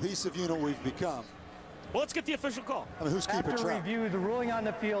 the cohesive unit we've become. Well, let's get the official call. I mean, who's keeping track? After review, the ruling on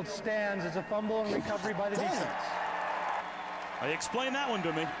the field stands as a fumble and recovery by the defense. Explain that one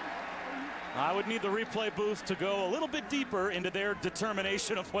to me. I would need the replay booth to go a little bit deeper into their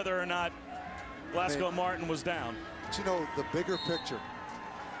determination of whether or not Glasgow Martin was down. But you know, the bigger picture,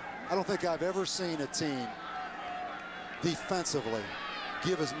 I don't think I've ever seen a team defensively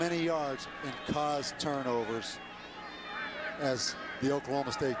give as many yards and cause turnovers as the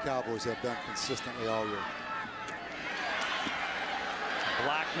Oklahoma State Cowboys have done consistently all year.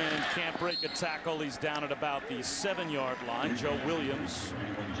 Blackmon can't break a tackle. He's down at about the 7-yard line. Joe Williams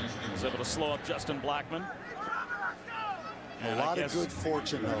was able to slow up Justin Blackmon. A lot of good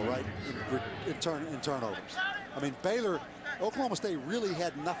fortune, though, right, in turnovers. I mean, Baylor, Oklahoma State really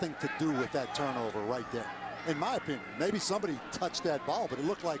had nothing to do with that turnover right there. In my opinion, maybe somebody touched that ball, but it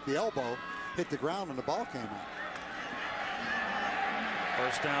looked like the elbow hit the ground and the ball came out.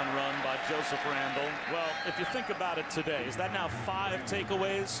 First down run by Joseph Randle. Well, if you think about it today, is that now 5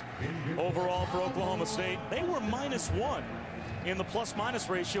 takeaways overall for Oklahoma State? They were -1 in the plus-minus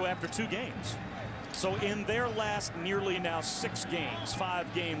ratio after 2 games. So in their last nearly now 6 games,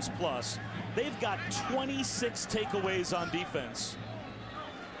 5 games plus, they've got 26 takeaways on defense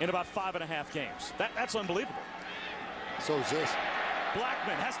in about 5.5 games. That's unbelievable. So is this.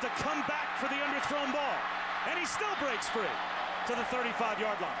 Blackmon has to come back for the underthrown ball, and he still breaks free to the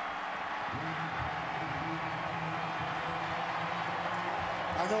 35-yard line.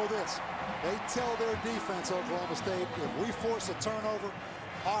 I know this. They tell their defense, Oklahoma State, if we force a turnover,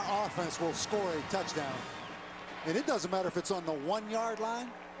 our offense will score a touchdown. And it doesn't matter if it's on the 1-yard line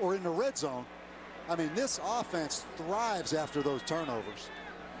or in the red zone. I mean, this offense thrives after those turnovers.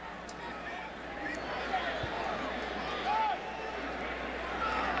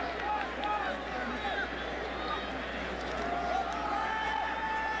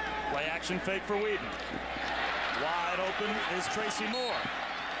 Play action fake for Whedon. Wide open is Tracy Moore.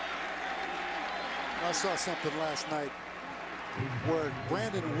 I saw something last night where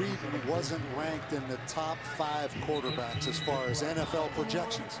Brandon Whedon wasn't ranked in the top 5 quarterbacks as far as NFL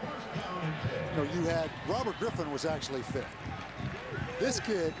projections. You know, you had Robert Griffin was actually 5th. This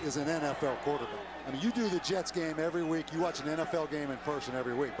kid is an NFL quarterback. I mean, you do the Jets game every week. You watch an NFL game in person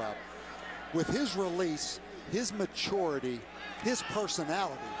every week, Bob. With his release, his maturity, his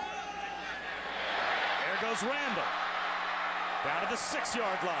personality. There goes Randle. Down to the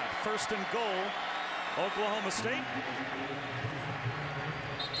 6-yard line. 1st and goal, Oklahoma State.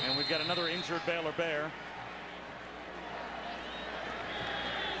 And we've got another injured Baylor Bear.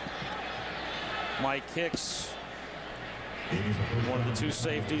 Mike Hicks, one of the 2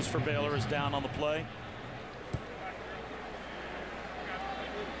 safeties for Baylor, is down on the play.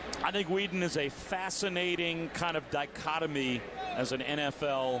 I think Whedon is a fascinating kind of dichotomy as an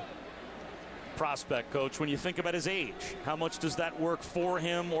NFL prospect, Coach. When you think about his age, how much does that work for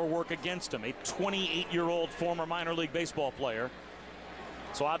him or work against him? A 28-year-old former minor league baseball player.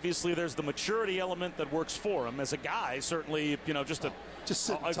 So obviously there's the maturity element that works for him. As a guy, certainly, you know, just a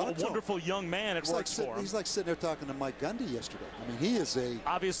wonderful young man, it works for him. He's like sitting there talking to Mike Gundy yesterday. I mean, he is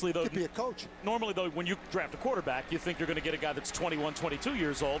obviously, though, could be a coach. Normally, though, when you draft a quarterback, you think you're going to get a guy that's 21, 22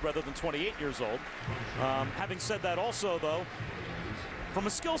 years old rather than 28 years old. Having said that also, though, from a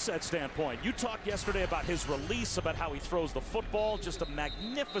skill set standpoint, you talked yesterday about his release, about how he throws the football, just a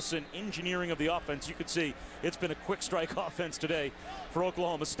magnificent engineering of the offense. You could see it's been a quick strike offense today for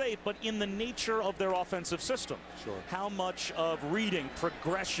Oklahoma State, but in the nature of their offensive system. Sure. How much of reading,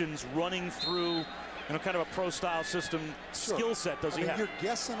 progressions, running through, you know, kind of a pro-style system skill set does he have? You're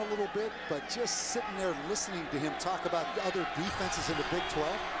guessing a little bit, but just sitting there listening to him talk about other defenses in the Big 12,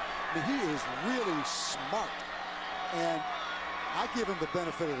 I mean, he is really smart. And I give him the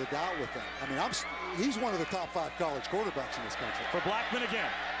benefit of the doubt with that. I mean, he's one of the top 5 college quarterbacks in this country. For Blackmon again.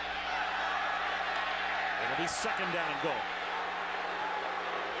 It'll be 2nd down and goal.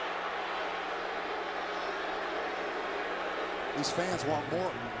 These fans want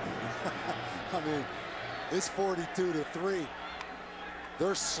more. I mean, it's 42-3.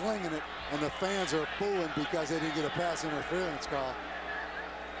 They're slinging it, and the fans are booing because they didn't get a pass interference call.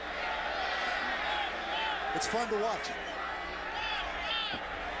 It's fun to watch.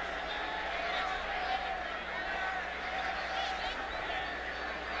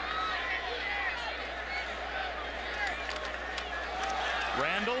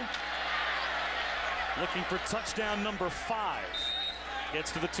 Randle looking for touchdown number 5.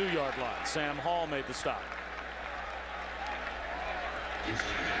 Gets to the 2-yard line. Sam Hall made the stop.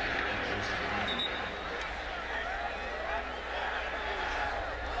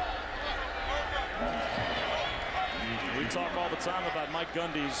 We talk all the time about Mike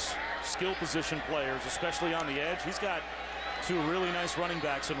Gundy's skill position players, especially on the edge. He's got 2 really nice running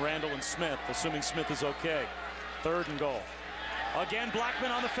backs in Randle and Smith, assuming Smith is okay. 3rd and goal. Again,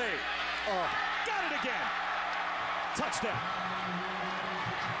 Blackmon on the fade. Got it again. Touchdown.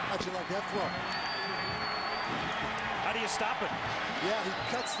 How'd you like that throw? How do you stop it? Yeah, he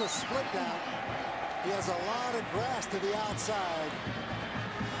cuts the split down. He has a lot of grass to the outside.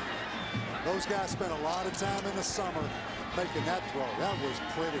 Those guys spent a lot of time in the summer making that throw. That was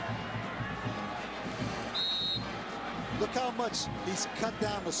pretty. Look how much he's cut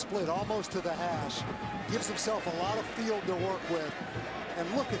down the split, almost to the hash. Gives himself a lot of field to work with. And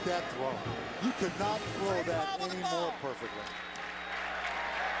look at that throw. You could not throw that any more perfectly.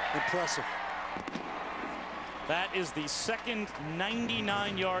 Impressive. That is the 2nd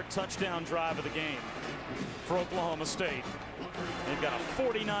 99-yard touchdown drive of the game for Oklahoma State. They've got a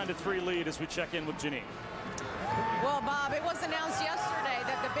 49-3 lead as we check in with Janine. Well, Bob, it was announced yesterday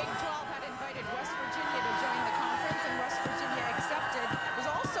that the Big 12 had invited West Virginia to join the conference, and West Virginia accepted. It was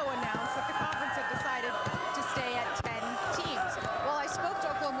also announced that the conference had decided to stay at 10 teams. Well, I spoke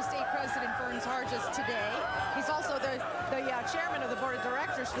to Oklahoma State President Burns Hargis today. He's also the chairman of the board of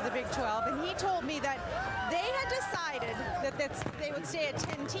directors for the Big 12, and he told me that they had decided that they would stay at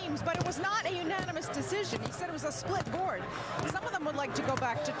 10 teams, but it was not a unanimous decision. He said it was a split board. Some of them would like to go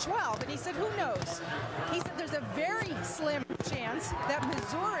back to 12, and he said, who knows? He said there's a very slim chance that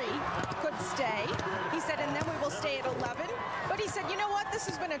Missouri could stay. He said, and then we will stay at 11. But he said, you know what? This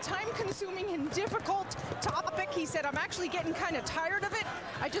has been a time-consuming and difficult topic. He said, I'm actually getting kind of tired of it.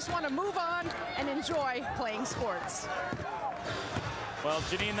 I just want to move on and enjoy playing sports. Well,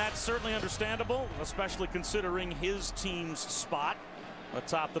 Janine, that's certainly understandable, especially considering his team's spot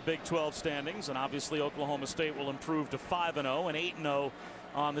atop the Big 12 standings. And obviously, Oklahoma State will improve to 5-0 and 8-0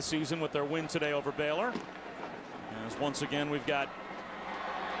 on the season with their win today over Baylor. As once again, we've got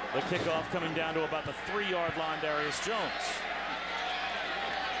the kickoff coming down to about the 3-yard line. Darius Jones.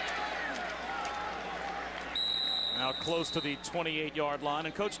 Now close to the 28-yard line.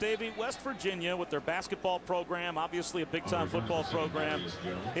 And Coach Davey, West Virginia with their basketball program, obviously a big-time football program.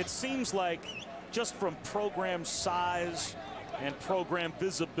 It seems like just from program size and program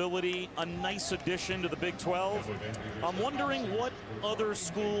visibility, a nice addition to the Big 12. I'm wondering what other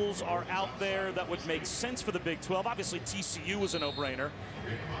schools are out there that would make sense for the Big 12. Obviously, TCU is a no-brainer.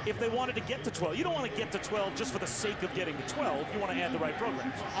 If they wanted to get to 12, you don't want to get to 12 just for the sake of getting to 12. You want to add the right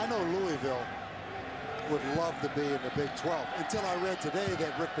programs. I know Louisville would love to be in the Big 12 until I read today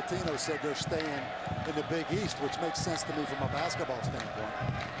that Rick Pitino said they're staying in the Big East, which makes sense to me from a basketball standpoint.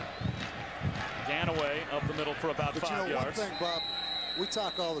 Ganaway up the middle for about 5 yards. But you know one thing, Bob, we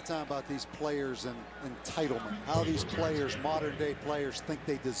talk all the time about these players and entitlement, how these players, modern day players, think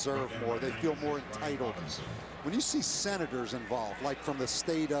they deserve more. They feel more entitled. When you see senators involved, like from the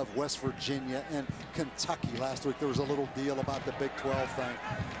state of West Virginia and Kentucky last week, there was a little deal about the Big 12 thing.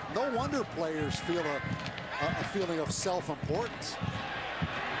 No wonder players feel a feeling of self-importance.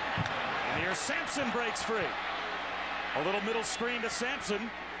 And here Sampson breaks free. A little middle screen to Sampson.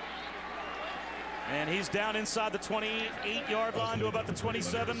 And he's down inside the 28-yard line to about the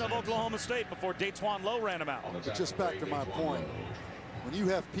 27 of Oklahoma State before Daytawion Lowe ran him out. But just back to my point. When you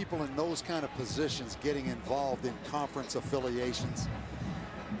have people in those kind of positions getting involved in conference affiliations,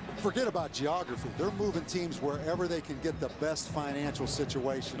 forget about geography. They're moving teams wherever they can get the best financial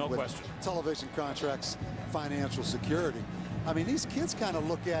situation. No with question. Television contracts, financial security. I mean, these kids kind of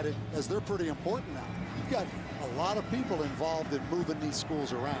look at it as they're pretty important now. You've got a lot of people involved in moving these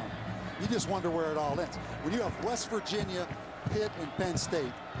schools around. You just wonder where it all ends. When you have West Virginia, Pitt, and Penn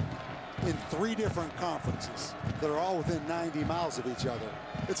State in 3 different conferences that are all within 90 miles of each other,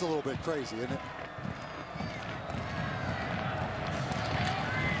 it's a little bit crazy, isn't it?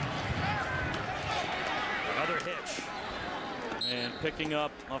 Another hitch. And picking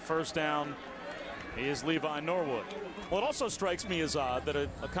up a first down is Levi Norwood. Well, it also strikes me as odd that a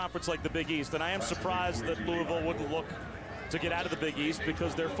conference like the Big East, and I am surprised that Louisville wouldn't look to get out of the Big East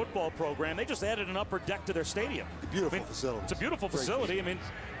because their football program, they just added an upper deck to their stadium. Beautiful facility. It's a beautiful facility. I mean,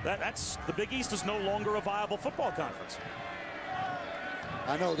 that's the Big East is no longer a viable football conference.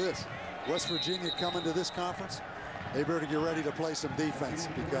 I know this. West Virginia coming to this conference, they better get ready to play some defense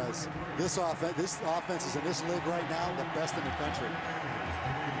because this offense is in this league right now the best in the country.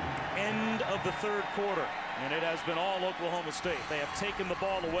 End of the 3rd quarter, and it has been all Oklahoma State. They have taken the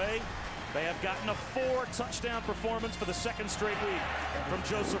ball away. They have gotten a 4-touchdown performance for the 2nd straight week from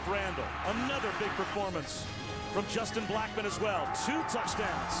Joseph Randle. Another big performance from Justin Blackmon as well. 2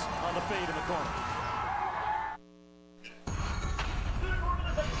 touchdowns on the fade in the corner.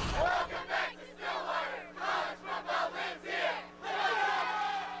 Welcome back to Stillwater. College football lives here.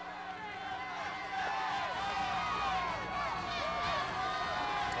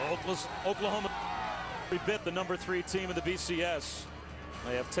 Oklahoma bit the number 3 team in the BCS.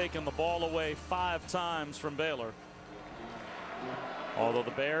 They have taken the ball away 5 times from Baylor. Although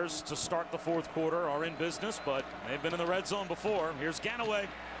the Bears, to start the 4th quarter, are in business, but they've been in the red zone before. Here's Ganaway.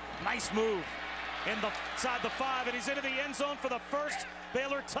 Nice move inside the 5, and he's into the end zone for the first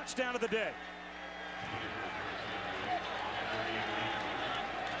Baylor touchdown of the day.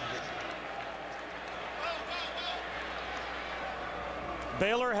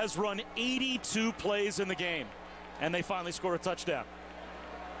 Baylor has run 82 plays in the game, and they finally score a touchdown.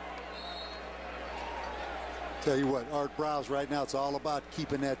 Tell you what, Art Browse right now, it's all about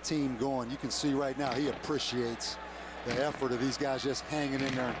keeping that team going. You can see right now he appreciates the effort of these guys just hanging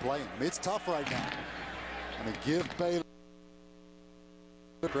in there and playing. I mean, it's tough right now. I mean, give Baylor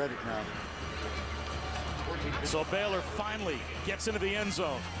credit now. So Baylor finally gets into the end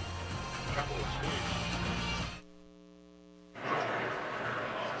zone.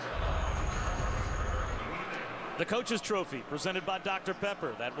 The Coach's Trophy presented by Dr.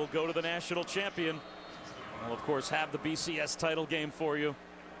 Pepper. That will go to the national champion. We'll, of course, have the BCS title game for you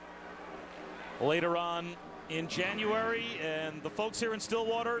later on in January. And the folks here in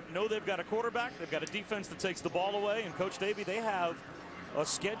Stillwater know they've got a quarterback. They've got a defense that takes the ball away. And Coach Davey, they have a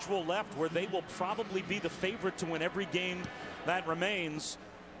schedule left where they will probably be the favorite to win every game that remains,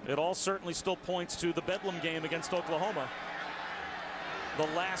 it all certainly still points to the Bedlam game against Oklahoma. The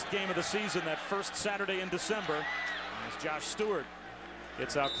last game of the season, that first Saturday in December, as Josh Stewart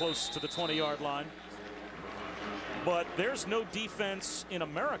gets out close to the 20-yard line. But there's no defense in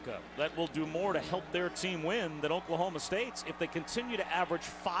America that will do more to help their team win than Oklahoma State's if they continue to average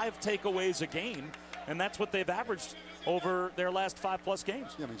 5 takeaways a game, and that's what they've averaged over their last 5+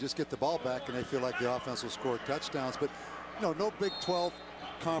 games. Yeah, I mean, just get the ball back and they feel like the offense will score touchdowns. But, you know, no Big 12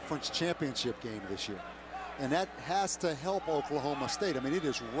 conference championship game this year. And that has to help Oklahoma State. I mean, it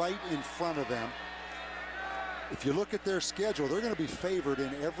is right in front of them. If you look at their schedule, they're going to be favored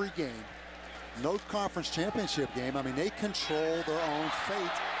in every game. No conference championship game. I mean, they control their own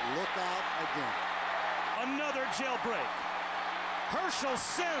fate. Look out again. Another jailbreak. Herschel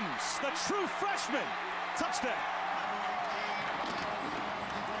Sims, the true freshman. Touchdown.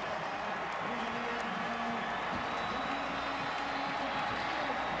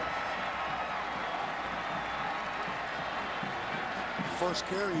 First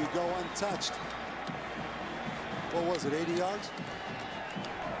carry, you go untouched. What was it, 80 yards?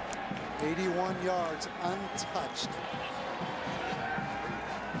 81 yards untouched.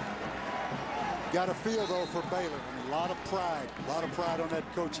 Got a feel, though, for Baylor. I mean, a lot of pride on that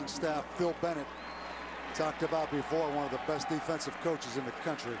coaching staff. Phil Bennett, talked about before, one of the best defensive coaches in the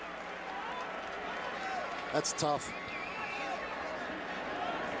country. That's tough.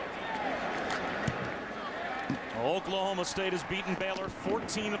 Oklahoma State has beaten Baylor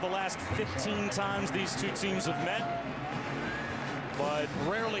 14 of the last 15 times these two teams have met, but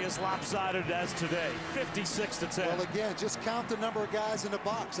rarely as lopsided as today. 56-10. Well, again, just count the number of guys in the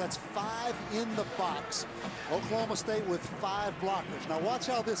box. That's 5 in the box. Oklahoma State with 5 blockers. Now watch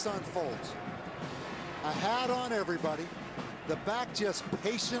how this unfolds. A hat on everybody. The back just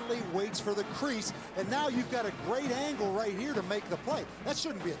patiently waits for the crease, and now you've got a great angle right here to make the play. That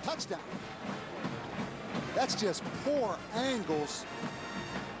shouldn't be a touchdown. That's just poor angles.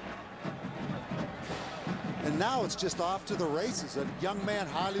 And now it's just off to the races. A young man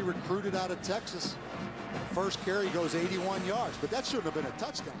highly recruited out of Texas. First carry goes 81 yards, but that shouldn't have been a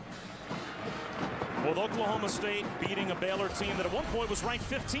touchdown. With Oklahoma State beating a Baylor team that at one point was ranked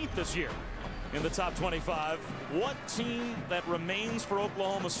 15th this year in the top 25, what team that remains for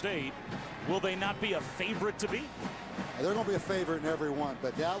Oklahoma State will they not be a favorite to beat? They're going to be a favorite in every one,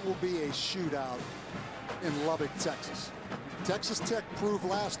 but that will be a shootout in Lubbock, Texas. Texas Tech proved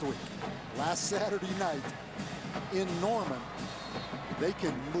last Saturday night in Norman, they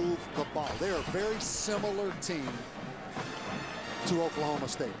can move the ball. They're a very similar team to Oklahoma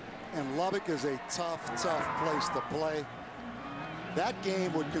State. And Lubbock is a tough place to play. That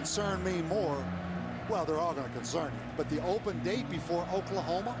game would concern me more. Well, they're all going to concern me. But the open date before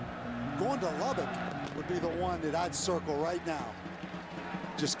Oklahoma, going to Lubbock would be the one that I'd circle right now.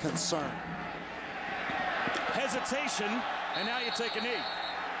 Just concern. Hesitation, and now you take a knee.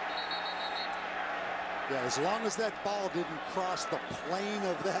 Yeah, as long as that ball didn't cross the plane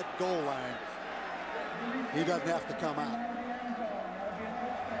of that goal line, he doesn't have to come out.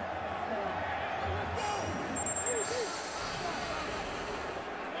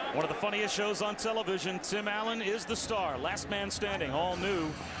 One of the funniest shows on television, Tim Allen is the star. Last Man Standing, all new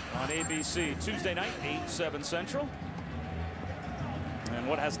on ABC. Tuesday night, 8/7 Central. And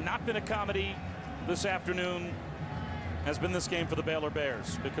what has not been a comedy this afternoon has been this game for the Baylor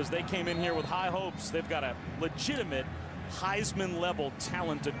Bears, because they came in here with high hopes. They've got a legitimate Heisman-level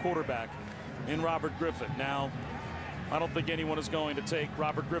talented quarterback in Robert Griffin. Now, I don't think anyone is going to take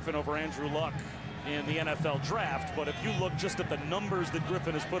Robert Griffin over Andrew Luck in the NFL draft, but if you look just at the numbers that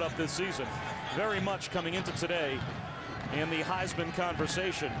Griffin has put up this season, very much coming into today in the Heisman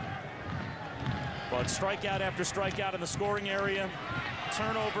conversation. But strikeout after strikeout in the scoring area,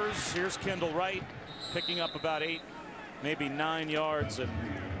 turnovers. Here's Kendall Wright picking up about 8, maybe 9 yards, and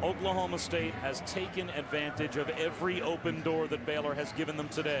Oklahoma State has taken advantage of every open door that Baylor has given them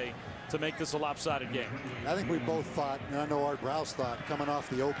today to make this a lopsided game. I think we both thought, and I know Art Rouse thought, coming off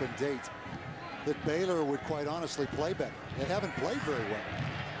the open date, that Baylor would quite honestly play better. They haven't played very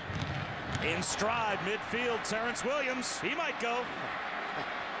well. In stride, midfield, Terrence Williams. He might go.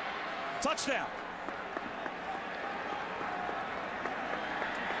 Touchdown.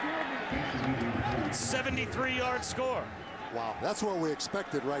 '73-yard score. Wow, that's what we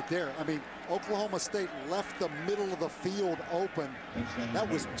expected right there. I mean, Oklahoma State left the middle of the field open. That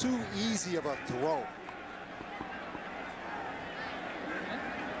was too easy of a throw.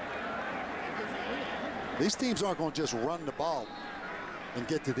 These teams aren't going to just run the ball and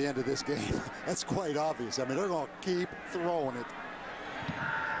get to the end of this game. That's quite obvious. I mean, they're going to keep throwing it.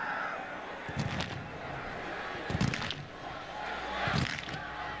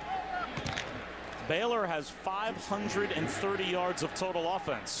 Baylor has 530 yards of total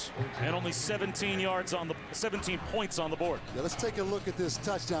offense and only 17 points on the board. Yeah, let's take a look at this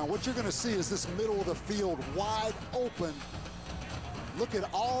touchdown. What you're going to see is this middle of the field wide open. Look at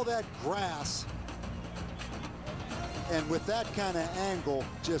all that grass. And with that kind of angle,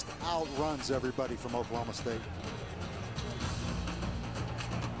 just outruns everybody from Oklahoma State.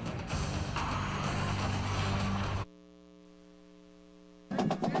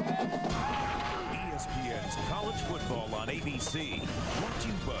 ESPN's College Football on ABC. Brought to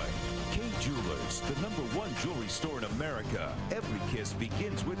you by K Jewelers, the #1 jewelry store in America. Every kiss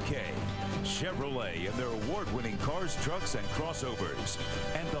begins with K. Chevrolet and their award-winning cars, trucks, and crossovers.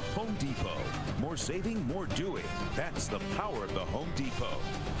 And the Home Depot. More saving, more doing. That's the power of the Home Depot.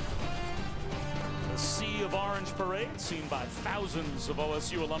 The Sea of Orange Parade, seen by thousands of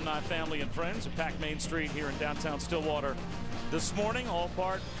OSU alumni, family, and friends who packed Main Street here in downtown Stillwater this morning, all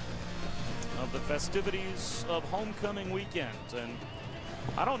part of the festivities of homecoming weekend. And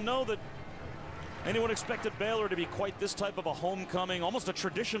I don't know that anyone expected Baylor to be quite this type of a homecoming, almost a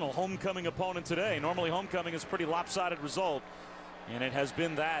traditional homecoming opponent today. Normally homecoming is a pretty lopsided result, and it has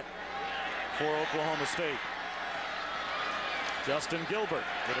been that for Oklahoma State. Justin Gilbert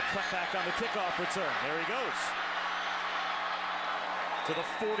with a cutback on the kickoff return. There he goes to the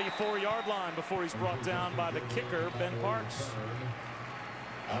 44-yard line before he's brought down by the kicker, Ben Parks.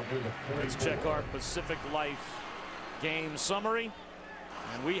 Let's check our Pacific Life game summary.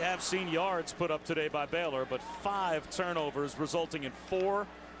 And we have seen yards put up today by Baylor, but 5 turnovers resulting in 4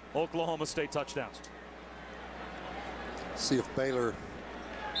 Oklahoma State touchdowns. See if Baylor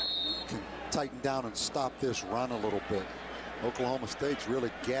can tighten down and stop this run a little bit. Oklahoma State's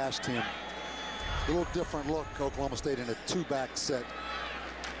really gashed him. A little different look, Oklahoma State in a 2-back set.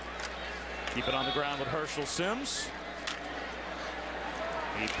 Keep it on the ground with Herschel Sims.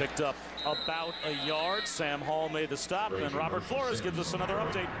 He picked up about a yard. Sam Hall made the stop, and Robert Flores gives us another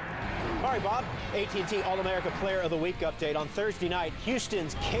update. All right, Bob. AT&T All-America Player of the Week update on Thursday night.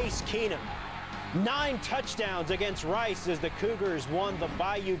 Houston's Case Keenum. 9 touchdowns against Rice as the Cougars won the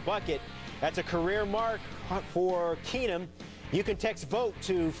Bayou Bucket. That's a career mark for Keenum. You can text VOTE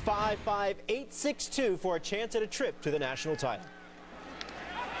to 55862 for a chance at a trip to the national title.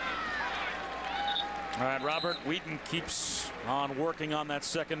 All right, Robert Wheaton keeps on working on that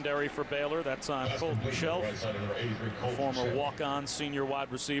secondary for Baylor. That time, Colton Shelf, former walk-on senior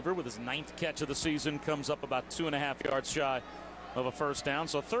wide receiver, with his 9th catch of the season, comes up about 2.5 yards shy of a first down.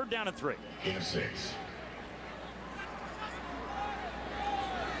 So 3rd down and 3.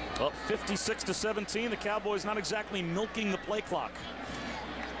 Up 56-17. The Cowboys not exactly milking the play clock.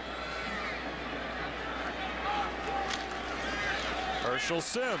 Herschel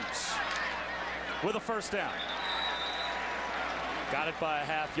Sims with a first down. Got it by a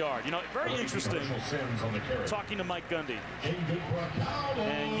half yard. You know, very interesting talking to Mike Gundy.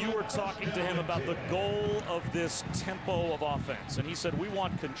 And you were talking to him about the goal of this tempo of offense. And he said, we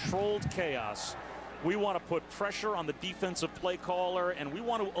want controlled chaos. We want to put pressure on the defensive play caller, and we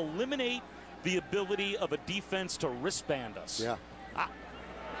want to eliminate the ability of a defense to wristband us. Yeah.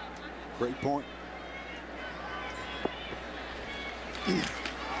 Great point.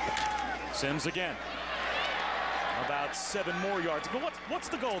 Sims again. About 7 more yards. But what's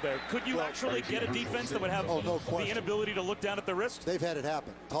the goal there? Could you actually get a defense that would have the inability to look down at the wrist? They've had it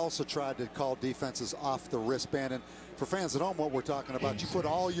happen. Tulsa tried to call defenses off the wristband. And for fans at home, what we're talking about, you put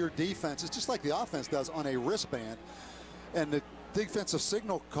all your defenses, just like the offense does, on a wristband. And the defensive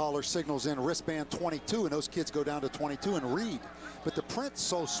signal caller signals in wristband 22, and those kids go down to 22 and read. But the print's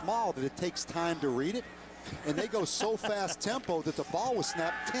so small that it takes time to read it. And they go so fast tempo that the ball was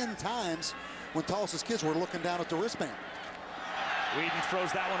snapped 10 times when Tulsa's kids were looking down at the wristband. Whedon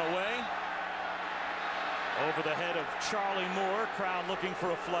throws that one away. Over the head of Charlie Moore. Crowd looking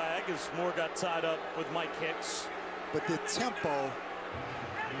for a flag as Moore got tied up with Mike Hicks. But the tempo,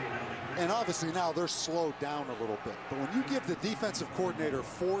 and obviously now they're slowed down a little bit. But when you give the defensive coordinator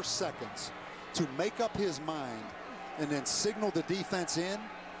 4 seconds to make up his mind and then signal the defense in,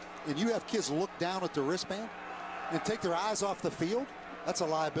 and you have kids look down at the wristband and take their eyes off the field, that's a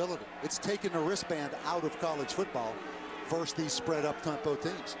liability. It's taking the wristband out of college football versus these spread up tempo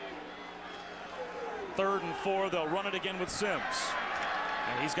teams. 3rd and 4, they'll run it again with Sims.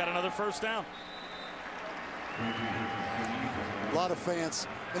 And he's got another first down. A lot of fans,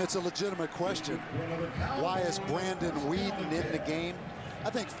 and it's a legitimate question. Why is Brandon Whedon in the game? I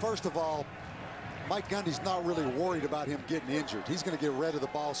think, first of all, Mike Gundy's not really worried about him getting injured. He's going to get rid of the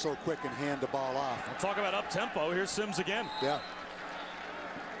ball so quick and hand the ball off. We'll talk about up-tempo. Here's Sims again. Yeah.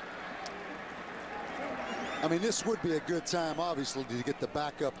 I mean, this would be a good time, obviously, to get the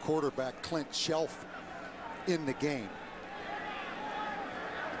backup quarterback, Clint Shelf, in the game.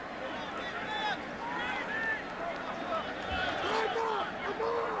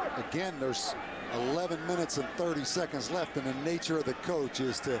 Again, there's 11 minutes and 30 seconds left, and the nature of the coach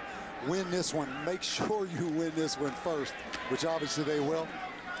is to win this one. Make sure you win this one first, which obviously they will.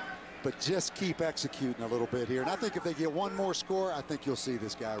 But just keep executing a little bit here. And I think if they get one more score, I think you'll see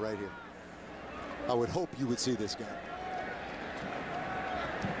this guy right here. I would hope you would see this guy.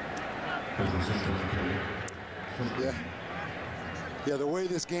 Yeah, the way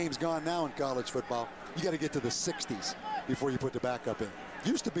this game's gone now in college football, you got to get to the 60s before you put the backup in.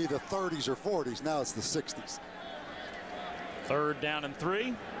 Used to be the 30s or 40s, now it's the 60s. 3rd down and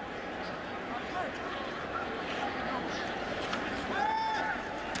 3.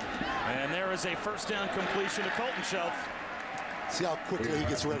 And there is a first down completion to Colton Shelf. See how quickly he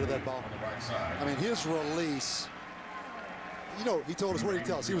gets rid of that ball. I mean, his release, you know, he told us what he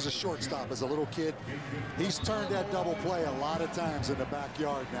tells us. He was a shortstop as a little kid. He's turned that double play a lot of times in the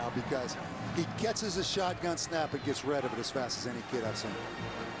backyard now because he catches a shotgun snap and gets rid of it as fast as any kid I've seen.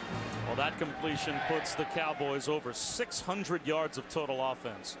 Well, that completion puts the Cowboys over 600 yards of total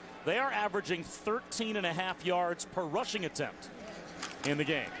offense. They are averaging 13.5 yards per rushing attempt in the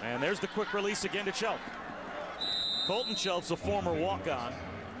game. And there's the quick release again to Shelf. Colton Shelf's a former walk-on.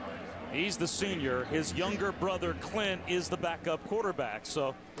 He's the senior. His younger brother Clint is the backup quarterback.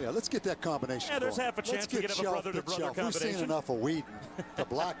 So yeah, let's get that combination. Yeah, there's going. half a chance we could have a brother-to-brother combination. We've seen enough of Whedon to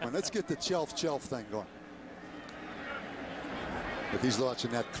Blackmon. Let's get the Shelf thing going. If he's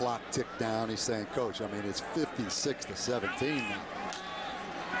watching that clock tick down, he's saying, Coach, I mean, it's 56-17 now.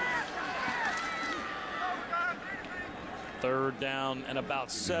 3rd down and about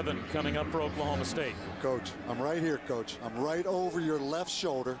 7 coming up for Oklahoma State. Coach, I'm right here, Coach. I'm right over your left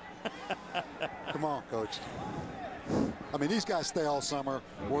shoulder. Come on, Coach. I mean, these guys stay all summer,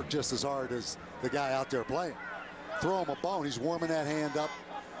 work just as hard as the guy out there playing. Throw him a bone. He's warming that hand up.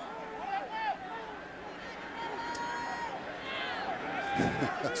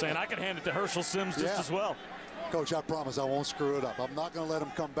 Saying I can hand it to Herschel Sims just as well. Coach, I promise I won't screw it up. I'm not going to let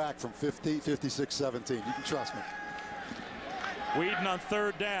him come back from 56-17. You can trust me. Whedon on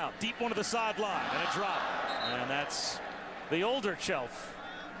 3rd down. Deep one to the sideline and a drop. And that's the older Shelf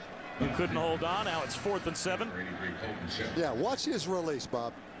who couldn't hold on. Now it's 4th and 7. Yeah, watch his release,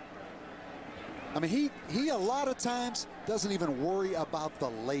 Bob. I mean, he a lot of times doesn't even worry about the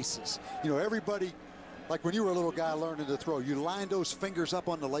laces. You know, everybody, like when you were a little guy learning to throw, you line those fingers up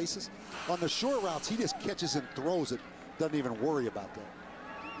on the laces. On the short routes, he just catches and throws it. Doesn't even worry about that.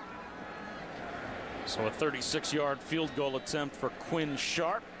 So a 36-yard field goal attempt for Quinn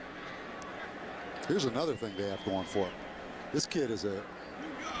Sharp. Here's another thing they have going for him. This kid is a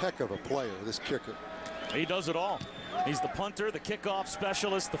heck of a player, this kicker. He does it all. He's the punter, the kickoff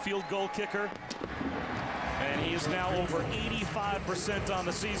specialist, the field goal kicker. And he is now over 85% on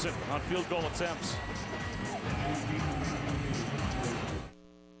the season on field goal attempts.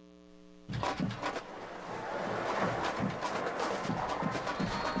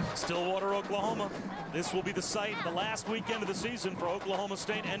 Stillwater, Oklahoma. This will be the site, the last weekend of the season for Oklahoma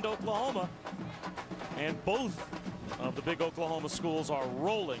State and Oklahoma. And both of the big Oklahoma schools are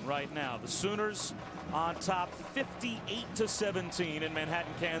rolling right now. The Sooners on top 58-17 in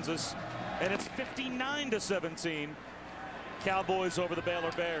Manhattan, Kansas. And it's 59-17. Cowboys over the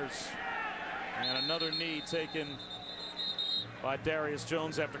Baylor Bears. And another knee taken by Darius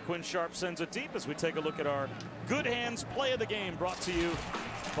Jones after Quinn Sharp sends it deep as we take a look at our Good Hands play of the game brought to you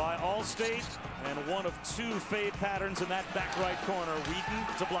by Allstate, and one of 2 fade patterns in that back right corner, Whedon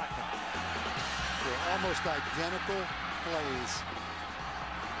to Blackmon. They're almost identical plays.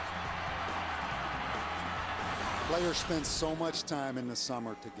 Players spend so much time in the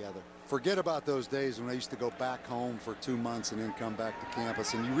summer together. Forget about those days when they used to go back home for 2 months and then come back to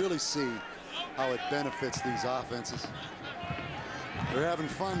campus, and you really see how it benefits these offenses. They're having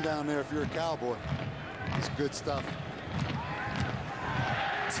fun down there if you're a Cowboy. It's good stuff.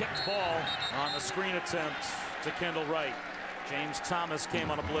 Tipped ball on the screen attempt to Kendall Wright. James Thomas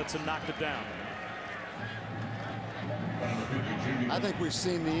came on a blitz and knocked it down. I think we've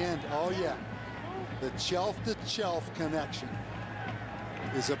seen the end. Oh, yeah. The Shelf-to-Shelf connection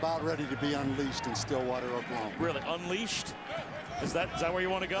is about ready to be unleashed in Stillwater, Oklahoma. Really? Unleashed? Is that where you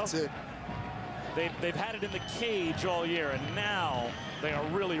want to go? That's it. They've had it in the cage all year, and now they are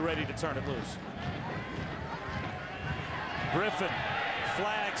really ready to turn it loose. Griffin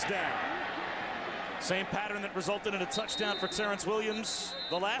flags down. Same pattern that resulted in a touchdown for Terrence Williams.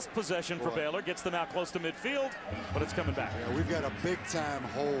 The last possession for Baylor gets them out close to midfield, but it's coming back. Yeah, we've got a big-time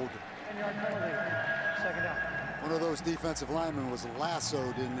hold Second down. One of those defensive linemen was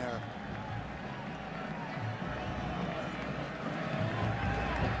lassoed in there.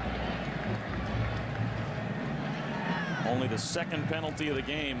 Only the second penalty of the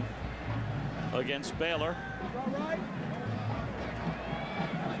game against Baylor.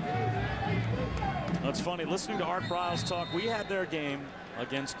 It's funny listening to Art Briles talk. We had their game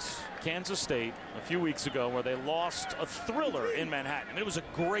against Kansas State a few weeks ago where they lost a thriller in Manhattan. It was a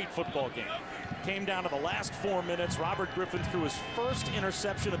great football game. Came down to the last 4 minutes. Robert Griffin threw his first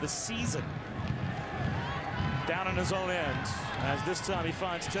interception of the season down in his own end, as this time he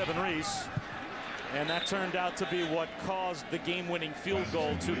finds Tevin Reese. And that turned out to be what caused the game-winning field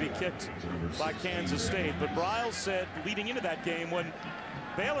goal to be kicked by Kansas State. But Briles said leading into that game, when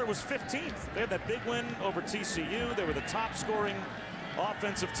Baylor was 15th, they had that big win over TCU. They were the top-scoring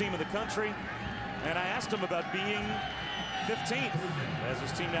offensive team in the country. And I asked him about being 15th as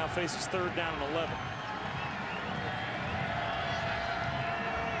his team now faces 3rd down and 11.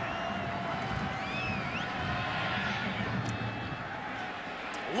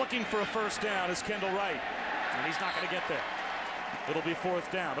 Looking for a first down is Kendall Wright, and he's not going to get there. It'll be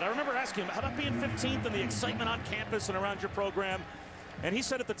 4th down. But I remember asking him, how about being 15th and the excitement on campus and around your program? And he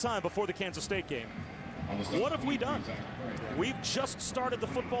said at the time, before the Kansas State game, what have we done? We've just started the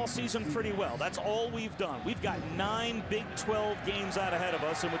football season pretty well. That's all we've done. We've got 9 Big 12 games out ahead of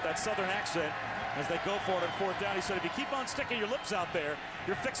us, and with that Southern accent, as they go for it on 4th down, he said, if you keep on sticking your lips out there,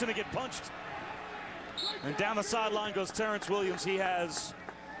 you're fixing to get punched. And down the sideline goes Terrence Williams. He has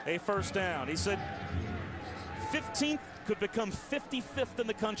a first down. He said 15th could become 55th in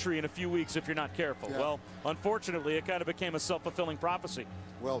the country in a few weeks if you're not careful. Yeah. Well, unfortunately, it kind of became a self-fulfilling prophecy.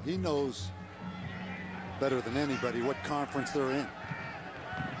 Well, he knows better than anybody what conference they're in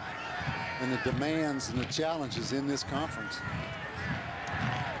and the demands and the challenges in this conference.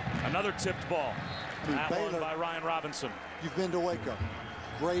 Another tipped ball. That one by Ryan Robinson. You've been to Waco.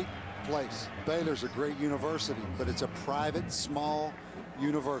 Great place. Baylor's a great university, but it's a private, small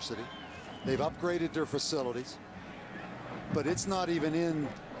university. They've upgraded their facilities, but it's not even in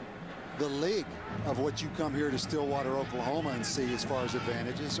the league of what you come here to Stillwater, Oklahoma and see as far as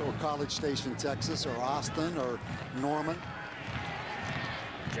advantages, or College Station, Texas, or Austin, or Norman.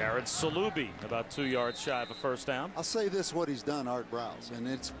 Jared Salubi about 2 yards shy of a first down. I'll say this, what he's done, Art Briles, and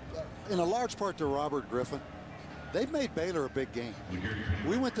it's in a large part to Robert Griffin. They've made Baylor a big game.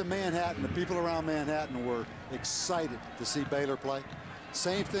 We went to Manhattan. The people around Manhattan were excited to see Baylor play.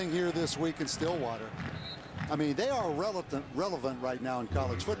 Same thing here this week in Stillwater. I mean, they are relevant right now in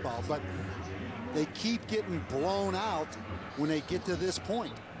college football, but they keep getting blown out when they get to this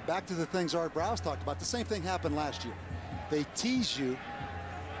point. Back to the things Art Briles talked about. The same thing happened last year. They tease you,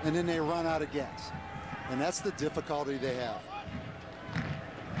 and then they run out of gas. And that's the difficulty they have.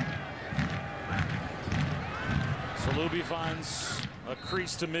 Salubi finds a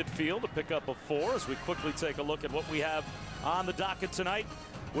crease to midfield to pick up a 4 as we quickly take a look at what we have on the docket tonight.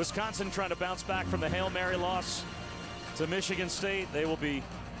 Wisconsin trying to bounce back from the Hail Mary loss to Michigan State. They will be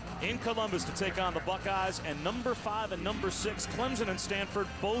in Columbus to take on the Buckeyes, and number 5 and number 6, Clemson and Stanford,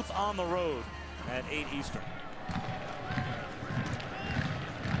 both on the road at 8 Eastern.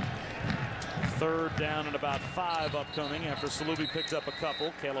 3rd down and about 5 upcoming after Salubi picked up a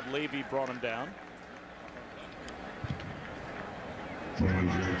couple. Caleb Levy brought him down.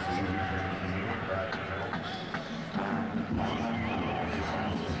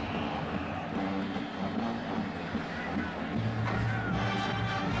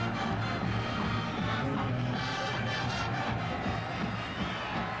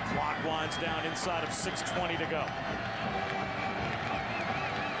 Clock winds down inside of 6:20 to go.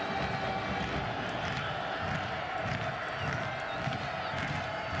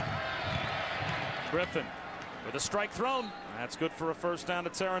 Griffin with a strike thrown. That's good for a first down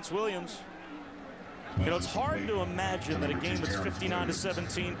to Terrence Williams. You know, it's hard to imagine that a game that's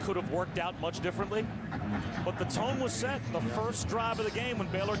 59-17 could have worked out much differently. But the tone was set the first drive of the game when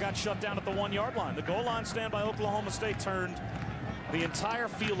Baylor got shut down at the 1-yard line. The goal line stand by Oklahoma State turned the entire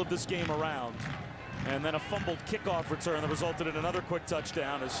feel of this game around. And then a fumbled kickoff return that resulted in another quick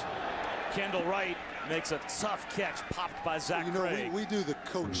touchdown as Kendall Wright makes a tough catch popped by Zach Craig. We do the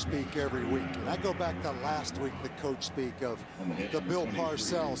coach speak every week. And I go back to last week, the coach speak of the Bill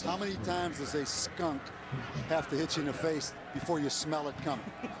Parcells. How many times does a skunk have to hit you in the face before you smell it coming?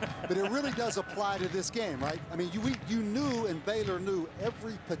 But it really does apply to this game, right? I mean, you knew, and Baylor knew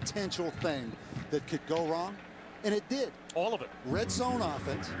every potential thing that could go wrong, and it did. All of it. Red zone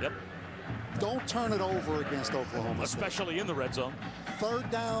offense. Yep. Don't turn it over against Oklahoma State. Especially in the red zone. 3rd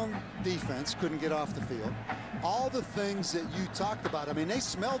down defense couldn't get off the field. All the things that you talked about. I mean, they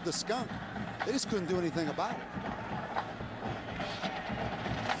smelled the skunk. They just couldn't do anything about it.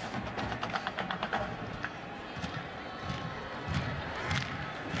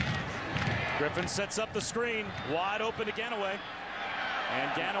 Griffin sets up the screen, wide open to Ganaway.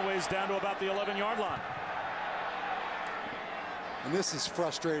 And Ganaway's down to about the 11-yard line. And this is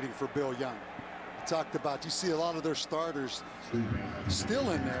frustrating for Bill Young. He talked about, you see a lot of their starters still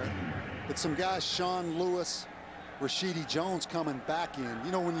in there, but some guys, Sean Lewis, Rashidi Jones coming back in.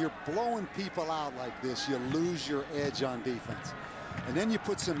 You know, when you're blowing people out like this, you lose your edge on defense. And then you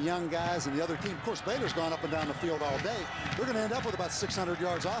put some young guys in the other team. Of course, Baylor's gone up and down the field all day. They're going to end up with about 600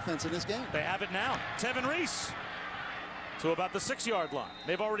 yards offense in this game. They have it now. Tevin Reese to about the 6-yard line.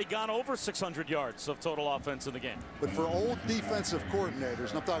 They've already gone over 600 yards of total offense in the game. But for old defensive coordinators,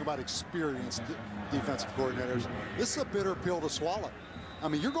 and I'm talking about experienced defensive coordinators, this is a bitter pill to swallow. I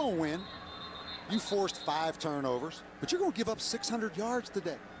mean, you're going to win. You forced 5 turnovers, but you're going to give up 600 yards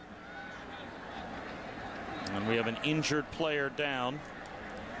today. And we have an injured player down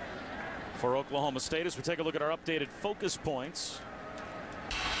for Oklahoma State as we take a look at our updated focus points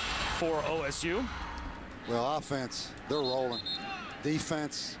for OSU. Well, offense, they're rolling.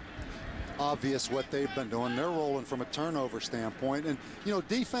 Defense, obvious what they've been doing. They're rolling from a turnover standpoint. And, you know,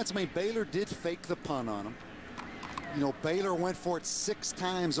 defense, I mean, Baylor did fake the punt on them. You know, Baylor went for it 6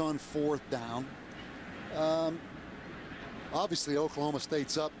 times on 4th down. Obviously, Oklahoma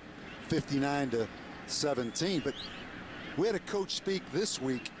State's up 59-17, but we had a coach speak this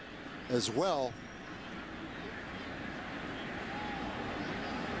week as well.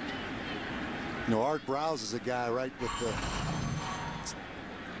 You know, Art Browse is a guy, right, with the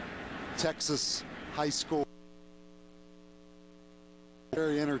Texas high school.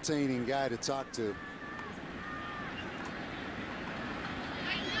 Very entertaining guy to talk to.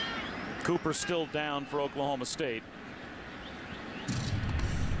 Cooper still down for Oklahoma State.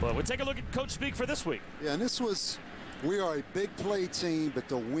 But we'll take a look at coach speak for this week. Yeah, and this was, we are a big play team, but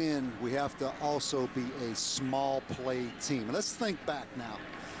to win, we have to also be a small play team. And let's think back now.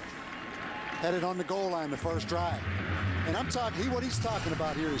 Headed on the goal line the first drive. And I'm talking, what he's talking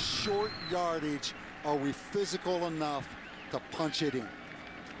about here is short yardage. Are we physical enough to punch it in?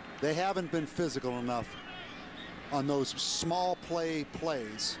 They haven't been physical enough on those small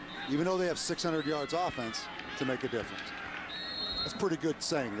plays, even though they have 600 yards offense, to make a difference. That's pretty good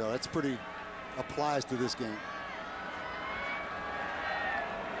saying, though. That's pretty applies to this game.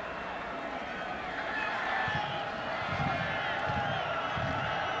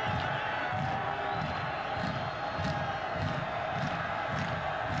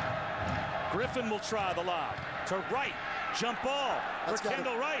 Griffin will try the lob to right. Jump ball for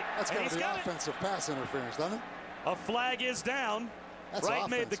Kendall Wright. That's got to be offensive pass interference, doesn't it? A flag is down. That's Wright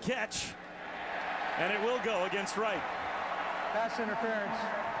made the catch, and it will go against Wright. Pass interference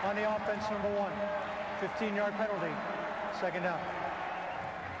on the offense, number 1. 15-yard penalty. 2nd down.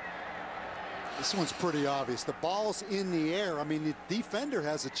 This one's pretty obvious. The ball's in the air. I mean, the defender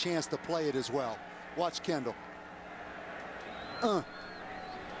has a chance to play it as well. Watch Kendall.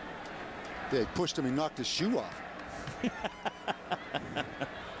 They pushed him. He knocked his shoe off. You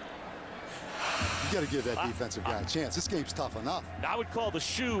got to give that defensive guy a chance. This game's tough enough. I would call the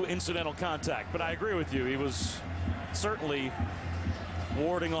shoe incidental contact, but I agree with you. He was certainly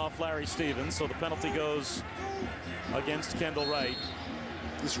warding off Larry Stevens, so the penalty goes against Kendall Wright.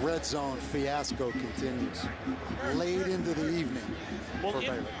 This red zone fiasco continues late into the evening. Well,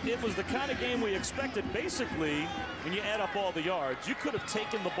 it was the kind of game we expected. Basically, when you add up all the yards, you could have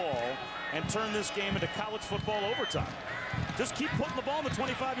taken the ball and turned this game into college football overtime. Just keep putting the ball on the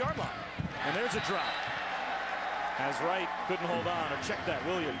 25-yard line. And there's a drop. As Wright couldn't hold on, or check that,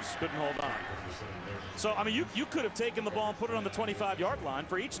 Williams couldn't hold on. So, I mean, you could have taken the ball and put it on the 25-yard line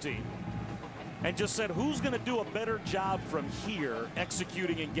for each team and just said, who's going to do a better job from here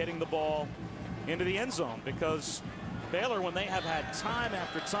executing and getting the ball into the end zone? Because Baylor, when they have had time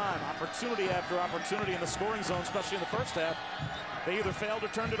after time, opportunity after opportunity in the scoring zone, especially in the first half, they either failed or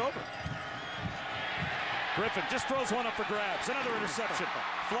turned it over. Griffin just throws one up for grabs. Another interception.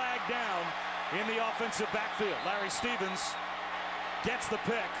 Flag down in the offensive backfield. Larry Stevens gets the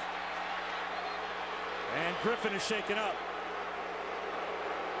pick. And Griffin is shaken up.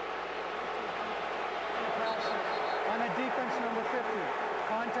 On a defense, number 50.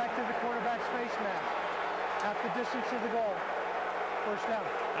 Contacted the quarterback's face mask. Half the distance of the goal. First down.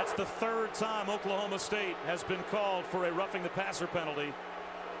 That's the 3rd time Oklahoma State has been called for a roughing the passer penalty.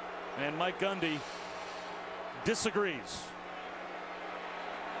 And Mike Gundy disagrees.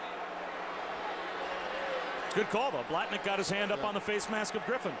 Good call, though. Blackmon got his hand up on the face mask of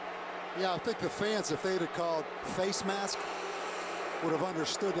Griffin. Yeah, I think the fans, if they'd have called face mask, would have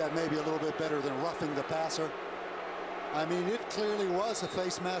understood that maybe a little bit better than roughing the passer. I mean, it clearly was a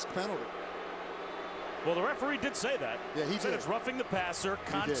face mask penalty. Well, the referee did say that. Yeah, he said did. It's roughing the passer,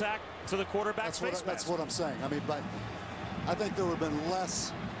 contact to the quarterback's face mask. That's what I'm saying. I mean, but I think there would have been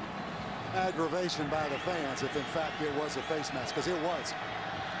less aggravation by the fans if, in fact, it was a face mask, because it was.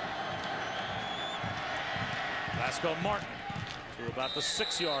 Lasco Martin to about the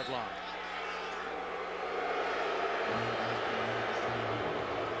 6-yard line.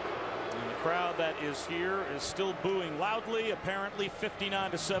 And the crowd that is here is still booing loudly. Apparently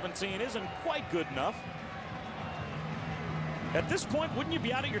 59-17 isn't quite good enough. At this point, wouldn't you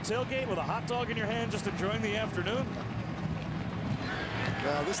be out at your tailgate with a hot dog in your hand just enjoying the afternoon?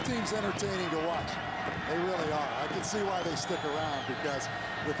 Well, this team's entertaining to watch. They really are. I can see why they stick around, because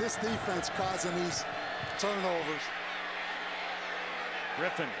with this defense causing these turnovers.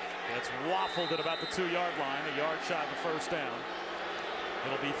 Griffin gets waffled at about the 2-yard line, a yard shy of the first down.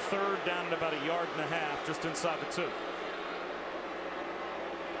 It'll be 3rd down at about 1.5 yards, just inside the 2.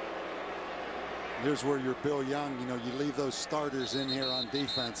 Here's where you're Bill Young. You know, you leave those starters in here on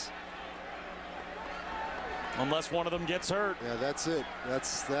defense. Unless one of them gets hurt. Yeah, that's it.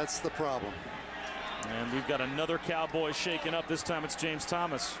 That's the problem. And we've got another Cowboy shaken up. This time it's James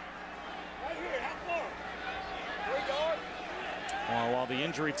Thomas. Well, while the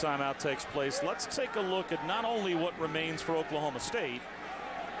injury timeout takes place, let's take a look at not only what remains for Oklahoma State,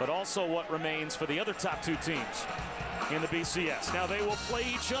 but also what remains for the other top 2 teams in the BCS. Now, they will play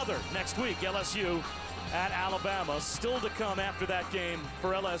each other next week. LSU at Alabama. Still to come after that game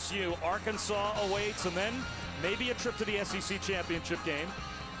for LSU. Arkansas awaits, and then maybe a trip to the SEC championship game.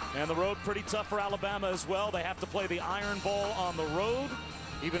 And the road pretty tough for Alabama as well. They have to play the Iron Bowl on the road,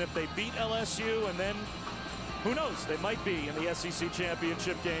 even if they beat LSU. And then, who knows, they might be in the SEC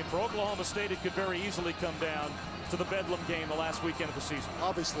championship game. For Oklahoma State, it could very easily come down to the Bedlam game the last weekend of the season.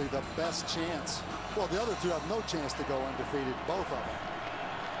 Obviously the best chance. Well, the other two have no chance to go undefeated, both of them.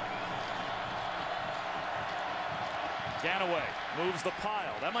 Ganaway moves the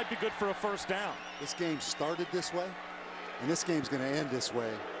pile. That might be good for a first down. This game started this way, and this game's going to end this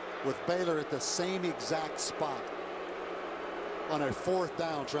way, with Baylor at the same exact spot on a 4th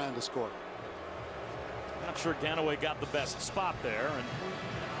down trying to score. Not sure Ganaway got the best spot there, and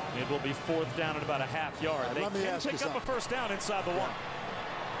it will be 4th down at about 1/2 yard. They can pick up a first down inside the 1.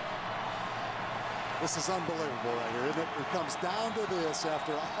 This is unbelievable right here, isn't it? It comes down to this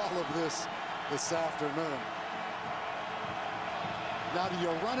after all of this afternoon. Now, do you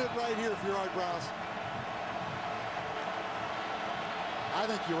run it right here if you're Art Browse? I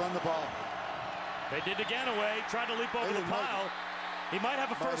think you run the ball. They did to Ganaway, tried to leap over the pile. He might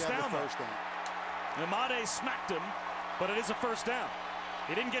have a first down. Amade smacked him, but it is a first down.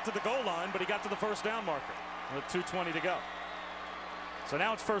 He didn't get to the goal line, but he got to the first down marker with 2:20 to go. So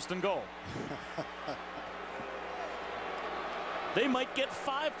now it's 1st and goal. They might get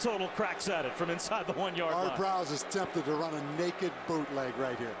 5 total cracks at it from inside the 1-yard line. Art Browse is tempted to run a naked bootleg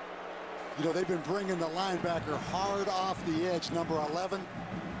right here. You know, they've been bringing the linebacker hard off the edge, number 11.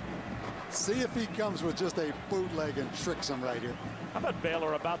 See if he comes with just a bootleg and tricks him right here. How about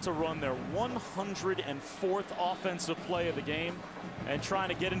Baylor about to run their 104th offensive play of the game and trying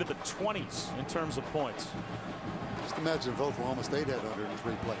to get into the 20s in terms of points? Just imagine if Oklahoma State had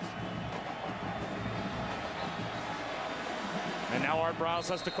 103 plays. And now Art Browse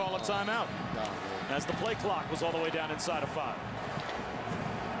has to call a timeout as the play clock was all the way down inside of 5.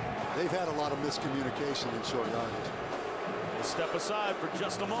 They've had a lot of miscommunication in short yardage. We'll step aside for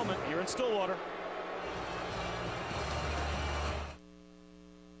just a moment here in Stillwater.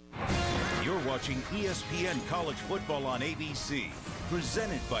 You're watching ESPN College Football on ABC,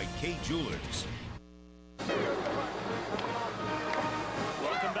 presented by Kay Jewelers.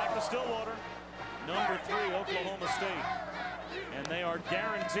 Welcome back to Stillwater. Number 3, Oklahoma State. And they are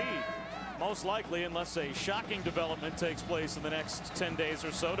guaranteed, most likely, unless a shocking development takes place in the next 10 days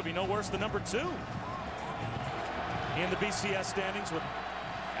or so, to be no worse than number 2 in the BCS standings, with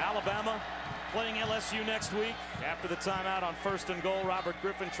Alabama playing LSU next week. After the timeout on 1st and goal, Robert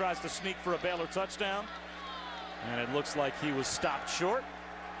Griffin tries to sneak for a Baylor touchdown, and it looks like he was stopped short.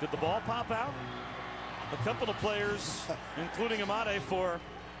 Did the ball pop out? A couple of players, including Amade for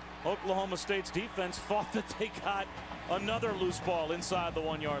Oklahoma State's defense, thought that they got another loose ball inside the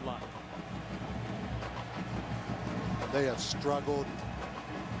 1-yard line. They have struggled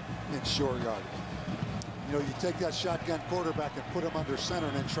in short yardage. You know, you take that shotgun quarterback and put him under center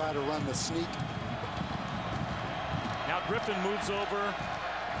and then try to run the sneak. Now Griffin moves over.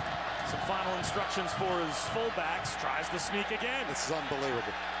 Some final instructions for his fullbacks. Tries the sneak again. This is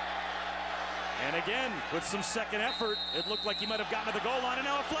unbelievable. And again, with some second effort, it looked like he might have gotten to the goal line, and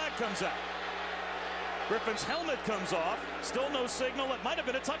now a flag comes out. Griffin's helmet comes off. Still no signal. It might have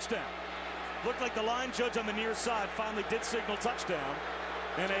been a touchdown. Looked like the line judge on the near side finally did signal touchdown,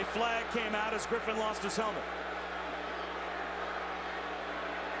 and a flag came out as Griffin lost his helmet.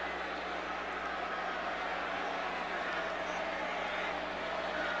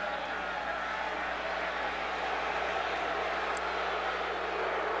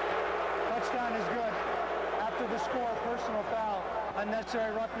 Touchdown is good. After the score, personal foul,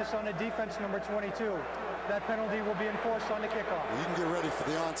 unnecessary roughness on the defense, number 22. That penalty will be enforced on the kickoff. Well, you can get ready for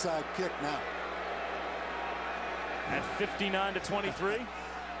the onside kick now. At 59-23.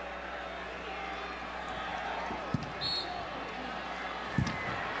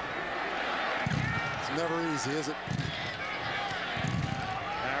 It's never easy, is it?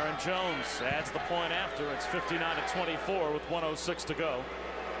 Aaron Jones adds the point after. It's 59-24 with 1:06 to go.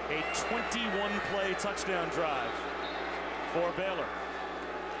 A 21-play touchdown drive for Baylor.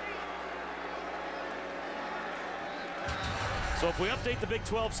 So if we update the Big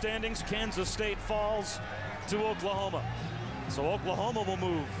 12 standings, Kansas State falls to Oklahoma. So Oklahoma will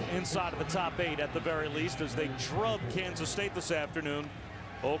move inside of the top 8 at the very least as they drub Kansas State this afternoon.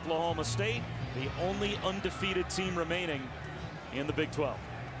 Oklahoma State, the only undefeated team remaining in the Big 12.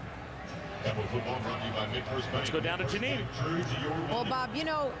 Let's go down to Janine. Well, Bob, you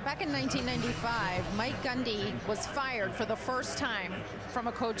know, back in 1995, Mike Gundy was fired for the first time from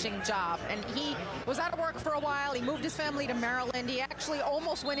a coaching job, and he was out of work for a while. He moved his family to Maryland. He actually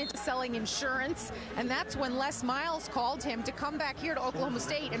almost went into selling insurance, and that's when Les Miles called him to come back here to Oklahoma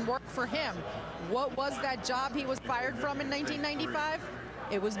State and work for him. What was that job he was fired from in 1995?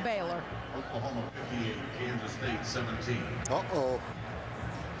 It was Baylor. Oklahoma 58, Kansas State 17. Uh-oh.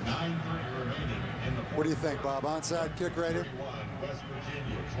 9:30 remaining in the What do you think, Bob? Onside kick right here? West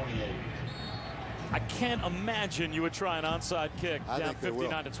Virginia 28. I can't imagine you would try an onside kick down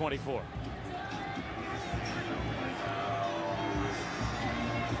 59-24.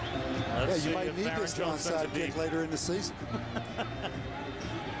 Yeah, you might need this onside kick later in the season.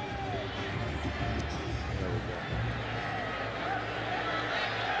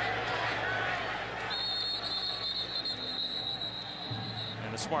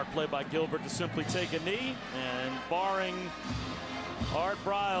 Smart play by Gilbert to simply take a knee, and barring Art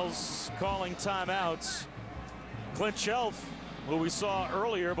Briles calling timeouts, Clint Shelf, who we saw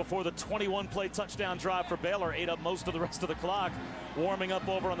earlier before the 21-play touchdown drive for Baylor, ate up most of the rest of the clock, warming up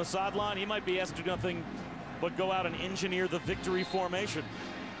over on the sideline. He might be asked to do nothing but go out and engineer the victory formation.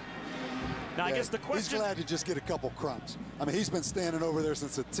 Now, I guess the question... He's glad to just get a couple crumbs. I mean, he's been standing over there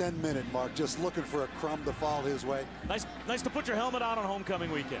since the 10-minute mark, just looking for a crumb to fall his way. Nice to put your helmet on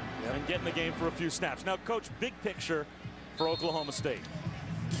homecoming weekend and get in the game for a few snaps. Now, Coach, big picture for Oklahoma State.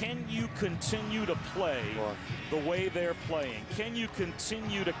 Can you continue to play the way they're playing? Can you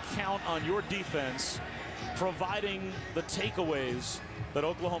continue to count on your defense providing the takeaways that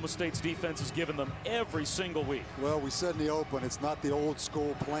Oklahoma State's defense has given them every single week? Well, we said in the open, it's not the old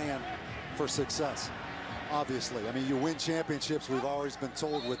school plan for success, obviously. I mean, you win championships, we've always been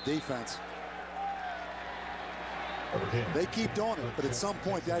told, with defense. They keep doing it, but at some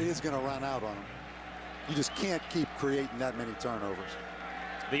point that is going to run out on them. You just can't keep creating that many turnovers.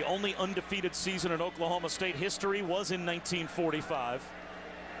 The only undefeated season in Oklahoma State history was in 1945.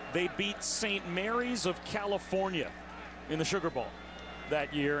 They beat St. Mary's of California in the Sugar Bowl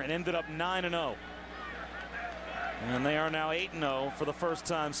that year and ended up 9-0. And they are now 8-0 for the first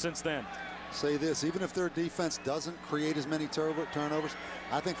time since then. Say this, even if their defense doesn't create as many turnovers,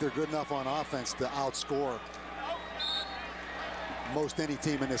 I think they're good enough on offense to outscore most any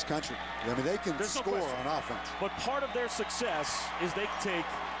team in this country. I mean, they can score on offense. But part of their success is they take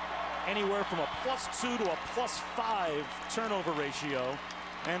anywhere from a +2 to a +5 turnover ratio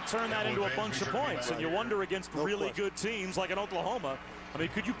and turn that into a bunch of points. And you wonder against really good teams like in Oklahoma, I mean,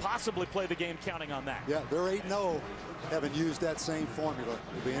 could you possibly play the game counting on that? Yeah, they're 8-0, having used that same formula.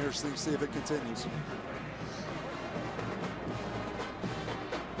 It'll be interesting to see if it continues.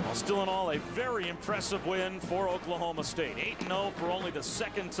 Well, still in all, a very impressive win for Oklahoma State. 8-0 for only the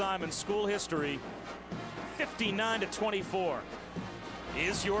second time in school history. 59-24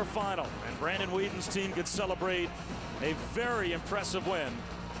 is your final. And Brandon Whedon's team could celebrate a very impressive win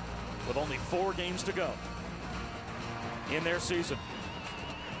with only 4 games to go in their season.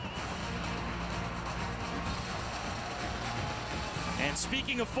 And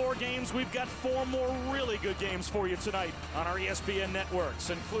speaking of 4 games, we've got 4 more really good games for you tonight on our ESPN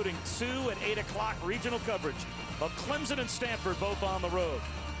networks, including 2 at 8 o'clock regional coverage of Clemson and Stanford, both on the road.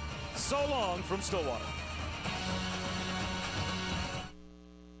 So long from Stillwater.